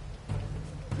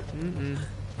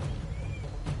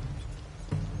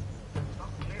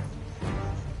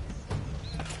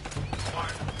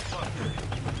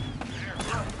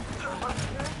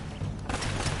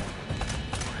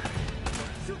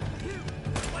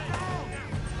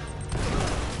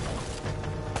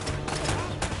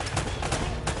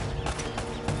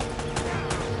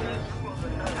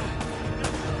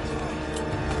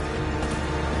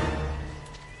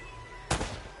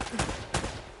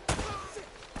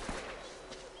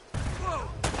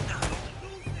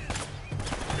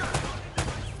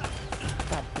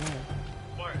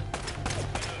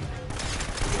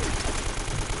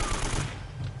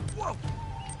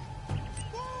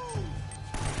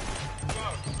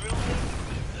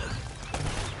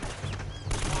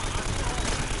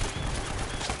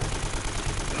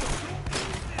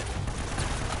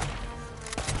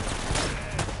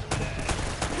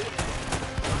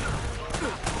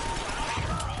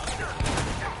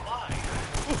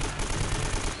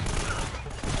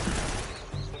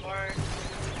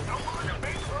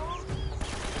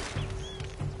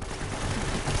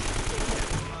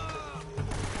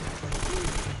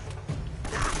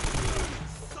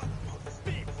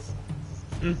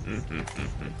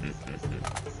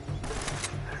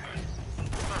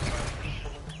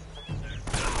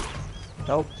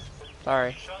 Nope.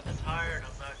 Sorry. Shot the tire and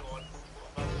I'm not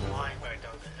flying back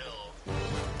down the hill. The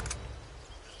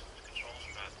controls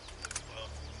are not well.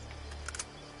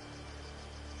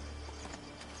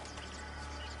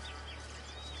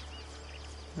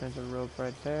 There's a rope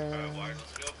right there. Alright, Ward,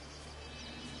 let's go.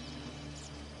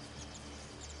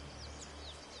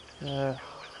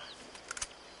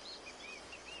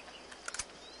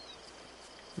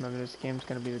 Remember, this game's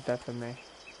gonna be the death of me.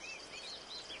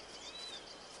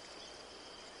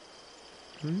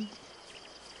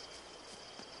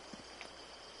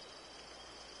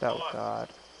 Oh God.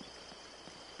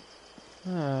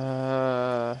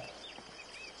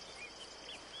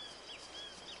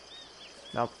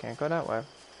 Nope, can't go that way.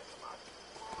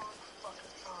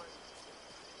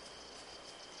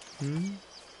 Anything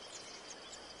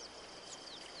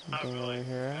over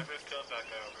here?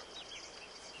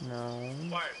 No.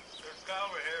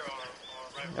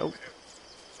 Nope.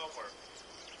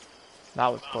 That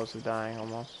was close to dying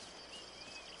almost.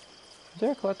 Is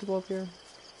there a collectible up here?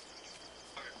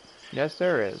 Yes,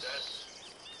 there is.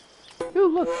 Ooh,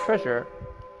 look, treasure.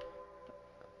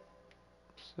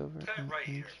 Silver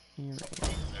earring.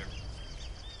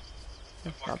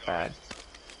 That's not bad.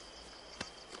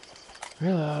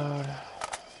 Reload. I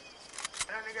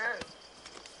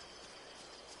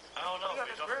don't know.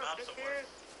 They dropped them out somewhere.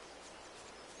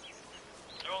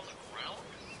 They're on the ground?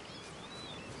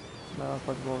 No,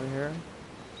 collectible over here.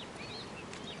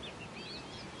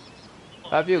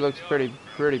 That view looks pretty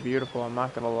beautiful, I'm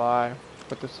not gonna lie.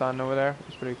 With the sun over there,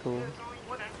 it's pretty cool.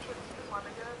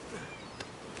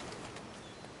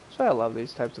 So I love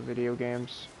these types of video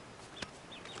games.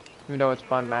 Even though it's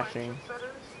fun matching.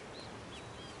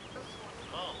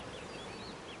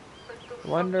 I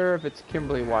wonder if it's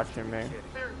Kimberly watching me.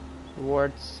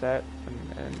 Reward set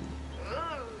and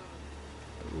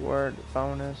reward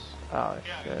bonus. Oh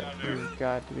shit, you've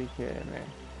got to be kidding me.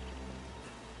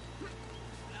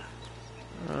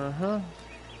 Uh-huh.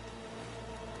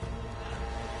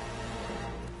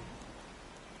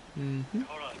 Mm-hmm.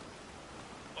 Hold on.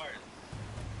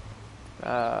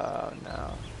 Oh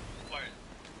no.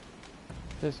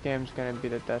 This game's gonna be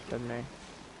the death of me.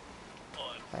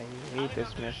 I hate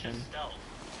this mission.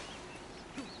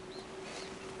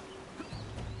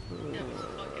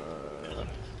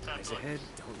 Eyes ahead,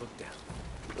 don't look down.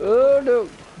 Oh no!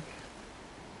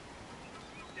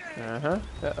 Uh-huh.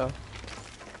 Uh-oh.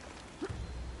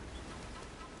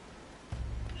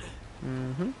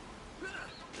 Mm-hmm.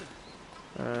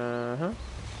 Uh-huh.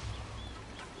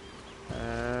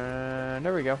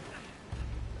 There we go.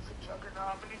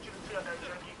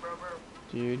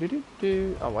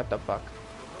 Do. Oh, what the fuck?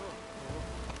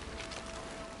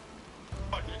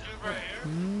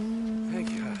 Thank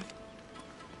you.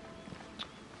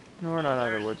 No, we're not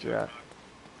out of the woods yet.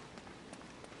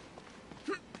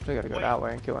 We gotta go that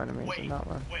way and kill enemies in that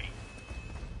one.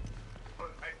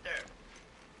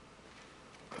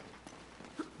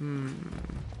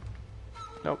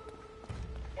 Nope.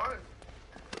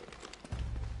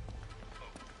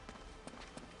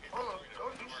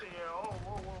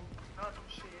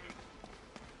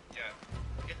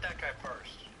 Get that guy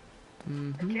first.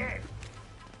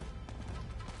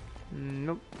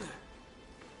 Nope.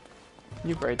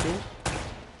 You break these?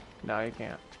 No, you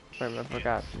can't. Sorry, I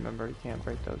forgot. Remember, you can't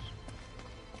break those.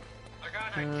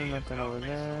 Nothing over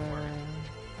there.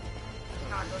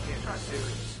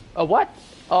 Oh, what?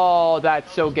 Oh,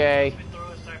 that's so gay.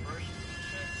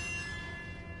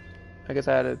 I guess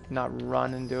I had to not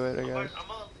run and do it, I guess.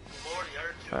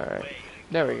 Alright.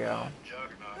 There we go.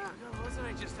 Wasn't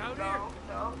I just out here?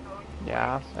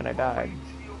 Yeah, and I died.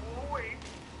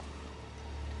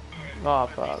 Oh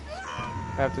fuck.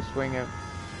 I have to swing it.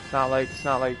 It's not like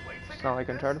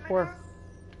Uncharted 4.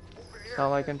 It's not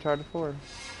like Uncharted 4.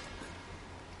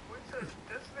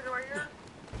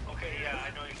 Okay, yeah, I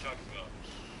know what you're talking about.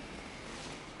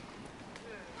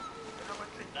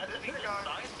 That's legal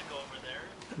size to go over there.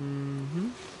 Mm-hmm.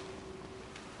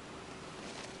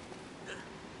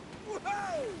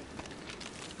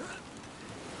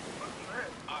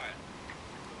 Alright.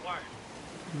 Wired.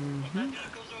 When that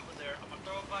dude goes over there, I'm gonna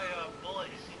throw my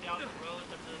bullet. You see down the road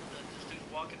that this dude's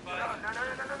walking by? No, because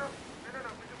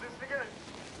this nigga,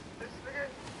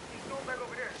 he's going back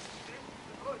over there. See?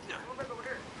 Look, he's going back over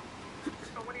there.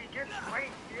 So when he gets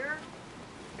right here,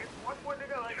 it's one more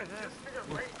nigga like this nigga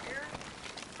right here,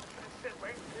 and it's sit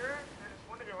right here, and it's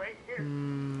one nigga right here.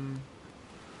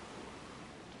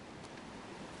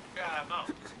 Yeah, I'm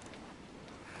out.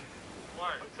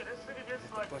 Wired. So this nigga gets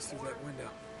like Bust through that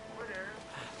window. over there.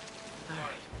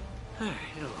 Alright,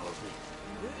 it'll hold me.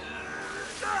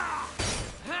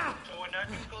 So when that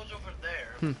dude goes over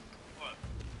there, what?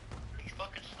 He's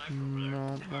fucking sniper over there.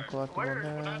 No, not collectible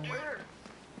there.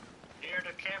 Near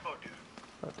the camo dude.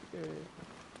 Okay.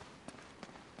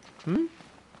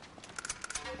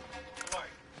 Wired.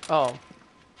 Oh.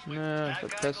 No, That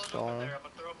it's a guy goes pistol. over there, I'm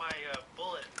gonna throw my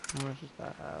bullet. How much does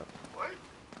that have? What?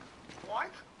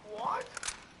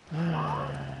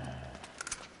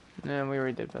 No, we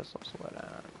already did pistols, so what?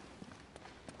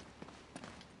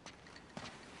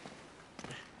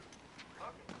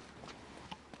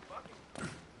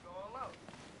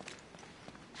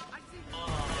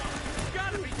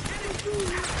 Gotta be kidding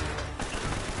me!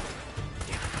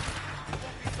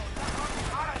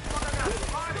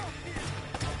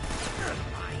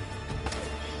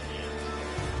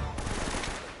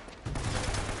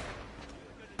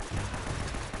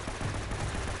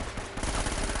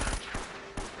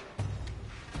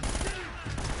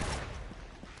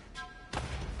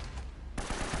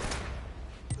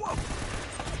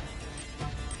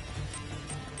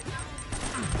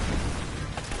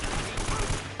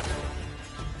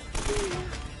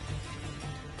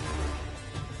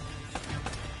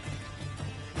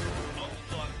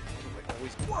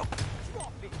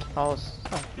 Oh,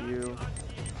 fuck you.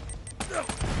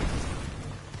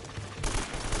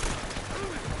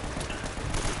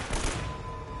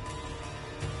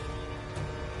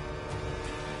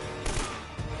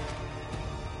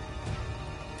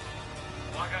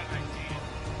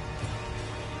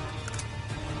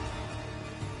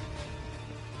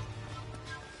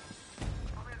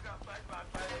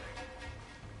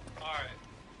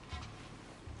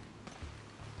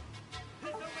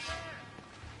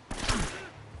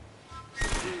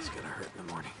 It's gonna hurt in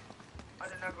the morning. I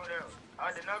did not go down.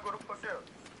 I did not go to fuck down.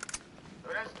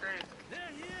 Oh, that's crazy. There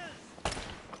he is.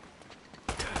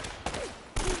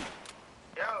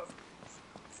 Yo.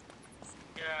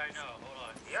 Yeah, I know. Hold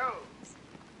on. Yo.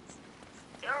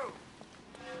 Yo.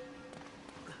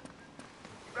 You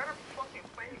better fucking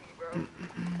play me, bro. What are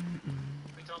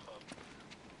you talking about?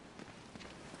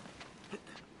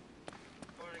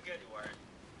 Where did it get anywhere?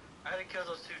 I had to kill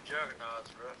those two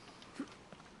juggernauts, bro.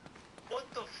 What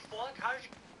the fuck? How did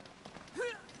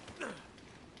you...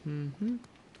 Mm-hmm.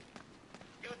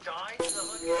 You died to the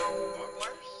fucking barbed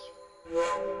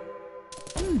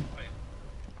wires? Wait.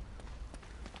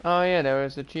 Oh yeah, there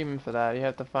was an achievement for that. You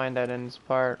have to find that in this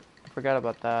part. I forgot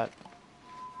about that.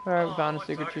 Alright, we found a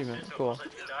secret achievement. Cool.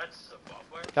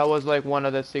 That was like one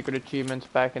of the secret achievements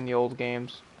back in the old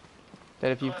games.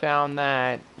 That if you found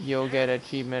that, you'll get an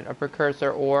achievement, a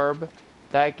precursor orb.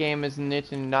 That game is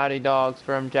knitting Naughty Dogs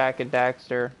from Jack and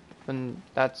Daxter. And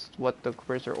that's what the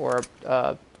precursor orb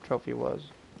trophy was.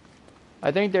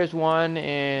 I think there's one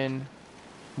in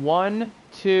 1,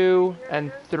 2,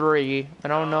 and 3. I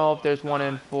don't know if there's one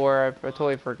in 4. I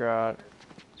totally forgot.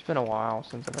 It's been a while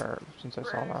since I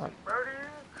saw that.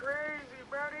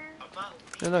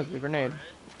 Hey, look, the grenade.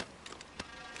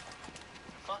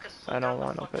 I don't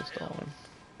want no pistol.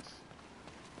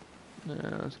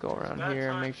 Yeah, let's go around here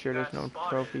and make sure there's no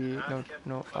trophy,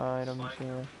 no items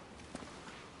here.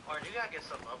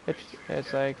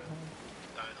 It's like,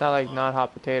 it's not like not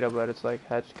hot potato, but it's like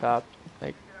hedgehog.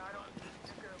 Like,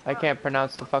 I can't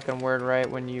pronounce the fucking word right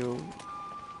when you.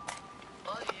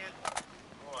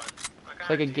 It's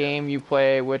like a game you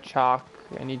play with chalk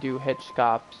and you do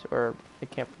hitchcops, or I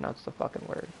can't pronounce the fucking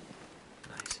word.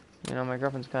 You know, my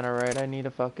girlfriend's kind of right. I need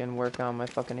to fucking work on my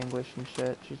fucking English and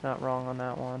shit. She's not wrong on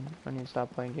that one. I need to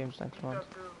stop playing games next month.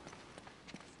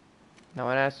 No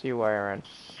one asked you, Aaron.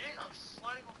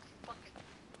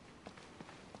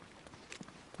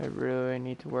 I really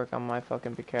need to work on my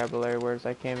fucking vocabulary words.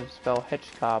 I can't even spell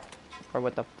hitchcop. Or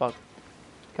what the fuck.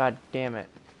 God damn it.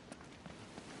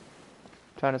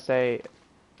 I'm trying to say...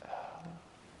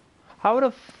 How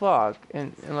the fuck,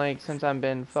 and like, since I've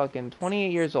been fucking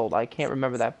 28 years old, I can't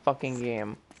remember that fucking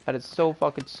game. That is so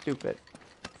fucking stupid.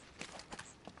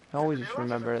 I always just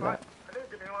remember that.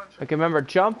 I can remember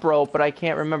jump rope, but I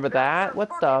can't remember that? What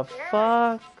the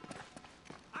fuck?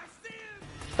 What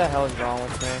the hell is wrong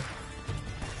with me?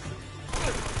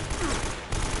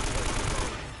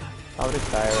 I'll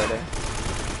just die already.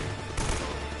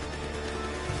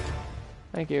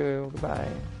 Thank you, goodbye.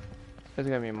 There's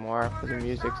gonna be more, because the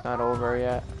music's not over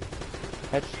yet.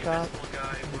 Headshot?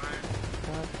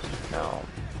 No.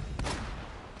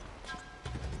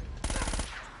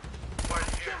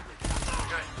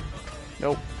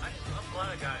 Nope.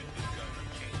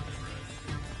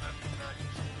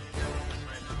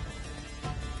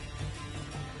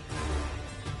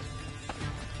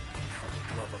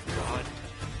 Love of God.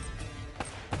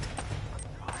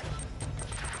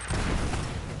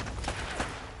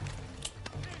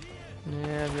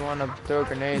 Yeah, if you want to throw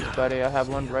grenades, buddy, I have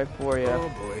one right for you. Oh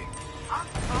boy.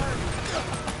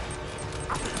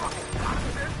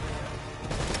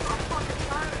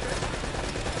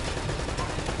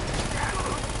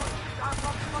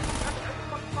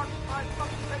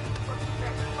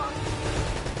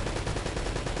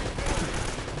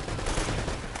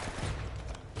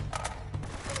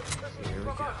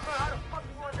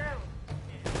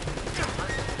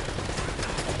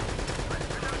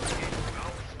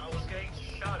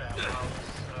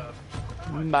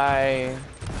 Bye.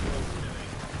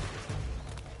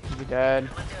 You dead?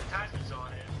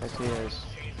 Yes, he is.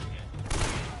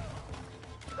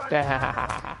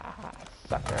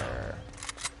 Sucker.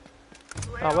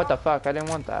 Oh, what the fuck? I didn't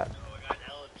want that.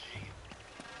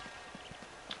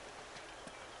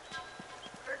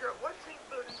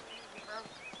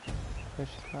 Fish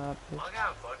top.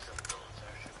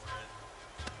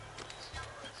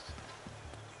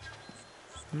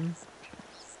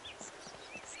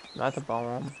 Not the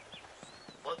bomb.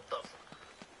 What the f-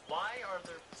 Why are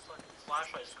there fucking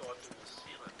flashlights going through the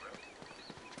ceiling, bro?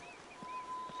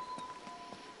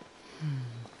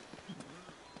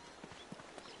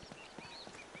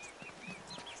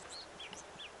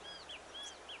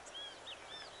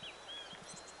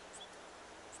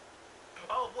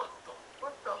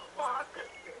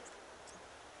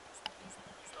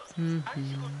 How did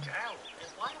you go down?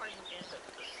 And why are you in the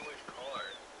storage car?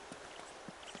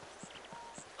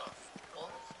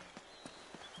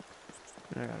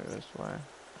 I gotta go this way.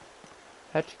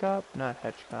 Hedgecop? Not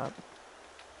Hedgecop.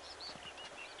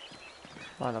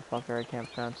 Motherfucker, I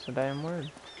can't pronounce the damn word.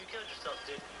 You killed yourself,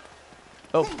 didn't you?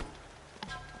 Oh!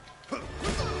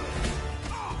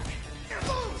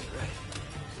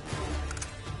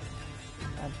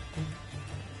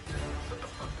 Sit the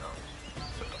fuck down.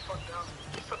 Sit the fuck down.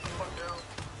 Sit the fuck down.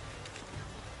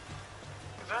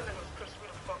 Cause that nigga's pissed me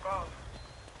the fuck off.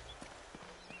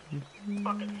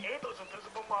 Fucking hate those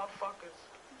invisible motherfuckers.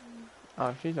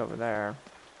 Oh, she's over there.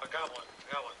 I got one.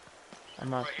 I got one. I'm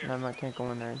not. I can't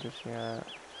go in there just yet.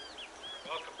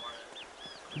 Welcome,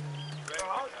 Martin.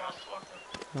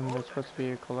 There's supposed to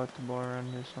be a collectible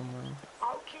around here somewhere.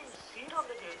 How can you see them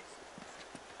niggas?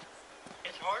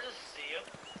 It's hard to see them,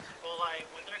 but like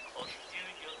when they're closer to you,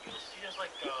 you'll see there's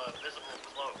like a visible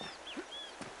cloak.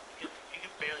 You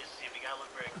can barely see them. You gotta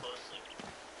look very closely.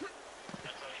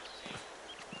 That's how you see them.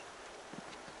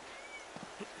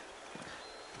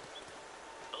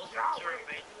 Those guys are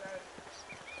made.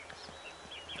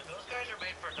 Those guys are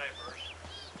made for diversion.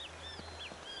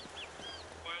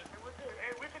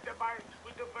 And we can divide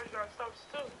ourselves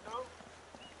too, you know?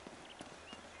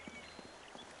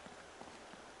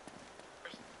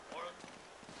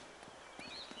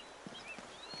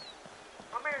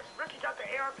 My man Ricky got the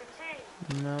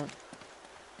AR-15. No.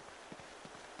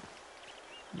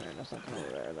 Man, there's nothing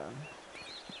over there then.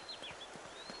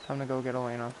 Time to go get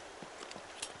Elena.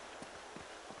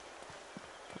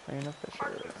 Elena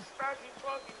Fisher.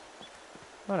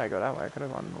 Why'd I go that way? I could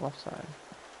have gone on the left side.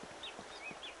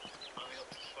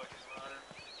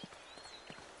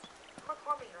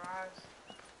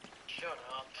 Shut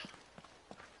up.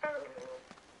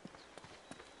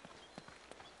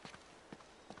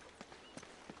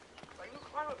 Why you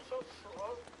climb up so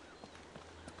slow?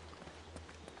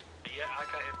 Yeah, I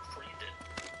got him before you did.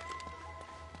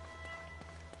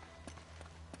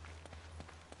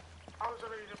 I was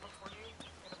already there before you.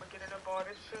 And I'm getting up all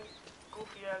this shit.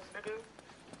 Goofy ass nigga.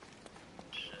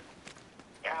 Shit.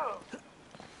 Yo.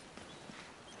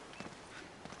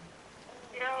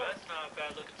 That's not a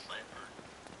bad looking sniper.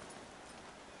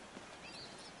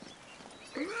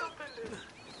 Say something to...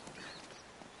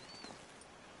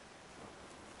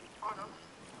 Oh no.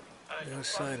 No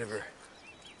sign of her.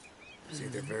 It's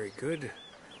either very good or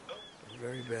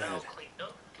very bad. All cleaned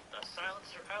up. The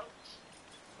silencer out.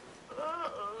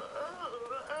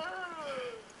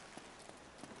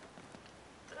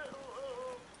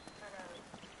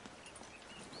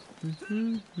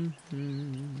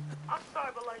 I'm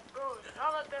sorry, but like, bro,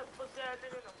 y'all let that pussy ass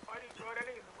nigga in the party, bro. That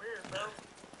nigga's weird, bro.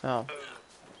 Oh.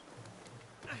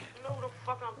 You know who the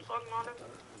fuck I'm talking about?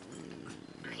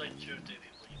 There's like two people.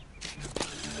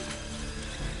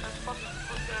 That fucking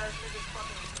pussy ass nigga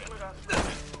fucking came with us.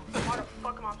 Why the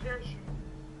fuck am I parachute?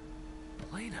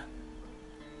 Elena,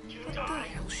 You what the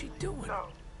hell is she doing? No.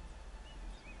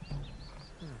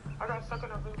 I got stuck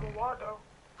in a visible wall, though.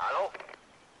 Hello?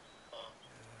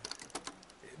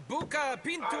 Buka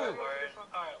Pinto!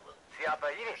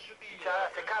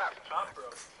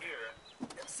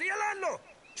 Sialano!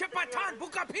 Chepatan,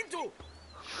 Buka Pinto!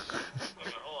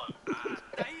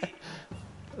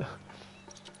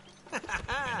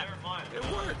 Never mind. It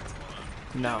worked!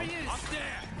 No. Up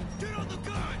there! Get on the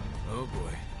gun! Oh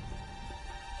boy.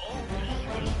 Oh, this is a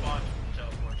good spot to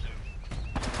teleport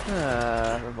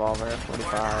to. Revolver,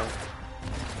 45.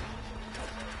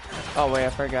 Oh wait, I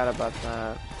forgot about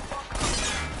that.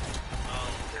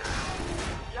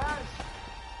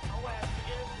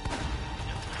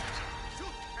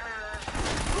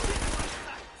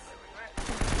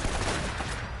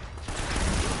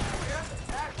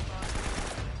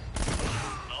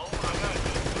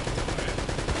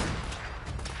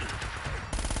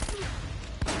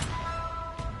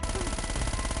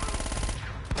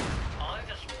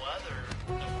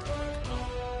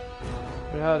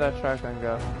 How did that shotgun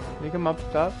go? Did you come up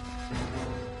top?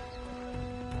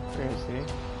 Where is he?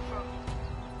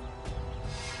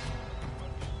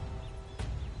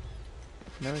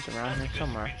 No, he's around here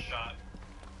somewhere.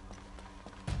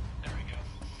 There we go.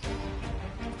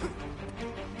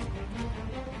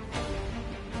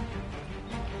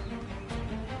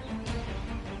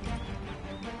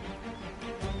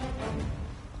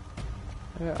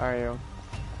 Where are you?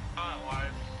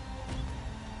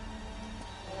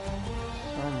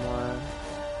 Somewhere.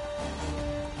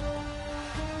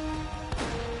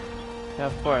 Yeah,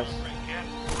 of course.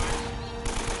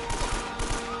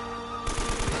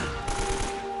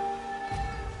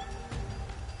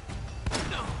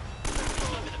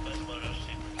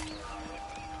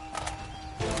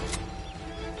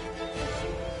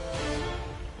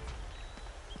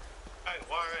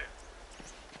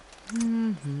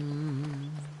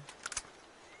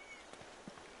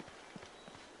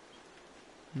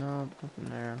 No, nothing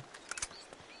there.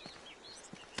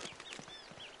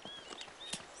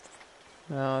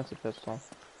 No, it's a pistol.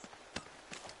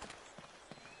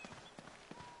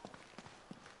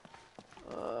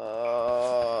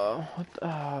 What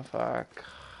the fuck?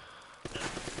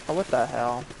 Oh, what the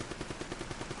hell?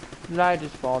 Did I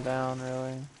just fall down,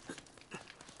 really?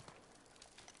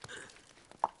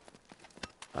 Oh,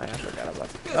 I forgot about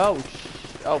that. Oh,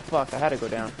 oh, fuck, I had to go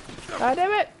down. God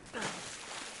damn it!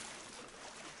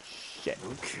 Shit.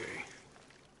 Okay.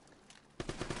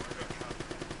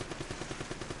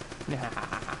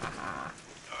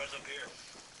 Car's up here.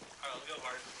 Alright, let's go,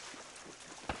 Martin.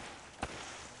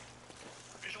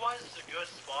 Reason why this is a good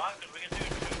spot, because we can do 2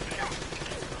 videos.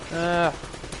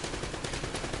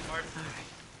 Martin.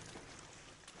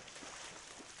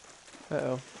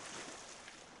 Uh-oh.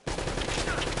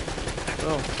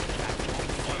 Oh.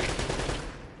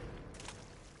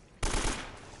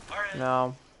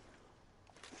 No.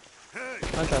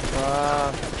 What the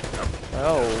fuck?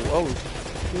 Oh,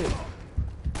 shit.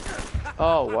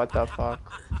 Oh, what the fuck?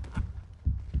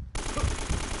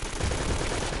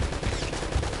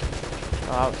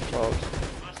 Oh, that was close.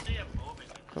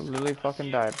 I literally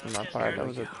fucking died from that part. That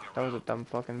was a dumb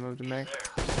fucking move to make.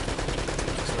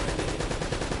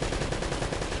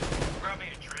 Grab me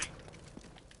a drink.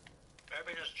 Grab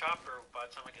me this chopper by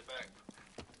the time I get back.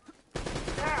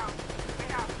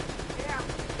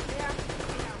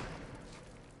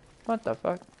 What the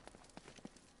fuck?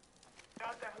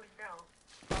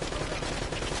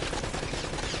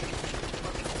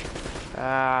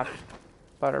 Ah,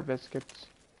 butter biscuits.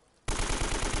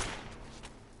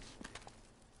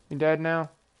 You dead now?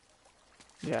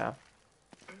 Yeah.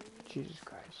 Jesus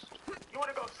Christ. You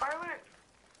wanna go silent?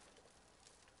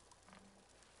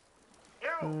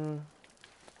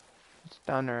 It's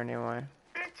done her anyway.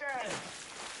 Bitch ass.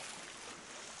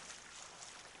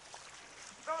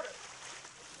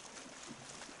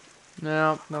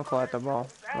 No, no collectible.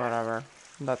 Whatever.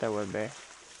 Thought there would be.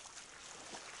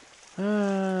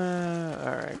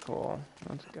 Alright, cool.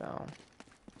 Let's go.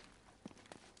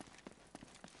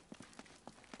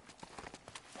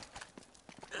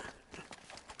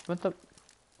 What the?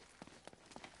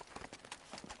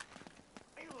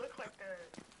 You look like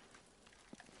that.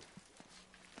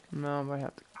 No, I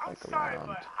have to I'm click sorry, around.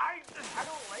 but I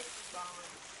don't like the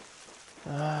balance.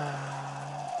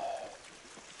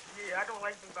 Yeah, I don't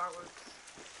like the balance.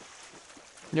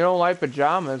 You don't like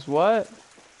pajamas? What?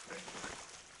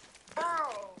 Bro.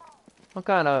 What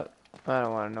kind of? I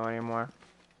don't want to know anymore.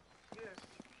 Yes,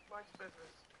 watch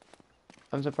business.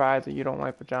 I'm surprised that you don't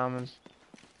like pajamas.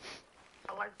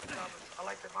 I like pajamas. I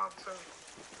like them on too.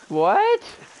 What?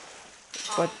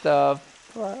 What the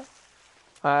fuck?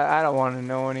 I don't want to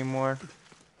know anymore.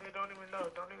 They don't even know.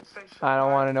 Don't even say shit. I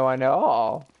don't want to know. I know.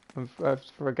 Oh, I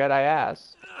forget I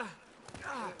asked.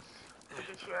 Yes.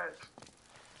 Forget you asked.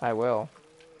 I will.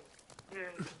 Yeah.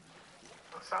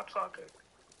 Now stop talking.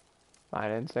 I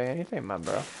didn't say anything, my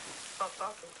bro. Stop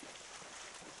talking.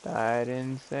 I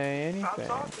didn't say anything. Stop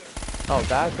talking. Oh,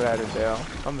 that's what I had to do.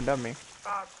 I'm a dummy.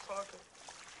 Stop talking.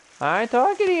 I ain't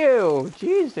talking to you.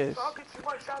 Jesus. Talking too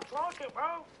much. Stop talking,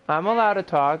 bro. I'm allowed to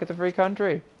talk. It's a free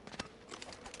country.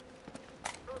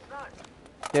 No, it's not.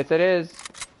 Yes, it is. No,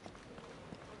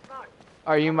 it's not.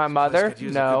 Are you my mother? could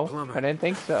use a No, good plumber. I didn't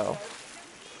think so.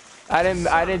 I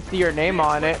didn't see your name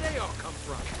on it. Where'd they all come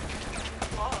from?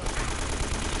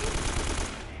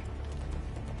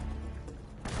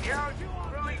 Yeah, you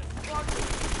really fucking.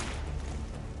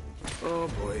 Oh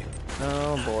boy.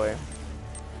 Oh boy.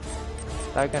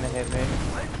 Is that gonna hit me?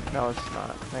 No, it's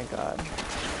not. Thank God.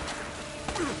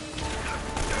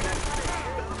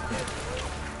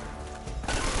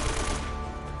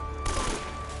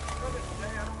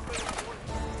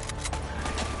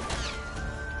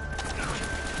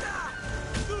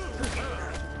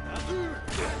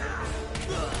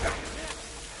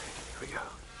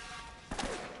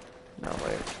 No,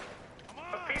 wait.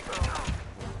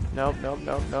 Nope, nope,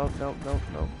 nope, nope, nope, nope,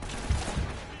 nope.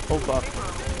 Oh, fuck.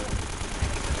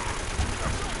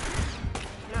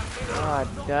 God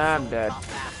damn, dead.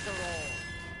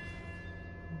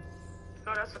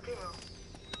 No, that's a female.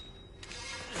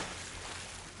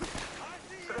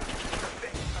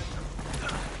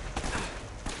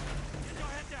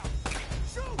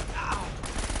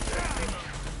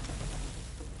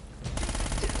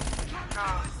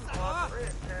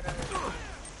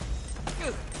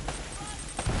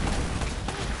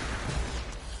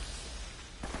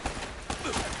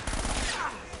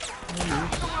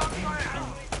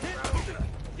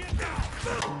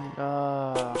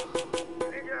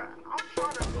 Nigga, I'm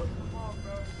trying to go to the mall,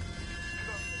 bro.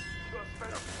 You gonna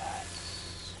spend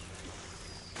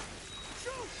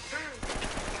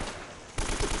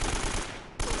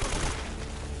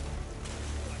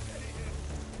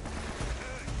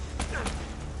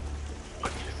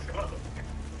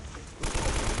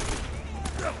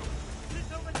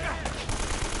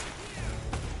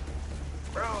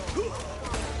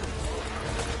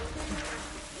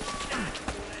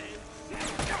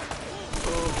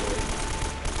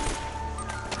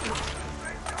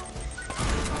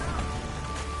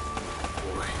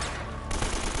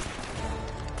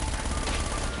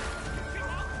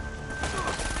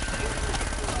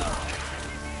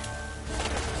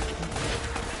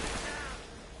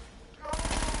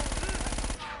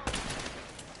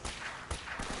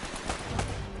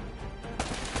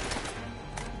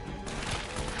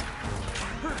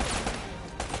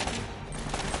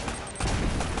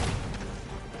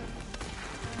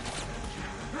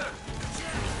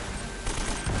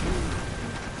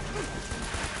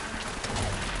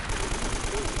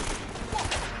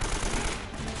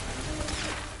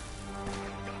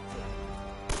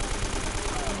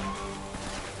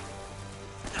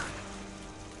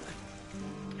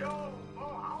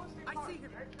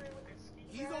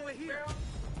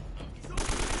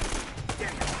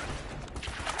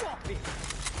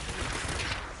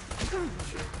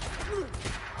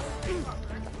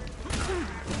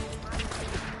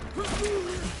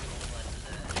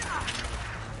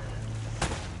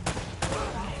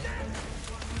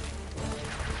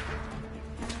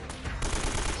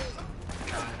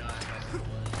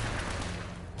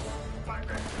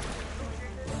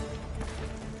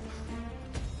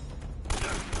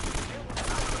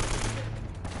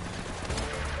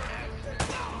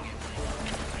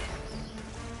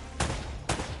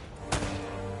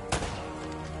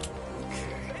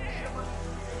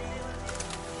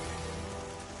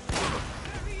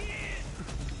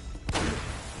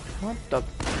What the?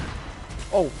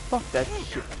 Oh, fuck that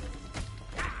shit.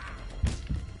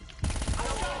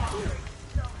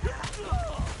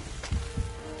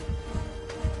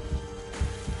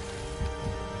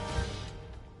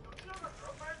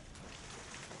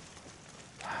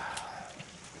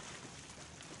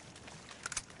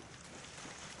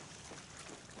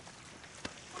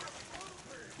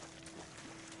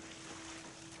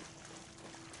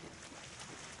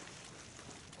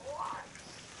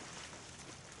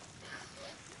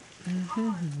 Hey,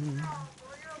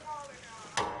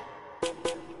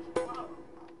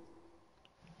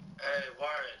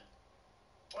 Warren.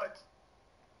 What?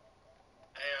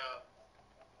 Hey,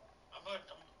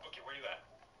 okay, where you at?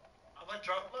 I'm gonna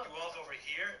drop you off over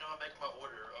here, and I'm gonna make my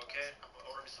order, okay? I'm gonna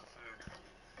order me some food.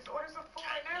 Just order some food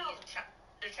right now.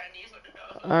 The Chinese or the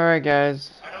Alright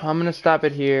guys, I'm gonna stop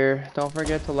it here. Don't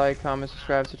forget to like, comment,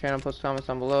 subscribe to the channel, post comments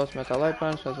down below, smash that like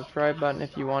button, smash the subscribe button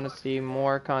if you want to see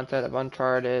more content of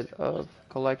Uncharted, of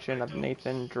collection of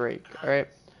Nathan Drake. Alright?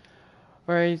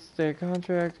 Alright, stay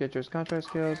contract, get your contract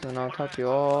skills, and I'll talk to you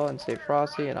all, and stay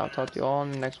frosty, and I'll talk to you all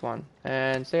in the next one.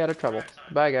 And stay out of trouble.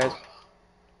 Bye guys.